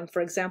supported on,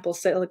 for example,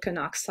 silicon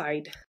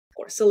oxide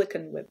or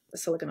silicon with a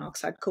silicon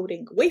oxide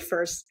coating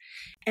wafers,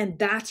 and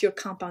that's your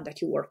compound that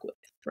you work with,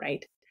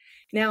 right?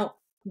 Now,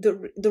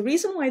 the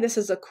reason why this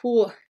is a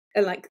cool,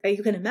 like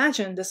you can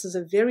imagine, this is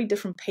a very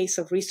different pace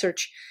of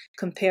research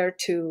compared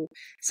to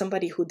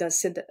somebody who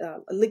does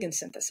ligand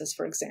synthesis,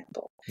 for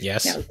example.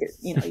 Yes. Now,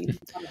 you do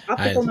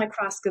optical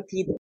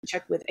microscopy,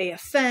 check with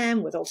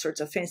AFM, with all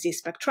sorts of fancy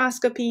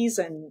spectroscopies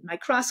and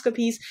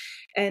microscopies,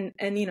 and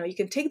you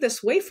can take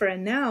this wafer,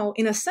 and now,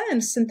 in a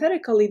sense,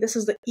 synthetically, this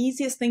is the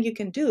easiest thing you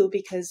can do,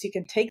 because you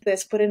can take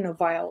this, put it in a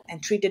vial,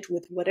 and treat it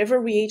with whatever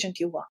reagent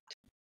you want.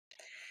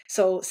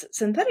 So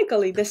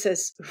synthetically, this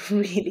is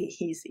really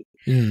easy.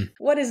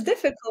 What is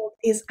difficult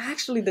is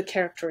actually the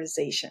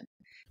characterization.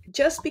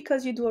 Just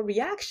because you do a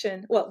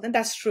reaction, well, then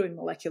that's true in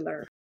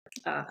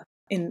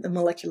the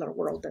molecular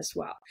world as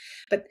well.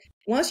 But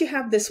once you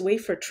have this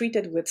wafer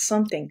treated with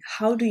something,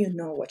 how do you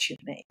know what you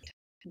made?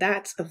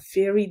 That's a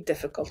very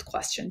difficult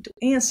question to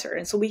answer.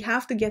 And so we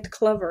have to get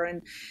clever.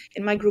 And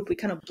in my group, we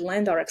kind of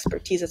blend our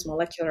expertise as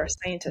molecular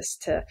scientists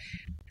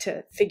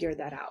to figure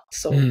that out.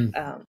 So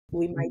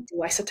we might do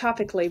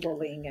isotopic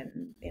labeling,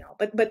 and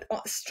but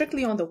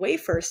strictly on the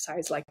wafer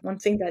side, like one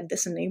thing that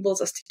this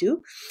enables us to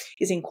do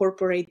is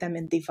incorporate them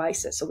in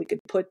devices. So we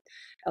could put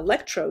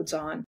electrodes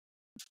on,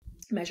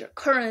 measure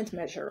current,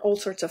 measure all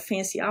sorts of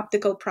fancy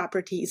optical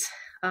properties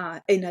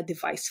in a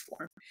device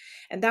form.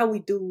 And that we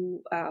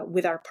do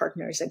with our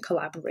partners and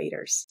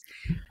collaborators.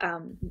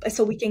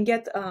 So we can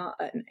get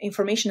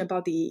information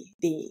about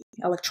the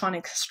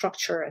electronic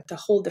structure at a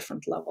whole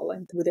different level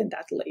and within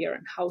that layer,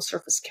 and how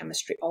surface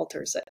chemistry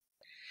alters it.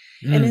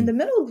 And in the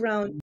middle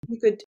ground, you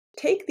could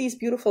take these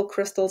beautiful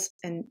crystals,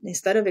 and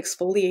instead of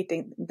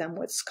exfoliating them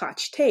with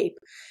Scotch tape,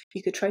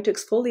 you could try to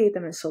exfoliate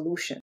them in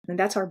solution. And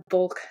that's our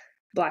bulk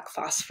black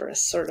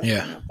phosphorus sort of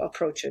kind of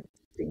approach of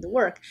doing the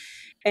work.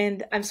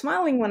 And I'm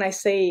smiling when I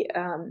say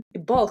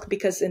bulk,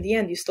 because in the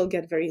end, you still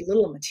get very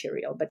little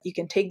material, but you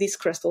can take these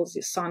crystals,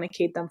 you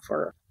sonicate them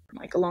for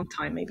like a long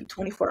time, maybe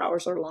 24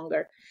 hours or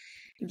longer,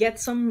 get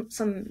some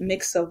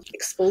mix of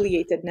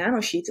exfoliated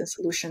nanosheets in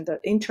solution, the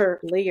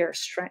interlayer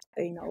strength,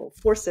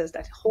 forces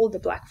that hold the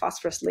black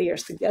phosphorus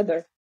layers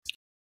together,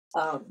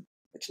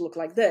 which look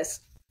like this,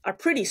 are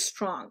pretty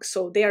strong.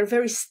 So they are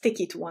very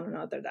sticky to one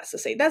another, that's to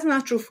say. That's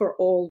not true for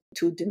all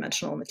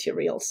 2-dimensional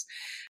materials.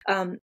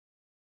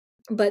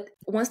 But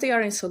once they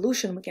are in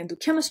solution, we can do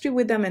chemistry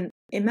with them and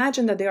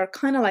imagine that they are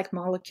kind of like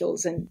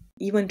molecules, and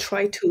even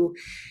try to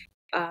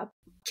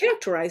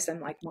characterize them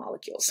like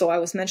molecules. So I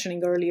was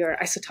mentioning earlier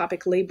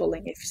isotopic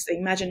labeling.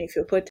 Imagine if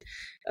you put,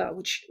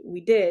 which we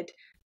did,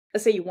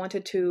 let's say you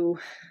wanted to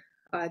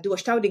do a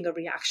Staudinger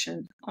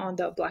reaction on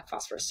the black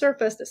phosphorus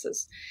surface.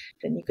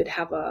 Then you could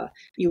have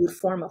you would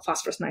form a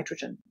phosphorus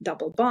nitrogen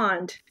double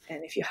bond.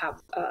 And if you have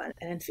an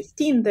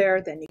N15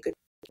 there, then you could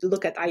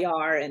look at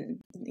IR and,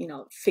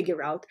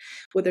 figure out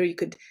whether you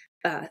could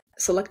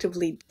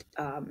selectively,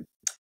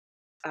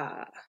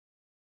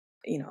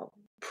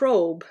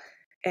 probe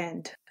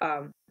and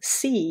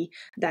see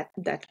that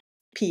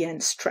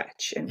PN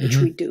stretch, in which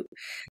we do.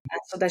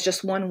 So that's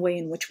just one way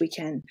in which we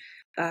can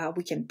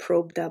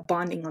probe the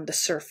bonding on the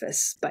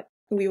surface. But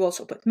we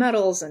also put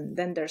metals, and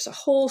then there's a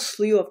whole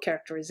slew of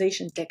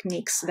characterization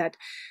techniques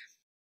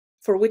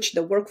for which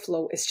the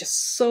workflow is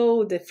just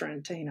so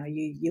different.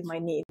 You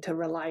might need to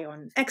rely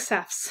on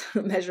XF's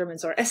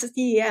measurements or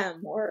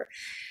STEM or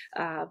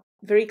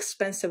very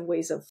expensive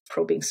ways of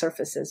probing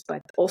surfaces,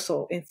 but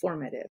also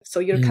informative. So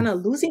you're kind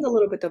of losing a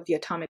little bit of the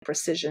atomic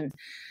precision,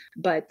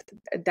 but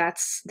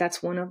that's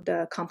one of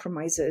the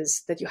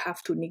compromises that you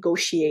have to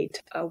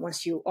negotiate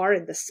once you are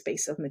in the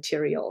space of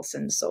materials.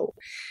 And so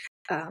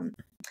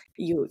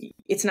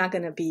it's not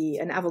going to be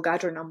an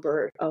Avogadro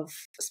number of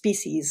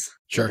species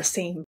with the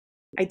same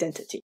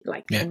identity,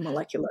 like in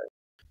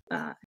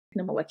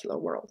a molecular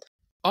world.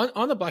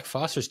 On the black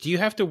phosphorus, do you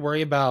have to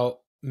worry about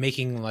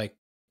making like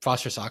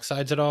phosphorus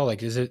oxides at all?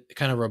 Like, is it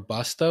kind of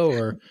robust though,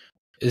 or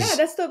is... Yeah,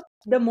 that's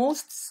the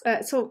most.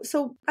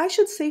 So I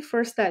should say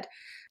first that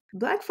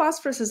black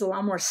phosphorus is a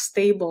lot more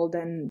stable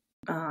than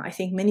I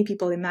think many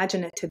people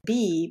imagine it to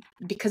be,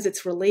 because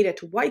it's related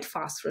to white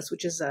phosphorus,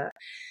 which is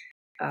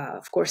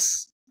of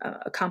course,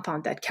 a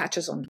compound that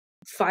catches on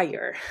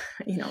fire,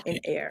 in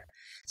air.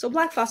 So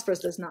black phosphorus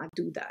does not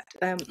do that,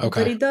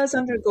 but it does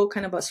undergo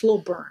kind of a slow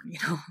burn,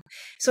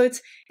 So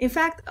it's, in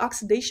fact,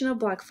 oxidation of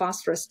black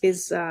phosphorus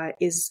is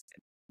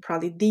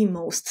probably the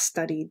most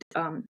studied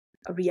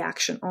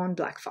reaction on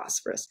black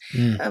phosphorus.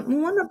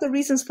 One of the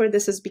reasons for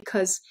this is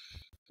because,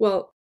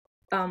 well,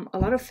 a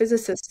lot of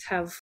physicists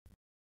have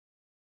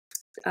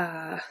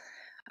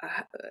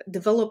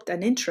developed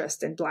an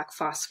interest in black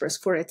phosphorus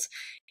for its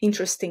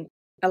interesting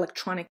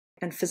electronic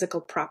and physical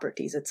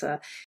properties. It's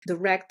a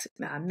direct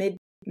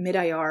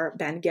mid-IR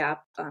band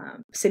gap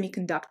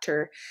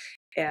semiconductor.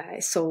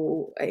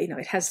 So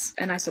it has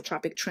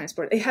anisotropic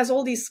transport. It has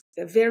all these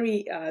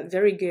very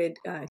good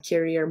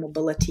carrier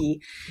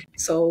mobility.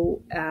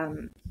 So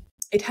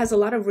it has a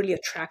lot of really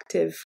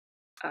attractive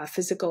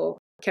physical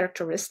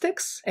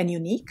characteristics and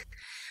unique.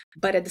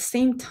 But at the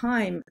same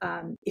time,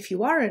 if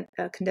you are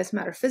a condensed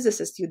matter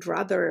physicist, you'd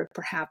rather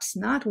perhaps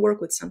not work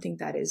with something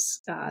that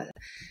is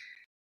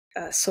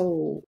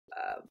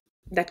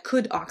that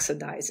could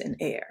oxidize in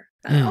air.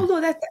 Although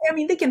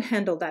they can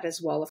handle that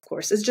as well, of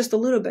course. It's just a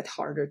little bit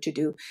harder to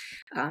do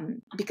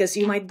because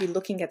you might be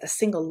looking at a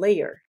single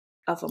layer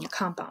of a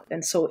compound.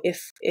 And so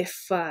if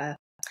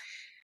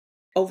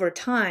over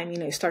time,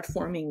 you start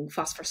forming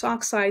phosphorus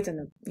oxides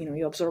and,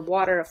 you absorb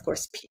water, of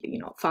course,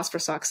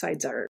 phosphorus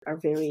oxides are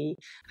very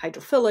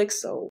hydrophilic.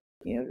 So,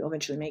 you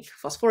eventually make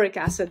phosphoric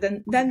acid,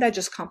 then that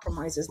just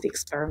compromises the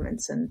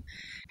experiments.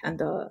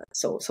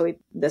 So it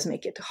does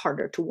make it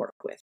harder to work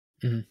with.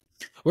 Mm-hmm.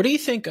 What do you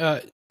think,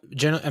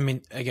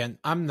 again,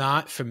 I'm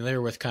not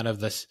familiar with kind of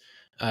this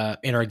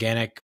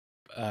inorganic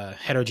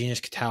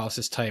heterogeneous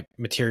catalysis type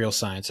material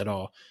science at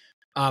all.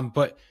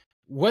 But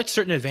what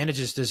certain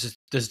advantages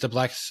does the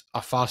black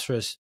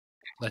phosphorus,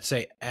 let's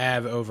say,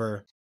 have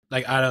over,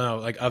 like, I don't know,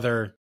 like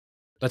other,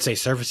 let's say,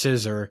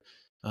 surfaces, or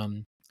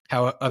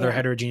how other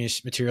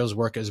heterogeneous materials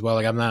work as well?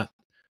 Like, I'm not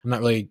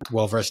really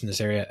well versed in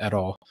this area at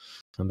all,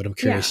 but I'm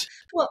curious. Yeah.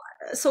 Well,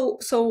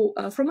 so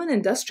from an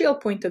industrial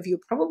point of view,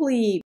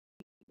 probably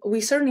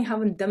we certainly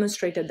haven't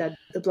demonstrated that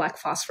the black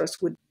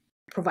phosphorus would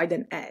provide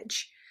an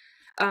edge.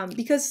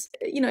 Because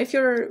if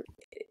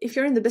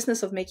you're in the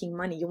business of making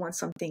money, you want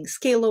something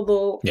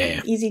scalable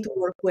and easy to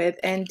work with,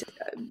 and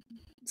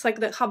it's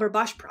like the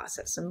Haber-Bosch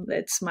process. And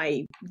it's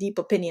my deep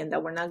opinion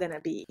that we're not going to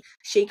be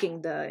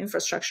shaking the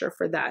infrastructure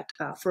for that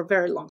for a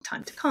very long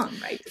time to come,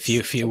 right?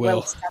 If you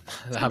will,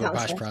 the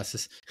Haber-Bosch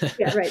process.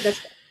 Yeah, right. That's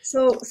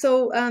so.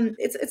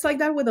 It's like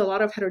that with a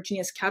lot of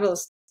heterogeneous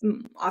catalysts.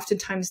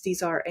 Oftentimes,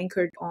 these are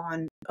anchored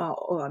on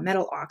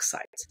metal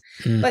oxides,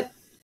 but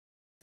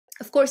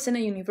of course, in a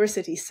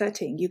university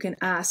setting, you can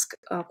ask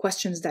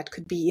questions that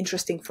could be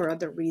interesting for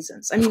other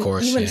reasons. I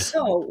mean,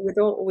 so, with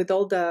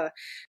all the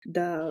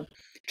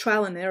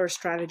trial and error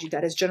strategy,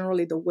 that is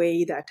generally the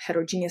way that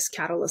heterogeneous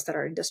catalysts that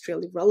are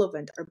industrially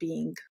relevant are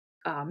being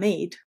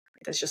made.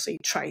 That's just so you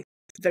try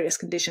various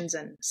conditions,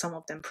 and some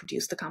of them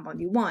produce the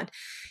compound you want.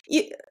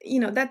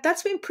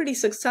 That's been pretty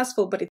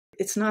successful, but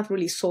it's not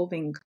really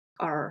solving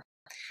our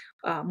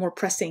more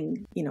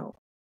pressing,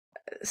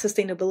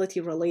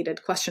 sustainability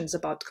related questions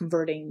about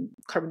converting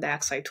carbon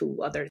dioxide to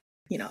other,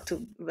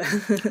 to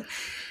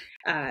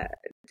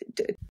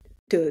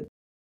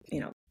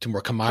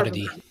more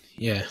commodity.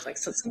 Yeah. It's like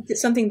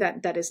something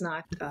that is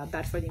not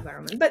bad for the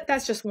environment, but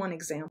that's just one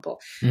example.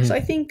 So I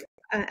think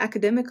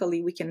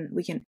academically we can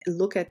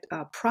look at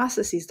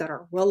processes that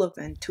are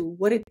relevant to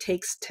what it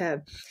takes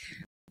to,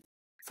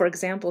 for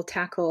example,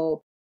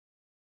 tackle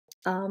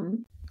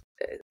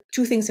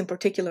two things in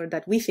particular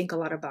that we think a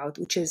lot about,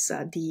 which is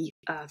the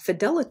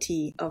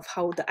fidelity of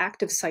how the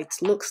active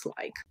sites looks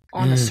like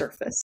on a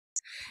surface.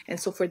 And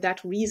so for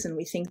that reason,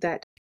 we think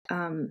that,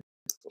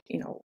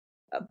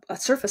 a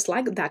surface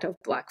like that of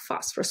black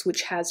phosphorus,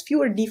 which has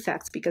fewer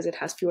defects because it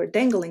has fewer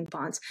dangling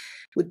bonds,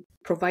 would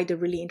provide a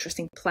really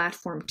interesting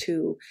platform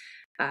to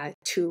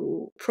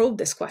probe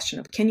this question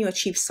of, can you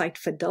achieve site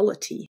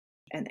fidelity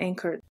and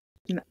anchor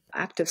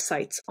active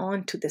sites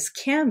onto this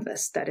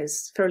canvas that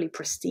is fairly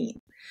pristine.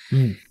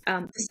 The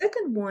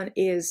second one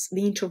is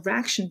the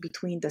interaction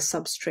between the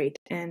substrate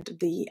and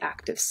the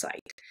active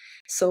site.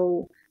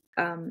 So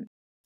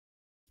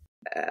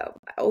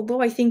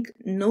although I think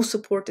no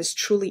support is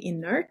truly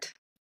inert,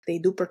 they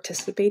do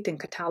participate in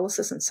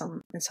catalysis in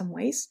some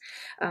ways.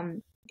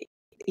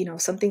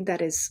 Something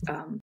that is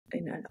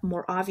in a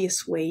more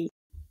obvious way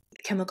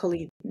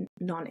chemically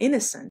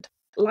non-innocent,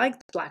 like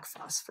black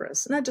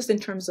phosphorus, not just in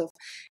terms of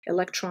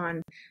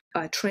electron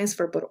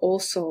transfer, but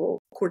also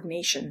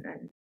coordination.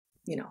 And,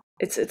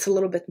 it's a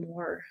little bit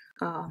more,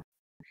 I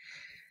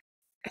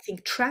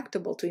think,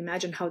 tractable to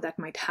imagine how that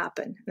might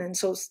happen. And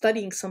so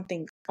studying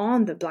something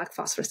on the black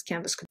phosphorus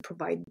canvas could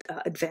provide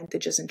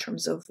advantages in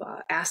terms of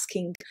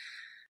asking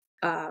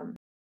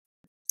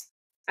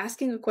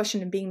asking a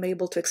question and being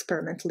able to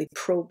experimentally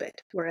probe it.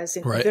 Whereas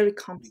in Right. very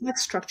complex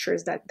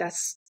structures,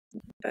 that's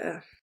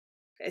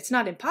it's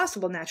not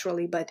impossible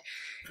naturally, but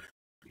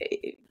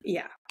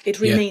it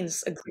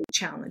remains a great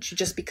challenge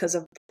just because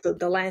of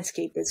the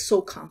landscape is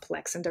so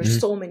complex and there's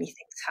so many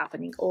things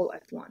happening all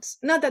at once.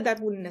 Not that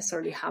wouldn't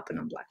necessarily happen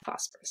on black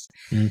phosphorus.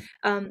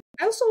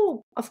 I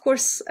also, of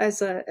course,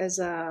 as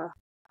a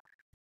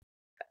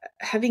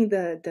having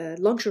the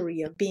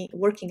luxury of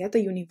working at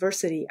the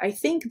university, I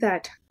think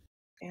that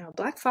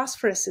black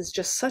phosphorus is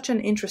just such an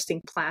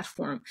interesting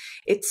platform.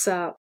 It's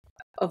a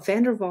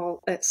van der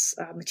Waals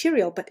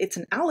material, but it's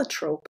an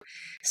allotrope.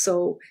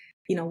 So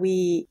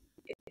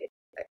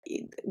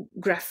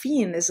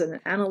graphene is an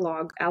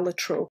analog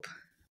allotrope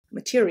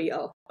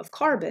material of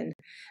carbon.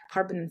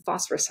 Carbon and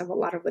phosphorus have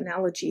a lot of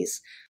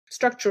analogies.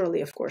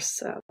 Structurally, of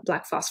course,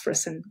 black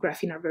phosphorus and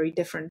graphene are very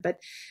different, but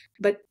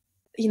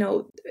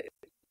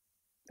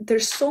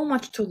there's so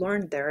much to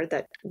learn there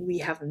that we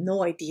have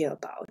no idea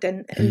about.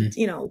 And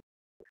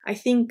I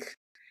think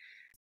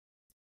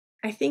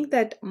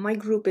that my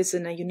group is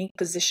in a unique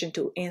position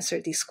to answer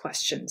these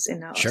questions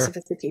in a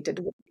sophisticated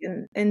way.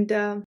 And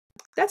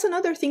that's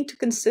another thing to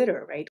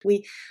consider, right?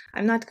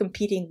 I'm not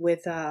competing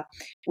with a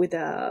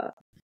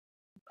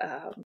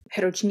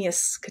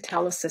heterogeneous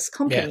catalysis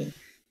company.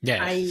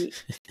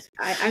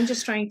 I'm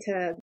just trying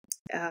to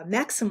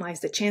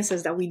maximize the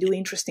chances that we do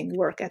interesting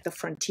work at the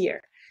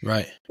frontier,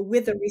 right?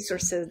 With the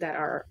resources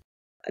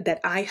that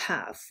I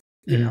have,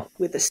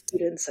 with the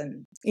students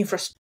and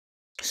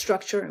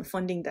infrastructure and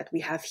funding that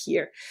we have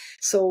here.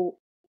 So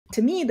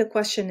to me, the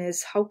question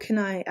is, how can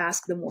I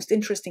ask the most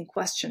interesting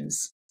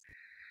questions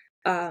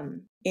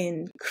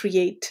and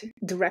create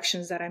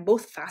directions that I'm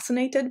both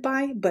fascinated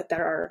by, but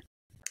that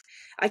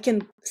I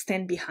can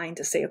stand behind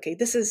to say, okay,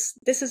 this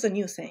is a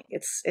new thing.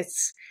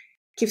 It's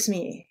keeps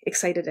me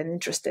excited and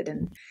interested.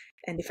 And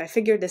if I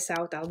figure this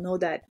out, I'll know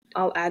that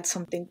I'll add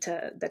something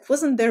that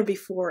wasn't there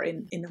before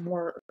in a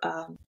more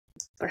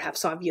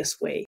perhaps obvious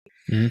way.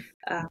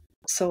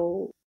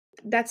 So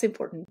that's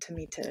important to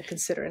me to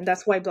consider. And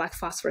that's why black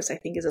phosphorus, I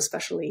think, is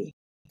especially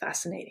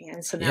fascinating. And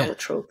it's an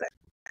allotrope.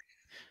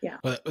 Yeah.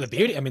 Well, the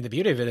beauty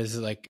of it is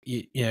like,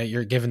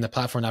 you're given the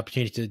platform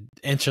opportunity to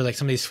answer like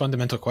some of these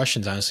fundamental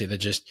questions, honestly, that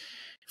just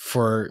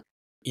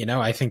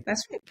I think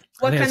that's right.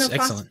 What kind of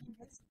excellent.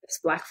 Is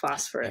black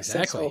phosphorus?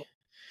 Exactly.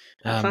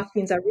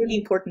 Phosphines are really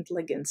important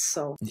ligands.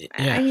 So,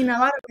 I mean, a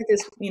lot of it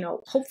is,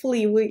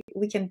 hopefully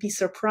we can be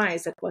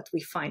surprised at what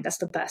we find. That's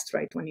the best,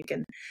 right? When you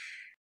can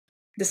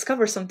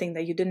discover something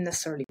that you didn't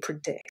necessarily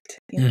predict.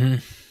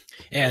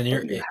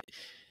 And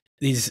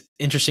these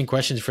interesting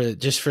questions for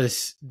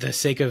the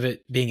sake of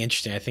it being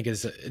interesting, I think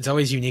it's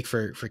always unique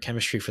for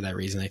chemistry for that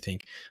reason. I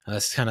think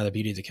that's kind of the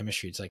beauty of the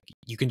chemistry. It's like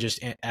you can just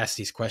ask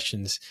these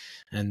questions,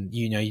 and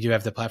you do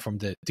have the platform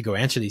to go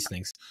answer these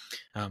things.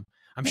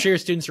 I'm sure your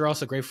students are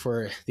also great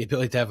for the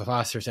ability to have a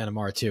phosphorus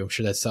NMR too. I'm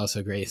sure that's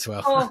also great as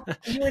well. Oh,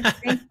 you would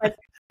think, but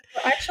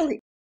actually,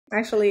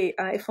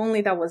 if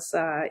only that was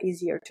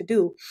easier to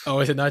do. Oh,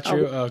 is it not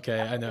true? Okay,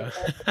 I know.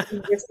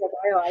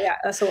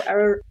 So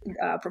our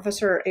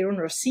Professor Aaron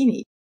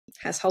Rossini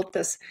has helped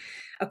us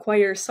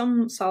acquire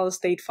some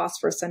solid-state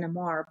phosphorus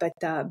NMR, but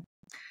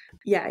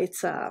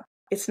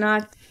it's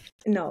not.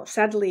 No,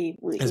 sadly,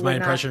 is my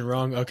impression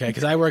wrong? Okay,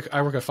 because I work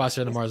with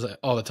phosphorus NMRs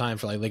all the time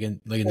for like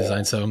ligand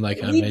design, so I'm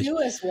like, we do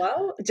as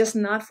well, just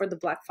not for the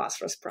black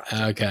phosphorus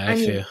project. Okay, I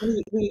see.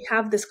 We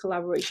have this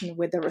collaboration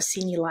with the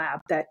Rossini lab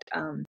that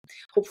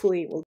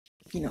hopefully will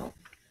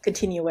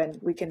continue, and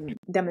we can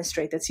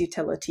demonstrate its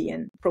utility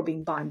in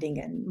probing bonding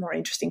and more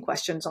interesting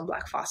questions on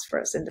black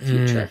phosphorus in the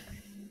future.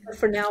 But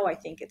for now, I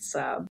think it's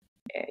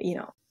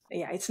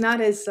it's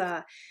not as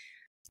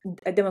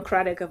a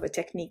democratic of a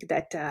technique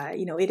that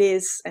it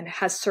is and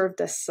has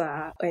served us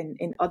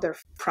in other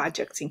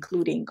projects,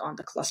 including on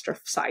the cluster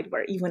side,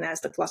 where even as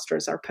the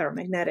clusters are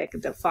paramagnetic,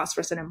 the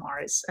phosphorus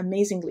NMR is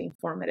amazingly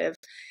informative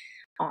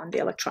on the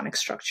electronic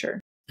structure.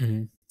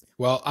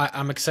 Well,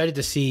 I'm excited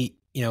to see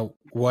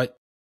what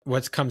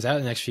comes out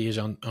in the next few years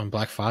on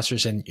black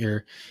phosphorus and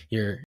your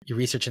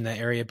research in that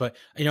area. But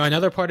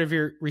another part of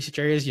your research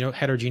area is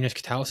heterogeneous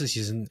catalysis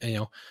using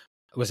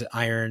was it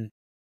iron,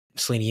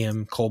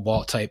 selenium,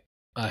 cobalt type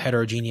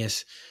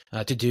heterogeneous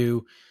to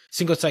do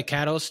single site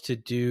catalysts, to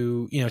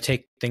do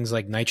take things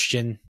like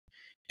nitrogen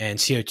and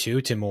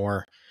CO2 to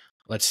more,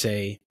 let's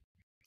say,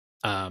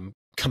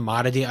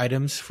 commodity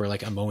items for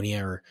like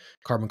ammonia or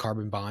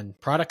carbon bond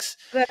products.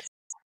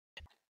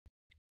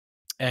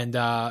 And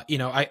I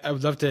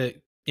would love to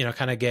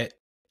kind of get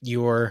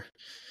your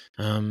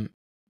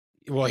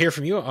hear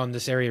from you on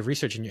this area of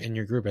research in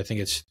your group. I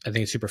think it's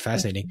super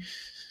fascinating.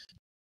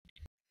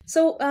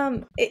 So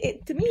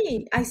to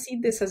me, I see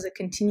this as a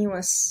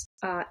continuous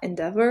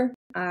endeavor.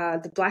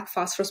 The black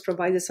phosphorus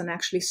provides us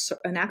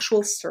an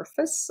actual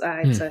surface.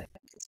 It's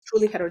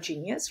truly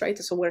heterogeneous, right?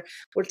 So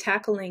we're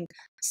tackling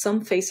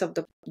some phase of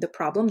the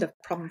problem,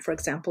 for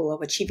example,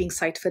 of achieving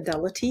site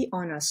fidelity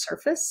on a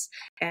surface,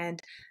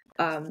 and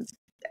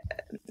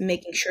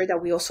making sure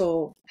that we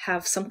also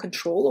have some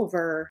control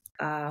over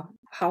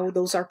how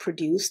those are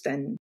produced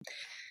and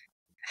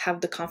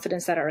have the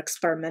confidence that our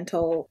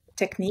experimental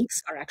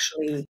techniques are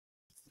actually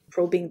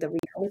probing the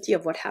reality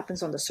of what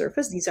happens on the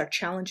surface. These are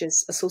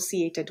challenges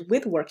associated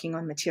with working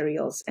on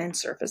materials and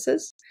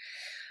surfaces.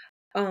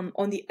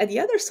 At the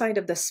other side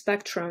of the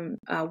spectrum,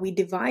 we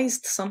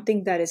devised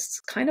something that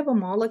is kind of a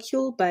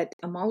molecule, but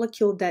a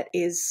molecule that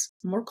is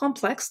more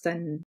complex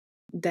than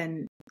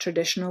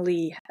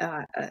traditionally,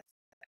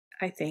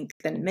 I think,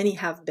 than many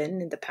have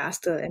been in the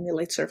past to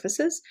emulate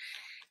surfaces.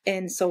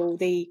 And so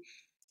they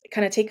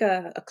kind of take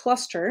a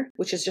cluster,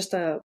 which is just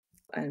an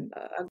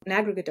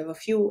aggregate of a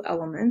few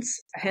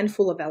elements, a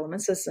handful of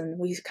elements, and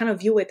we kind of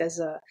view it as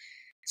a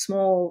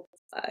small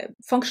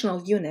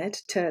functional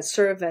unit to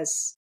serve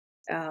as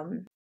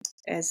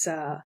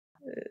a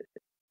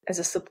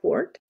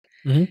support.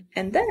 Mm-hmm.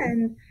 And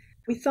then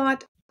we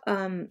thought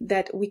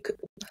that we could,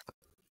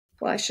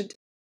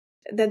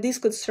 that these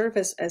could serve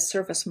as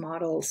surface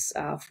models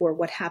for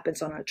what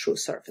happens on a true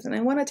surface. And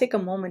I want to take a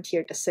moment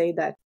here to say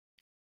that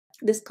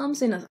this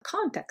comes in a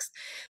context.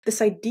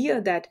 This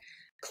idea that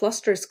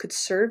clusters could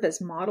serve as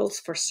models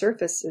for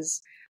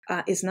surfaces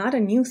is not a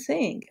new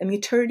thing.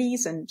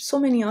 Muturdes and so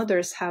many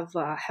others have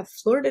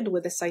flirted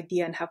with this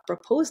idea and have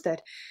proposed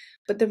it.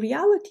 But the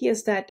reality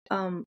is that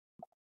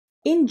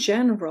in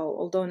general,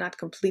 although not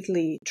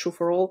completely true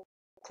for all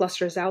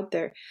clusters out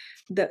there,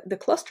 the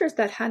clusters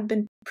that had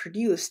been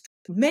produced,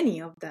 many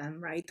of them,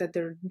 right, that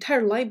there are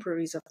entire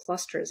libraries of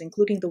clusters,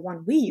 including the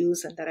one we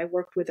use and that I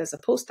worked with as a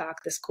postdoc,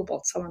 this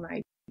cobalt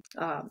selenide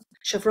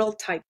Chevreul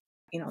type,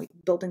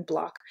 building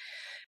block.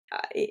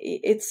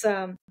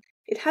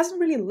 It hasn't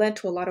really led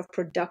to a lot of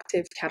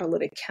productive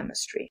catalytic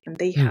chemistry, and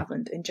they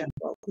haven't in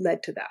general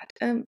led to that.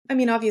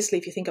 Obviously,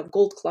 if you think of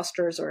gold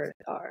clusters or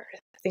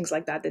things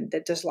like that, then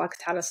there's a lot of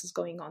catalysis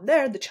going on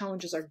there. The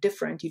challenges are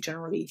different. You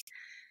generally,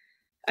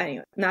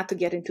 anyway, not to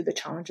get into the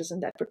challenges in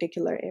that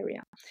particular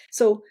area.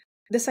 So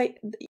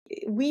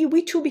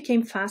we too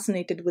became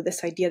fascinated with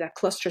this idea that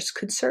clusters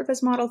could serve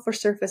as model for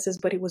surfaces,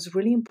 but it was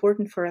really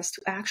important for us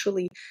to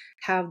actually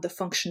have the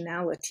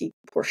functionality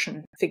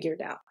portion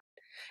figured out.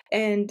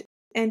 And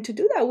to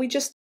do that, we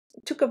just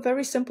took a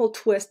very simple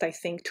twist, I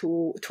think,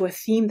 to a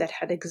theme that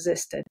had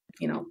existed,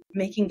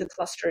 making the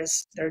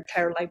clusters, their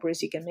entire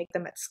libraries, you can make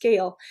them at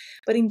scale.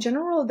 But in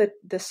general,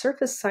 the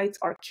surface sites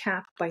are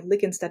capped by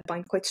ligands that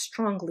bind quite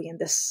strongly in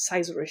this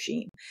size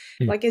regime.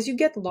 Like as you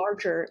get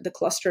larger, the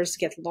clusters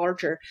get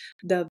larger,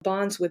 the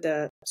bonds with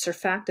the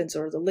surfactants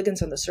or the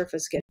ligands on the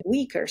surface get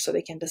weaker, so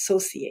they can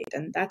dissociate.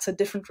 And that's a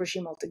different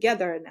regime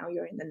altogether. And now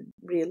you're in the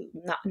real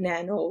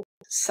nano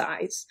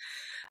size.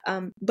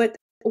 But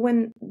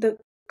when the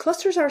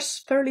clusters are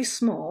fairly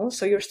small,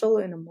 so you're still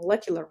in a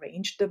molecular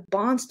range, the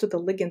bonds to the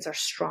ligands are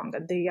strong,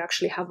 and they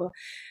actually have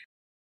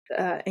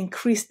a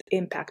increased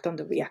impact on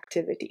the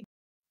reactivity.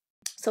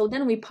 So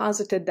then we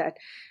posited that,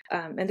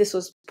 and this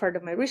was part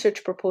of my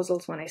research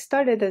proposals when I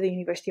started at the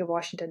University of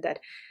Washington, that,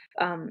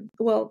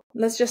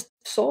 let's just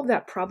solve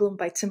that problem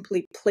by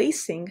simply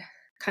placing,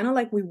 kind of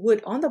like we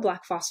would on the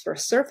black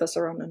phosphorus surface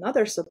or on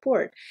another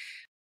support,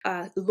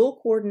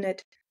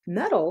 low-coordinate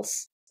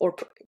metals or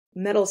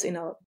metals in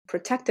a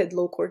protected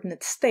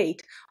low-coordinate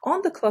state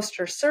on the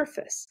cluster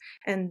surface.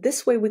 And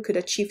this way we could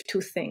achieve two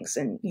things.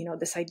 And,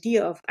 this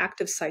idea of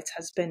active sites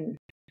has been,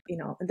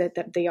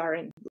 that they are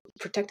in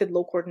protected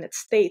low-coordinate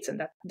states and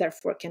that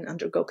therefore can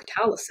undergo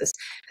catalysis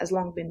has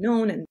long been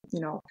known, and,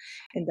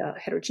 in the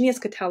heterogeneous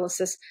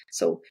catalysis.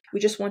 So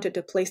we just wanted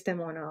to place them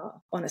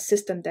on a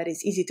system that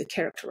is easy to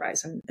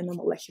characterize in a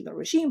molecular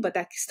regime, but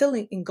that still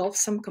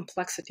engulfs some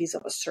complexities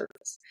of a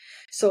surface.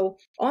 So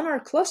on our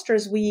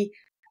clusters, we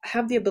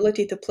have the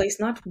ability to place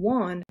not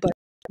one, but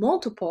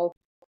multiple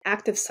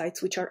active sites,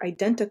 which are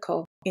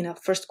identical in a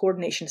first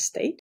coordination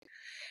state.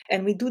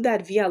 And we do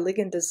that via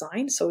ligand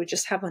design. So we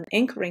just have an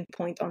anchoring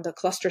point on the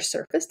cluster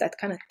surface that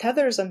kind of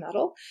tethers a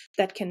metal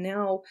that can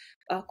now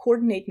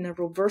coordinate in a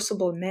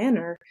reversible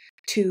manner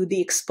to the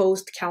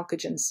exposed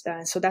chalcogens.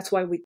 So that's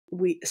why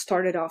we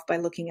started off by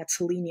looking at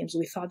seleniums.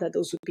 We thought that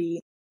those would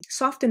be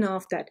soft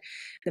enough that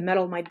the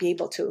metal might be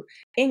able to,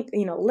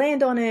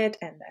 land on it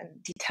and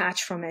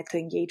detach from it to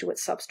engage with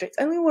substrates.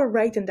 And we were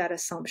right in that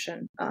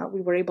assumption.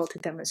 We were able to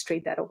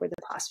demonstrate that over the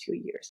past few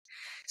years.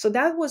 So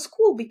that was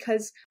cool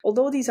because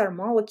although these are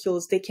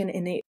molecules, they can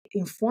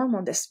inform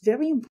on this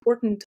very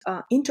important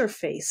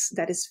interface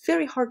that is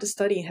very hard to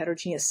study in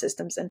heterogeneous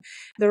systems. And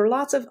there are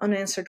lots of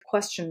unanswered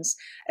questions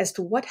as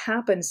to what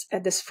happens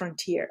at this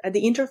frontier, at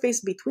the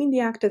interface between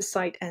the active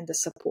site and the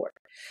support.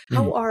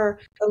 How are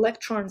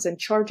electrons and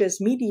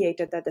charges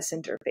mediated at this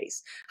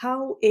interface?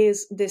 How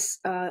is this,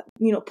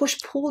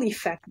 push-pull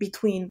effect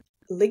between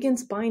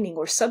ligands binding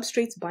or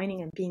substrates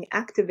binding and being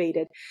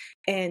activated,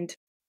 and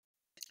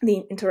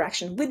the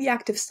interaction with the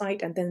active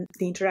site, and then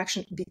the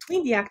interaction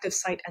between the active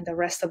site and the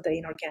rest of the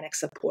inorganic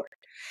support.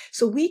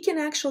 So we can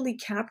actually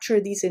capture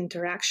these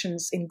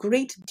interactions in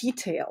great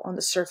detail on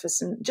the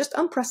surface and just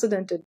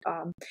unprecedented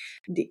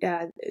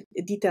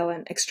detail,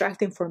 and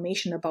extract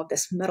information about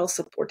this metal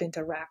support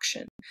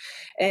interaction.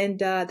 And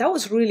that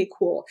was really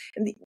cool.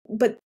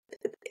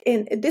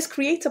 And this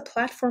creates a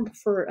platform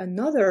for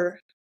another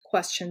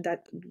question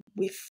that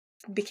we've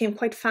became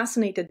quite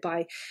fascinated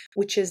by,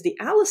 which is the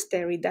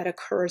allostery that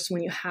occurs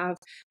when you have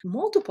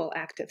multiple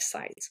active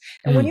sites.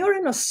 And when you're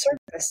in a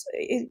surface,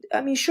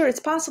 sure, it's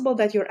possible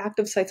that your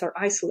active sites are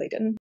isolated,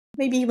 and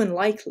maybe even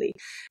likely,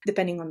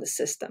 depending on the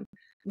system.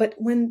 But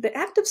when the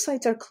active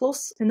sites are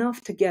close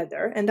enough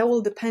together, and that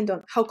will depend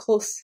on how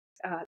close,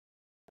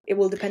 it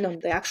will depend on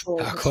the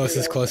actual how close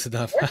is close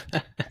enough.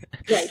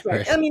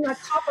 Right. I mean, like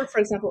copper, for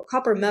example,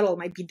 copper metal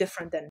might be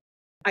different than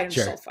iron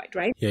sulfide,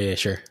 right? Yeah,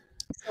 sure.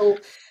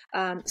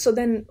 So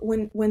then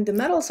when the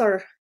metals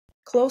are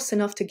close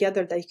enough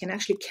together that you can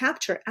actually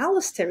capture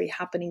allostery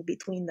happening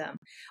between them,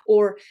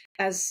 or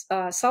as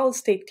solid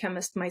state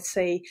chemists might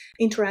say,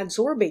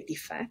 interadsorbate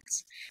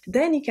effects,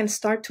 then you can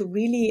start to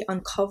really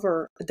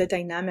uncover the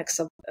dynamics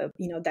of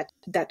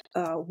that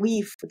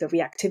weave the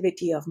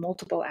reactivity of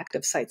multiple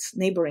active sites,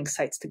 neighboring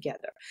sites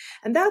together.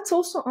 And that's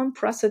also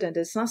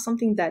unprecedented. It's not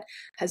something that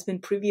has been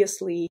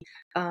previously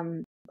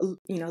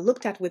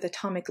looked at with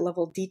atomic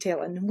level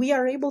detail, and we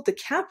are able to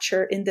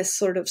capture in this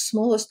sort of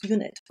smallest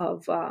unit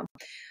of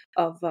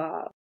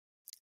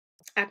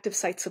active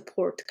site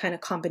support kind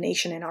of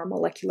combination in our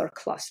molecular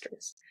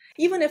clusters.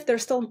 Even if they're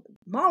still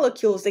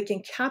molecules, they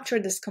can capture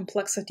this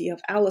complexity of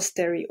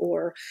allostery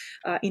or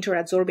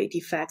interadsorbate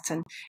effects,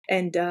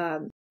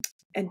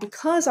 and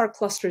because our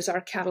clusters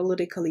are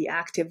catalytically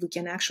active, we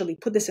can actually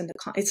put this in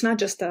it's not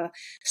just a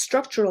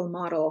structural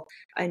model.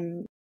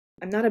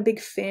 I'm not a big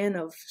fan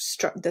of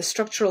the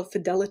structural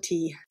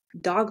fidelity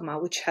dogma,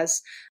 which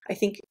has, I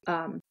think,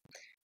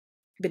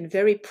 been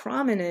very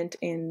prominent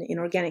in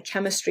organic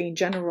chemistry in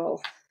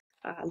general,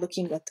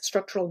 looking at the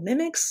structural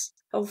mimics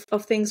of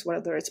things,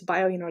 whether it's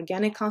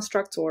bioinorganic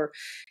constructs or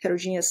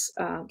heterogeneous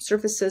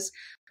surfaces.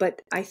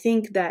 But I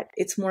think that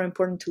it's more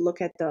important to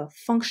look at the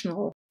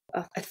functional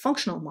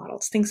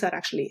models, things that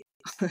actually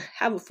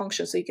have a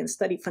function, so you can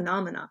study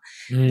phenomena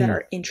that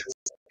are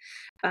interesting.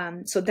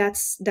 So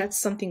that's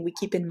something we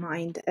keep in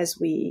mind as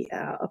we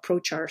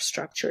approach our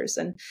structures.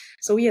 And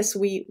so yes,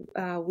 we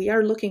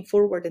are looking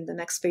forward in the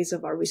next phase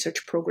of our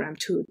research program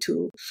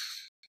to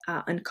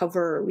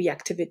uncover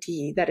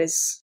reactivity that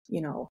is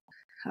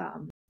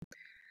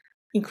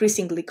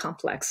increasingly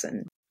complex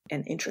and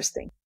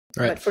interesting.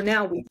 Right. But for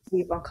now,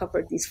 we've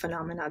uncovered these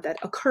phenomena that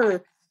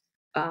occur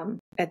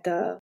at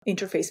the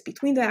interface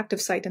between the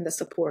active site and the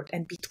support,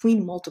 and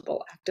between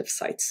multiple active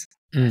sites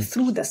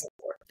through the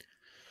support.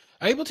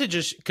 Are you able to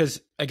just, because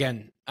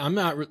again,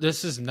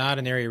 this is not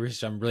an area of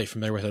research I'm really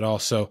familiar with at all.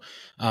 So,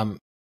 can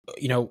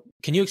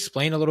you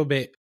explain a little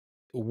bit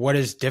what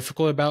is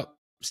difficult about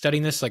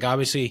studying this? Like,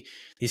 obviously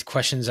these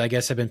questions, I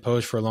guess, have been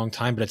posed for a long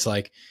time, but it's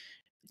like,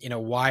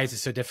 why is it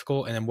so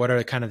difficult? And then what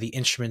are kind of the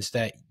instruments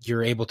that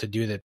you're able to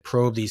do that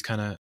probe these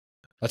kind of,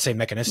 let's say,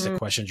 mechanistic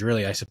questions,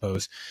 really, I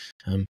suppose?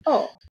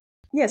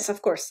 Yes,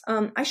 of course.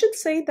 I should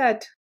say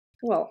that,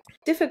 well,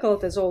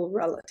 difficult is all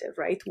relative,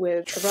 right?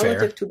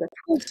 Relative to the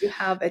tools you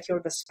have at your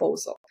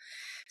disposal.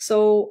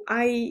 So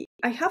I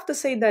have to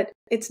say that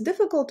it's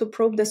difficult to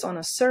probe this on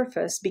a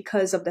surface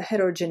because of the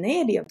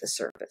heterogeneity of the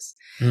surface.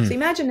 So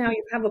imagine now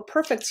you have a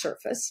perfect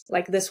surface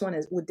like this one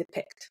would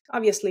depict.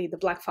 Obviously, the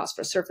black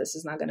phosphorus surface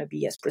is not going to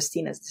be as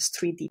pristine as this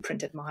 3D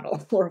printed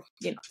model or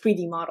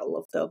 3D model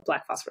of the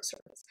black phosphorus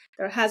surface.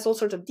 There has all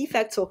sorts of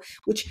defects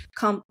which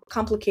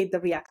complicate the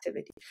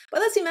reactivity. But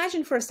let's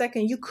imagine for a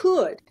second you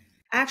could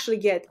actually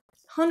get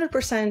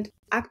 100%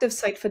 active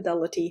site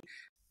fidelity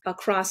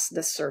across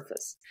the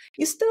surface.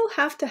 You still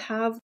have to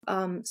have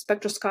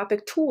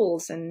spectroscopic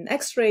tools and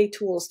X-ray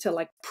tools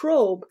to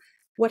probe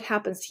what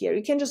happens here.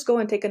 You can't just go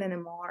and take an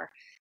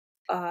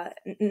NMR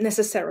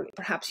necessarily.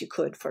 Perhaps you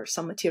could for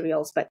some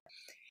materials, but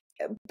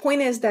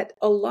point is that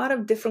a lot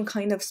of different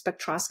kind of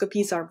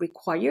spectroscopies are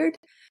required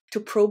to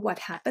probe what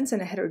happens in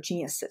a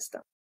heterogeneous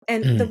system.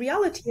 And the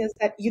reality is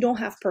that you don't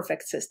have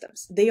perfect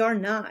systems. They are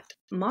not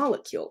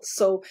molecules.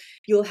 So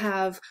you'll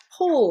have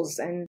holes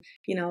and,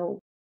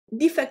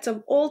 defects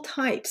of all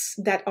types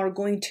that are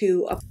going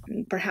to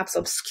perhaps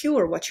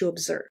obscure what you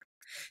observe.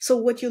 So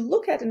what you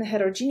look at in a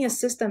heterogeneous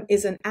system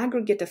is an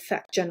aggregate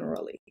effect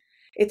generally.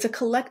 It's a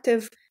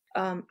collective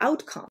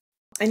outcome,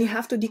 and you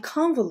have to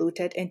deconvolute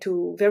it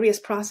into various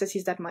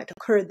processes that might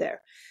occur there.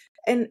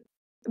 And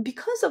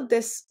because of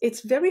this,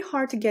 it's very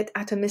hard to get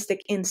atomistic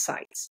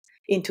insights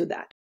into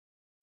that.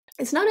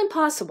 It's not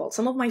impossible.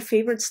 Some of my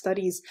favorite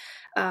studies,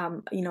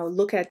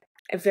 look at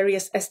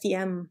various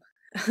STM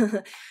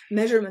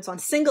measurements on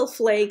single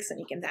flakes, and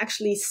you can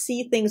actually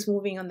see things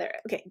moving on there.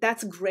 Okay,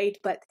 that's great,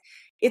 but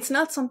it's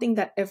not something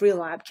that every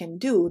lab can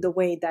do the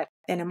way that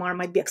NMR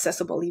might be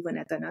accessible even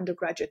at an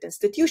undergraduate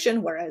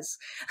institution, whereas,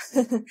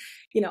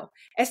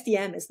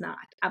 STM is not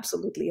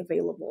absolutely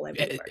available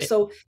everywhere.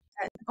 So,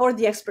 or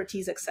the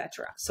expertise,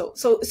 etc. So,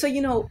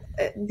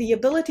 the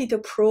ability to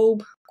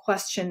probe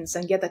questions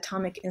and get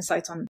atomic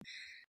insights on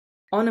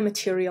a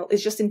material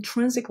is just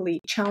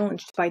intrinsically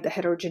challenged by the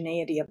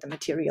heterogeneity of the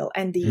material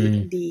and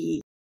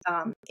the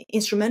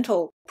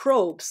instrumental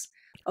probes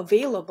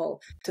available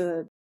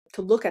to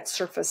look at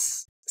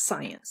surface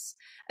science.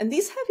 And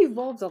these have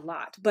evolved a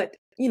lot, but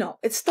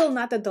it's still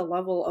not at the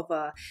level of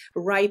a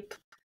ripe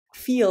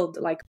field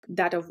like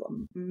that of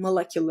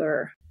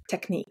molecular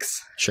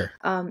techniques. Sure.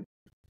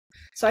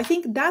 So I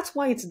think that's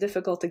why it's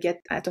difficult to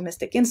get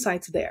atomistic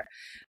insights there.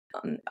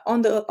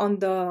 On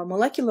the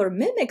molecular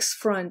mimics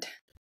front,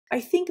 I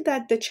think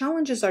that the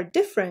challenges are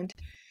different,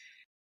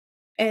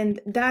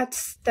 and that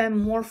stem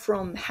more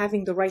from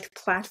having the right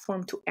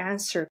platform to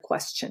answer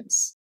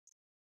questions.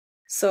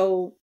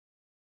 So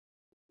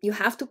you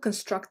have to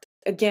construct,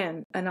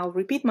 again, and I'll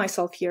repeat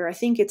myself here, I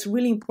think it's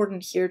really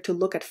important here to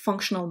look at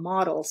functional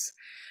models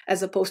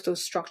as opposed to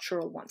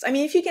structural ones. I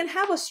mean, if you can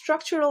have a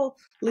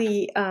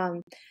structurally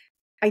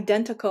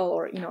identical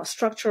or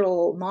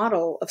structural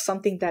model of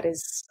something that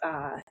is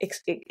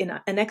in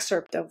an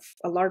excerpt of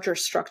a larger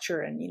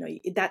structure, and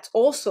that's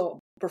also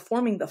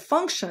performing the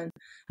function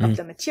of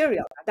the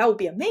material, that would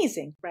be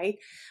amazing, right?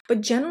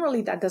 But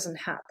generally that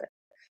doesn't happen.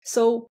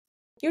 So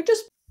you're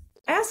just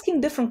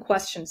asking different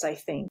questions, I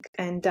think,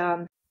 and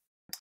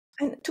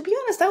to be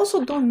honest, I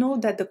also don't know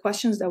that the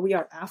questions that we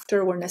are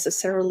after were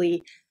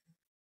necessarily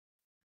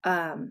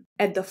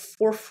at the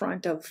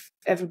forefront of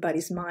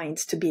everybody's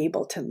minds to be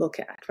able to look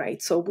at,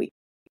 right? So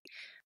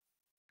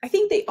I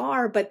think they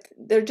are, but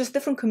they're just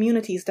different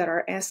communities that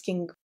are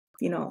asking,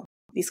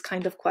 these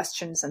kind of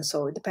questions. And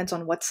so it depends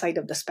on what side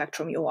of the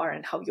spectrum you are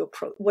and how you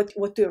approach,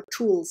 what your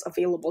tools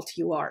available to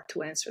you are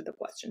to answer the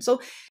question. So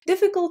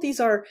difficulties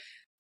are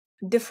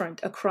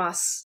different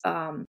across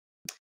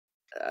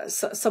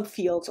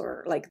subfields,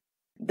 or like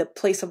the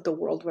place of the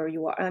world where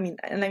you are. I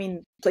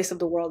mean, place of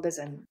the world is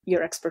in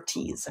your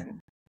expertise and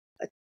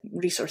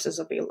resources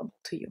available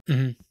to you.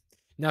 Mm-hmm.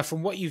 Now,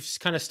 from what you've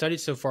kind of studied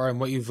so far and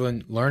what you've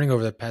been learning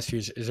over the past few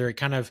years, is there a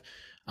kind of,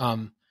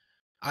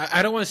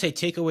 I don't want to say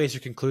takeaways or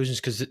conclusions,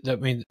 because I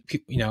mean,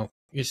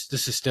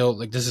 this is still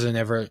like, this is an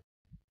ever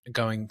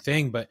going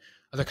thing, but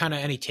are there kind of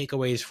any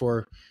takeaways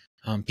for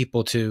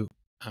people to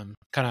kind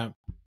of,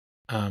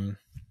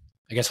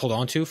 I guess, hold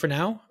on to for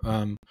now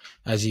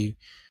as you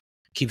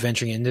keep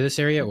venturing into this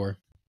area? Or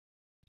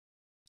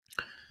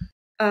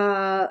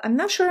I'm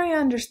not sure I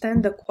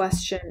understand the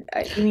question.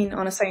 You mean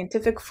on a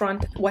scientific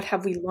front, what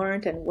have we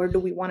learned and where do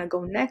we want to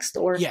go next?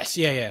 Or yes,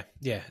 yeah.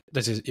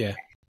 This is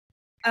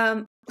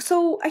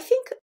So I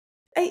think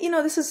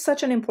this is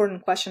such an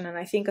important question, and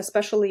I think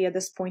especially at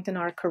this point in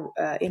our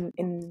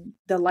in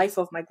the life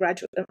of my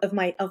graduate of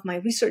my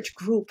research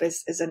group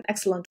is an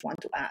excellent one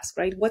to ask.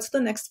 Right? What's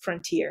the next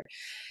frontier?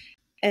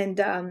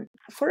 And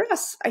for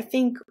us, I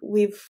think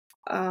we've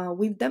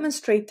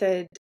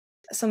demonstrated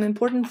some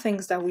important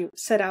things that we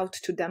set out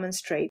to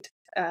demonstrate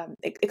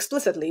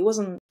explicitly. It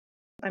wasn't,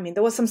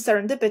 there was some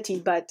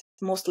serendipity, but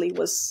mostly it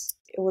was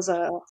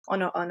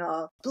on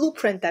a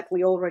blueprint that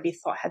we already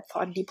had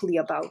thought deeply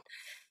about.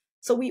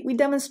 So we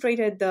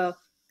demonstrated the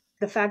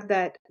fact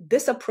that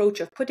this approach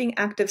of putting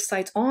active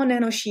sites on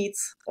nanosheets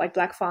like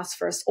black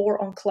phosphorus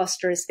or on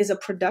clusters is a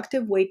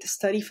productive way to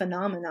study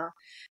phenomena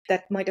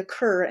that might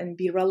occur and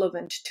be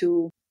relevant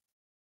to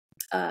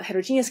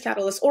heterogeneous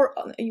catalysts, or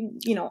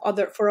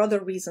other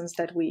reasons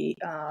that we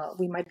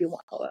might be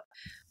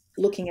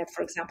looking at,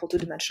 for example,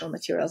 two-dimensional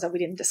materials that we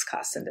didn't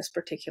discuss in this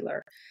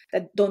particular,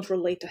 that don't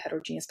relate to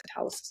heterogeneous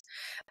catalysis.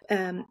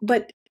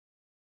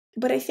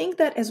 But I think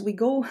that as we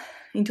go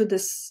into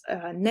this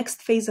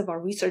next phase of our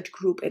research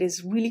group, it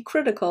is really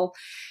critical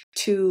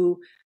to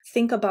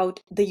think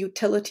about the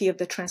utility of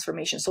the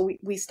transformation. So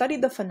we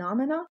studied the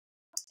phenomena,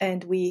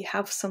 and we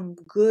have some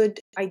good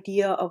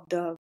idea of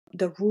the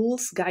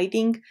rules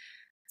guiding,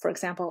 for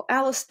example,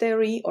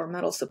 allostery or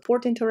metal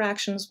support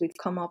interactions. We've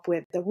come up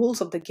with the rules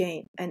of the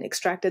game and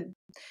extracted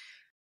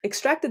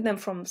them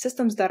from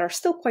systems that are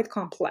still quite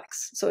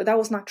complex. So that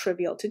was not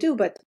trivial to do,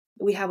 but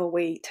we have a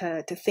way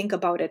to think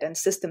about it and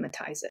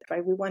systematize it,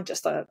 right? We want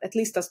just at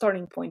least a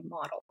starting point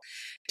model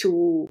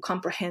to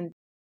comprehend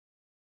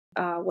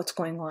what's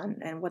going on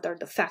and what are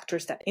the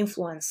factors that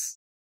influence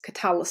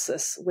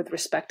catalysis with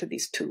respect to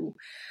these two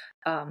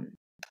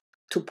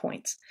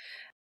points.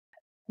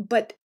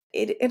 But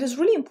it is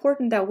really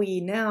important that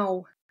we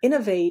now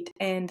innovate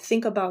and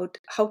think about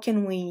how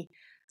can we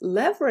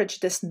leverage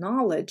this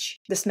knowledge,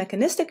 this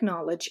mechanistic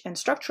knowledge and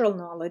structural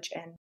knowledge,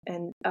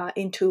 and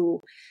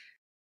into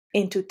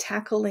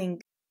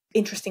tackling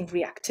interesting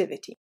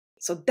reactivity.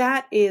 So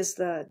that is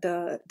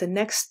the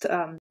next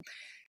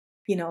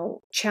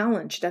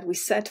challenge that we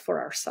set for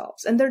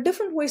ourselves. And there are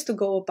different ways to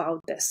go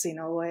about this, and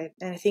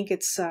I think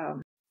it's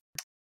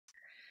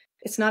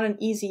not an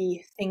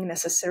easy thing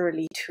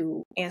necessarily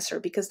to answer,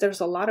 because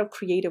there's a lot of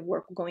creative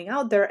work going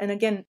out there. And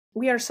again,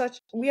 we are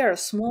a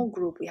small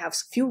group. We have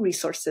few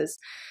resources.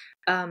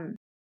 And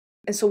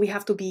so we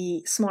have to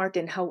be smart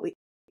in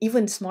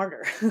even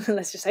smarter.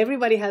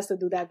 Everybody has to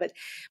do that, but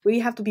we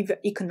have to be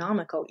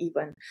economical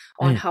even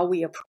on how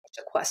we approach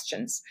the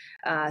questions,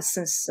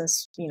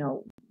 since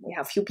we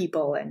have few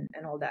people and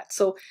all that.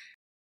 So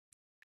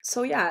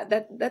yeah,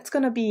 that's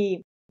going to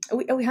be,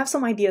 we have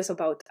some ideas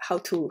about how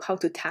to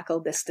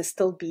tackle this to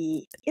still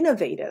be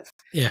innovative.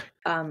 Yeah.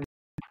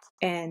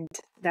 And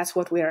that's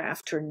what we are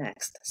after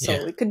next. So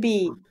it could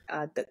be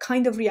the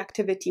kind of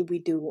reactivity we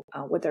do,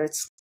 whether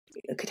it's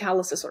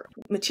catalysis or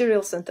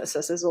material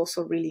synthesis is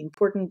also really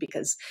important,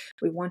 because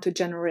we want to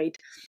generate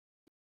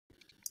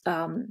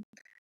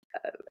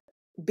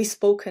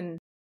bespoken,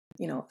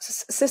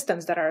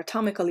 systems that are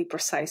atomically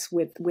precise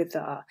with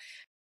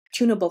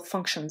tunable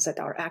functions at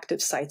our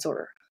active sites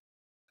or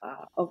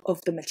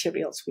of the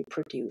materials we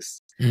produce.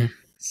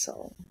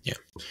 So yeah,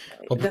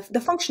 the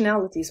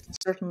functionality is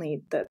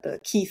certainly the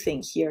key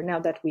thing here, now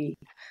that we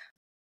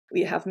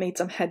have made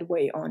some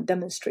headway on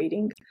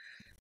demonstrating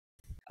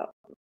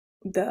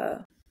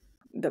the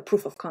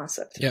proof of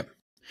concept. Yep.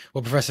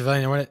 Well, Professor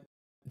Velian, I want to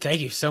thank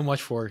you so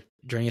much for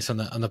joining us on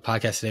the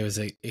podcast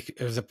today.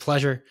 It was a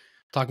pleasure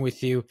talking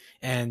with you,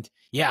 and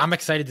yeah, I'm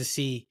excited to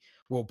see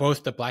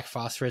both the black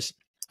phosphorus,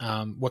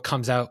 what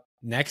comes out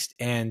next,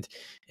 and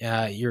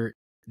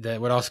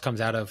what also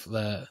comes out of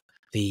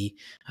the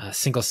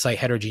single site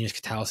heterogeneous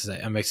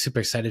catalysis. I'm super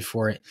excited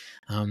for it,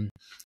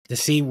 to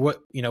see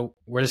what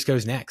where this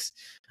goes next.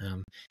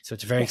 So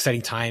it's a very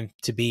exciting time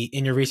to be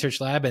in your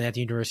research lab and at the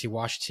University of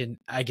Washington.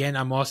 Again,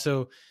 I'm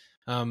also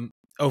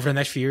over the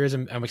next few years,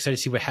 I'm excited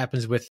to see what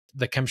happens with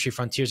the chemistry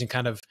frontiers and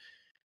kind of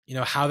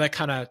how that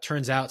kind of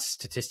turns out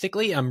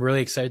statistically. I'm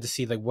really excited to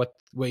see like what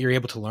you're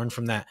able to learn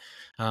from that,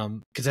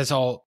 because that's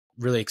all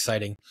really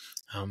exciting.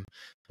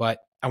 But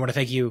I want to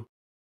thank you,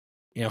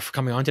 for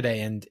coming on today,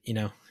 and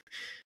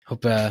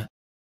hope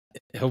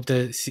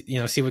to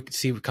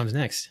see what comes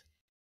next.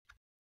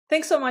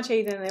 Thanks so much,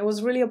 Aidan. It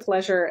was really a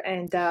pleasure.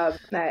 And, as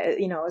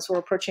we're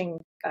approaching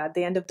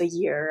the end of the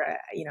year,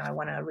 I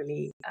want to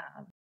really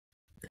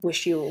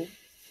wish you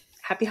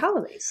happy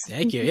holidays.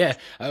 Thank you. Yeah.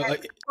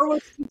 Look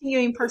forward to meeting you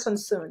in person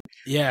soon.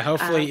 Yeah.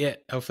 Hopefully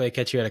I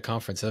catch you at a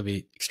conference. That'll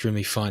be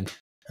extremely fun,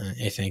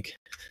 I think.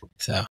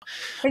 So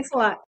thanks a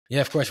lot.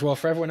 Yeah, of course. Well,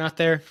 for everyone out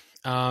there,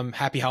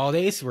 happy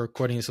holidays. We're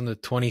recording this on the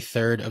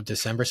 23rd of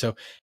December.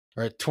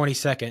 Or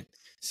 22nd.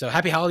 So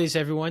happy holidays,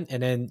 everyone.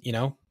 And then,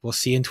 we'll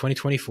see you in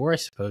 2024, I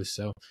suppose.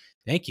 So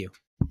thank you.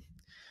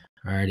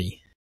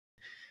 Alrighty.